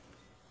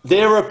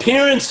 They're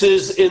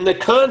appearances in the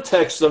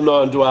context of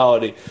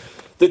non-duality.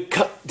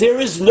 There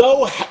is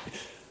no...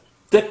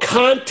 The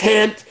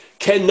content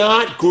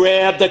cannot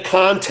grab the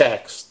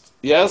context.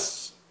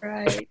 Yes?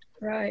 Right,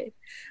 right.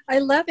 I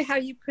love how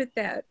you put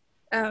that.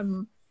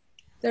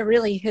 That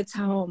really hits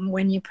home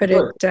when you put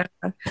Sure. it,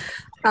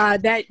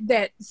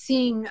 that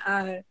seeing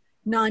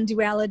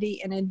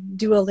non-duality in a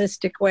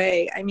dualistic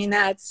way. I mean,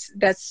 that's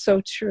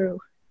so true.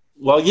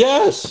 Well,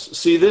 yes.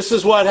 See, this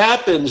is what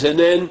happens. And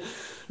then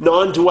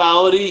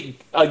non-duality,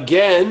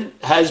 again,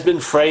 has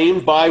been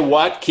framed by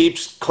what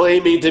keeps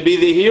claiming to be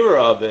the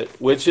hero of it,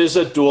 which is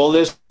a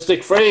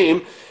dualistic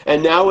frame.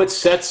 And now it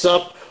sets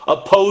up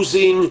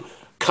opposing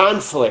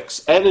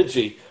conflicts,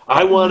 energy.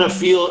 I want to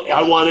feel,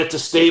 I want it to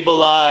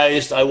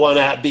stabilize. I want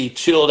to be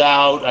chilled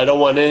out. I don't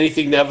want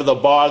anything to ever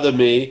bother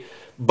me.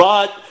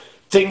 But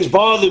things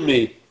bother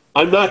me.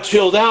 I'm not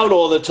chilled out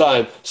all the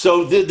time.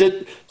 So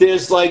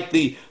there's like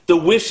the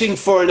wishing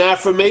for an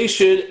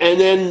affirmation, and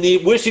then the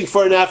wishing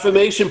for an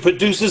affirmation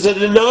produces a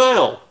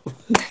denial.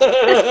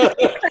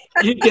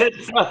 you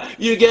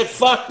get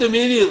fucked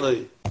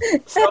immediately.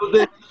 So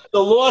the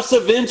loss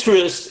of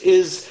interest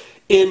is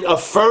in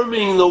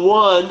affirming the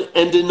one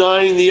and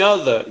denying the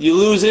other. You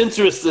lose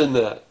interest in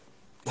that.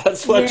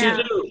 That's what you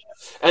do.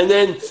 And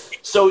then,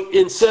 so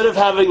instead of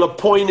having a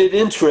pointed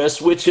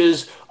interest, which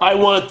is, I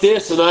want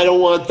this and I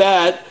don't want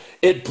that,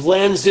 it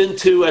blends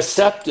into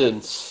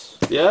acceptance.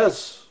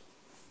 Yes.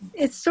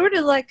 It's sort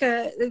of like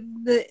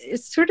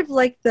it's sort of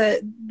like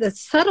the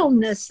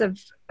subtleness of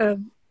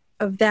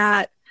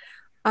that,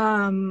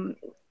 But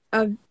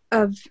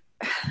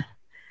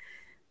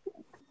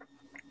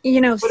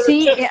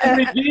seeing. it's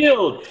just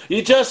revealed.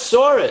 You just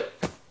saw it.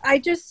 I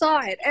just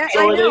saw it.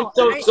 So I it know. ain't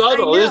so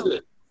subtle, is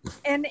it?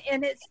 And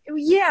it's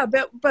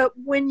but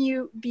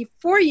when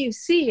before you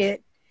see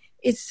it,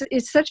 it's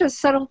such a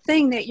subtle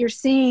thing that you're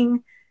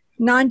seeing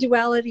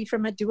non-duality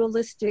from a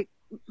dualistic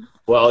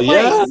Well, place.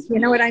 yeah. You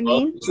know what I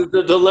mean? This is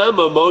the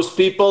dilemma most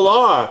people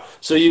are.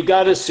 So you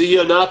got to see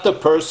you're not the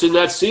person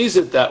that sees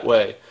it that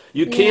way.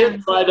 You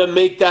can't try to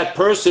make that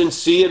person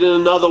see it in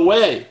another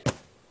way,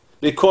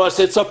 because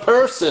it's a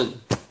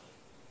person.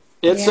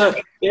 It's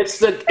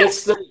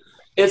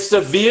it's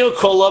the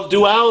vehicle of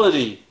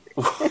duality.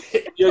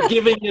 You're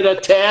giving it a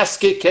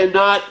task it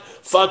cannot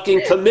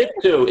fucking commit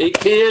to. It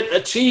can't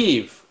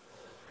achieve.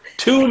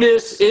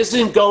 Two-ness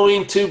isn't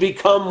going to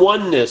become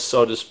oneness,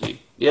 so to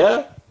speak.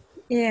 Yeah?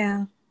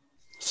 Yeah.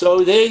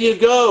 So there you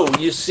go.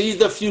 You see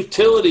the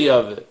futility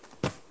of it.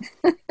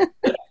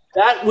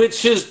 That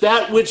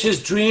which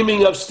is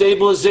dreaming of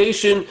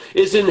stabilization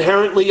is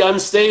inherently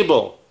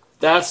unstable.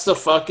 That's the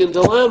fucking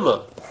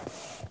dilemma.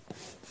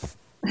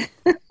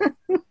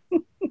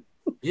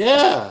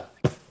 Yeah.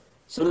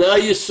 So now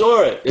you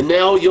saw it, and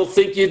now you'll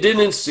think you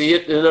didn't see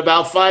it in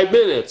about 5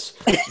 minutes,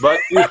 but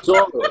you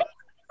saw it.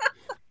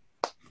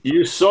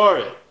 You saw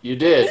it. You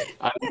did.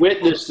 I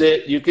witnessed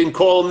it. You can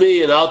call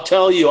me, and I'll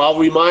tell you. I'll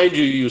remind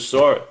you you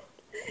saw it,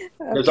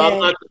 because I'm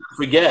not going to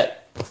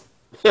forget.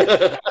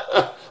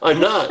 I'm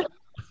not.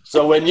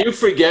 So when you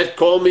forget,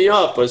 call me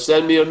up or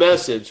send me a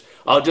message.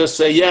 I'll just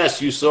say,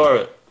 yes, you saw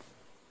it.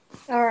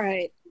 All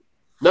right.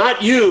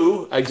 Not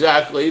you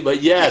exactly,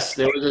 but yes,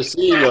 there was a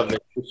scene of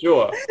it for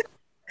sure.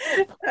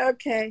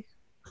 Okay.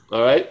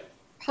 All right.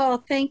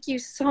 Paul, thank you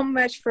so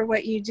much for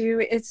what you do.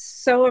 It's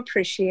so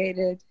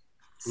appreciated.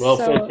 Well,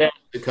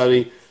 fantastic,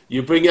 honey.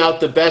 You bring out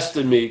the best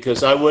in me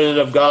because I wouldn't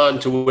have gone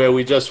to where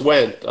we just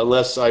went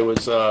unless I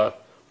was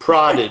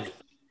prodded.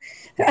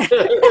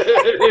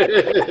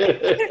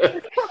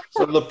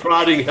 So the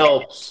prodding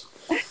helps.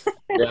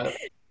 Yeah.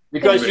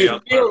 Because you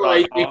feel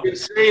like you can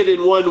say it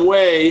in one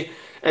way,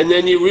 and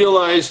then you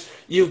realize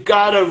you've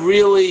got to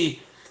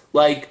really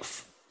like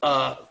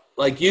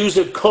use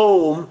a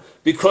comb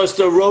because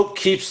the rope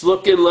keeps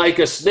looking like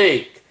a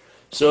snake.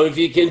 So if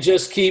you can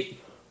just keep,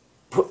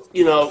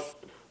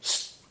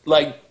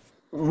 like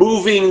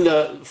moving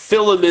the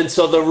filaments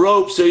of the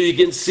rope so you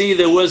can see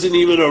there wasn't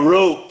even a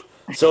rope.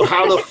 So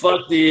how the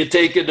fuck do you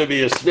take it to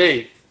be a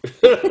snake?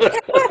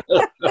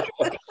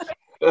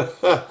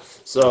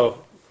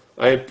 So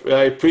I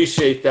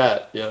appreciate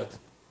that. Yeah.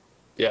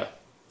 Yeah.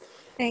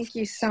 Thank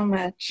you so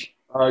much.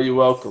 Oh, you're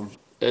welcome.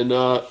 And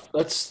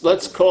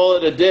let's call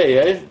it a day,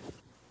 eh?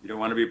 You don't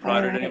want to be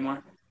prodded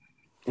anymore?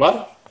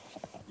 What?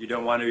 You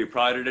don't want to be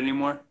prodded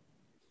anymore?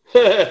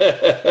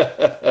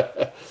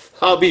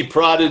 I'll be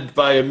prodded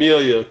by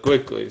Amelia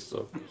quickly.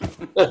 So.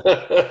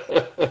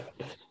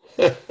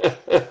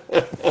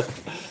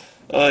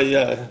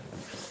 Yeah.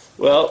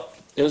 Well,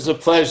 it was a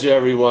pleasure,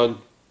 everyone.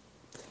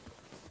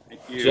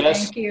 Thank you.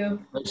 Jess, Thank you.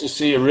 nice to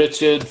see you,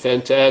 Richard.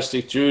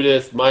 Fantastic,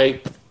 Judith,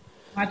 Mike.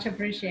 Much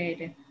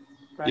appreciated.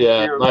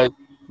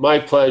 My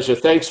pleasure.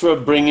 Thanks for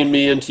bringing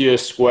me into your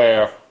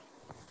square.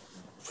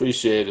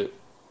 Appreciate it.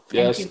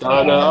 Yes, you for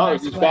Donna. being in Oh, my you're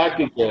square. back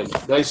again.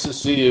 Nice to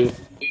see you.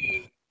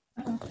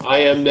 I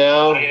am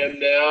now.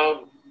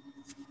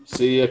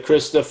 See you,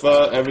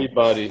 Christopher,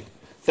 everybody.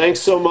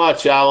 Thanks so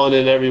much, Alan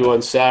and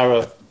everyone,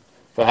 Sarah,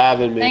 for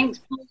having me. Thanks.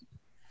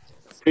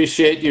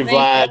 Appreciate you, Thank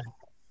Vlad.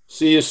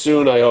 See you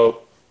soon, I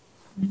hope.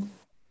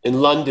 In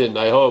London,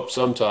 I hope,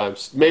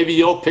 sometimes. Maybe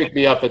you'll pick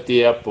me up at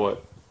the airport.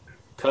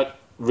 Cut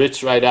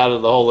Rich right out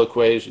of the whole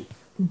equation.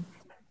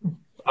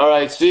 All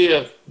right, see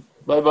you.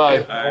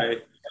 Bye-bye. Bye.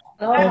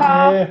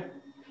 Okay.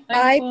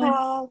 Bye,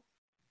 Paul.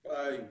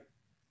 Bye.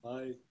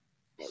 Bye.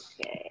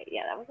 Okay,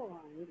 yeah, that was a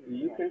long meeting. Do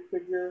you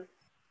configure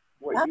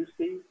what you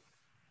see?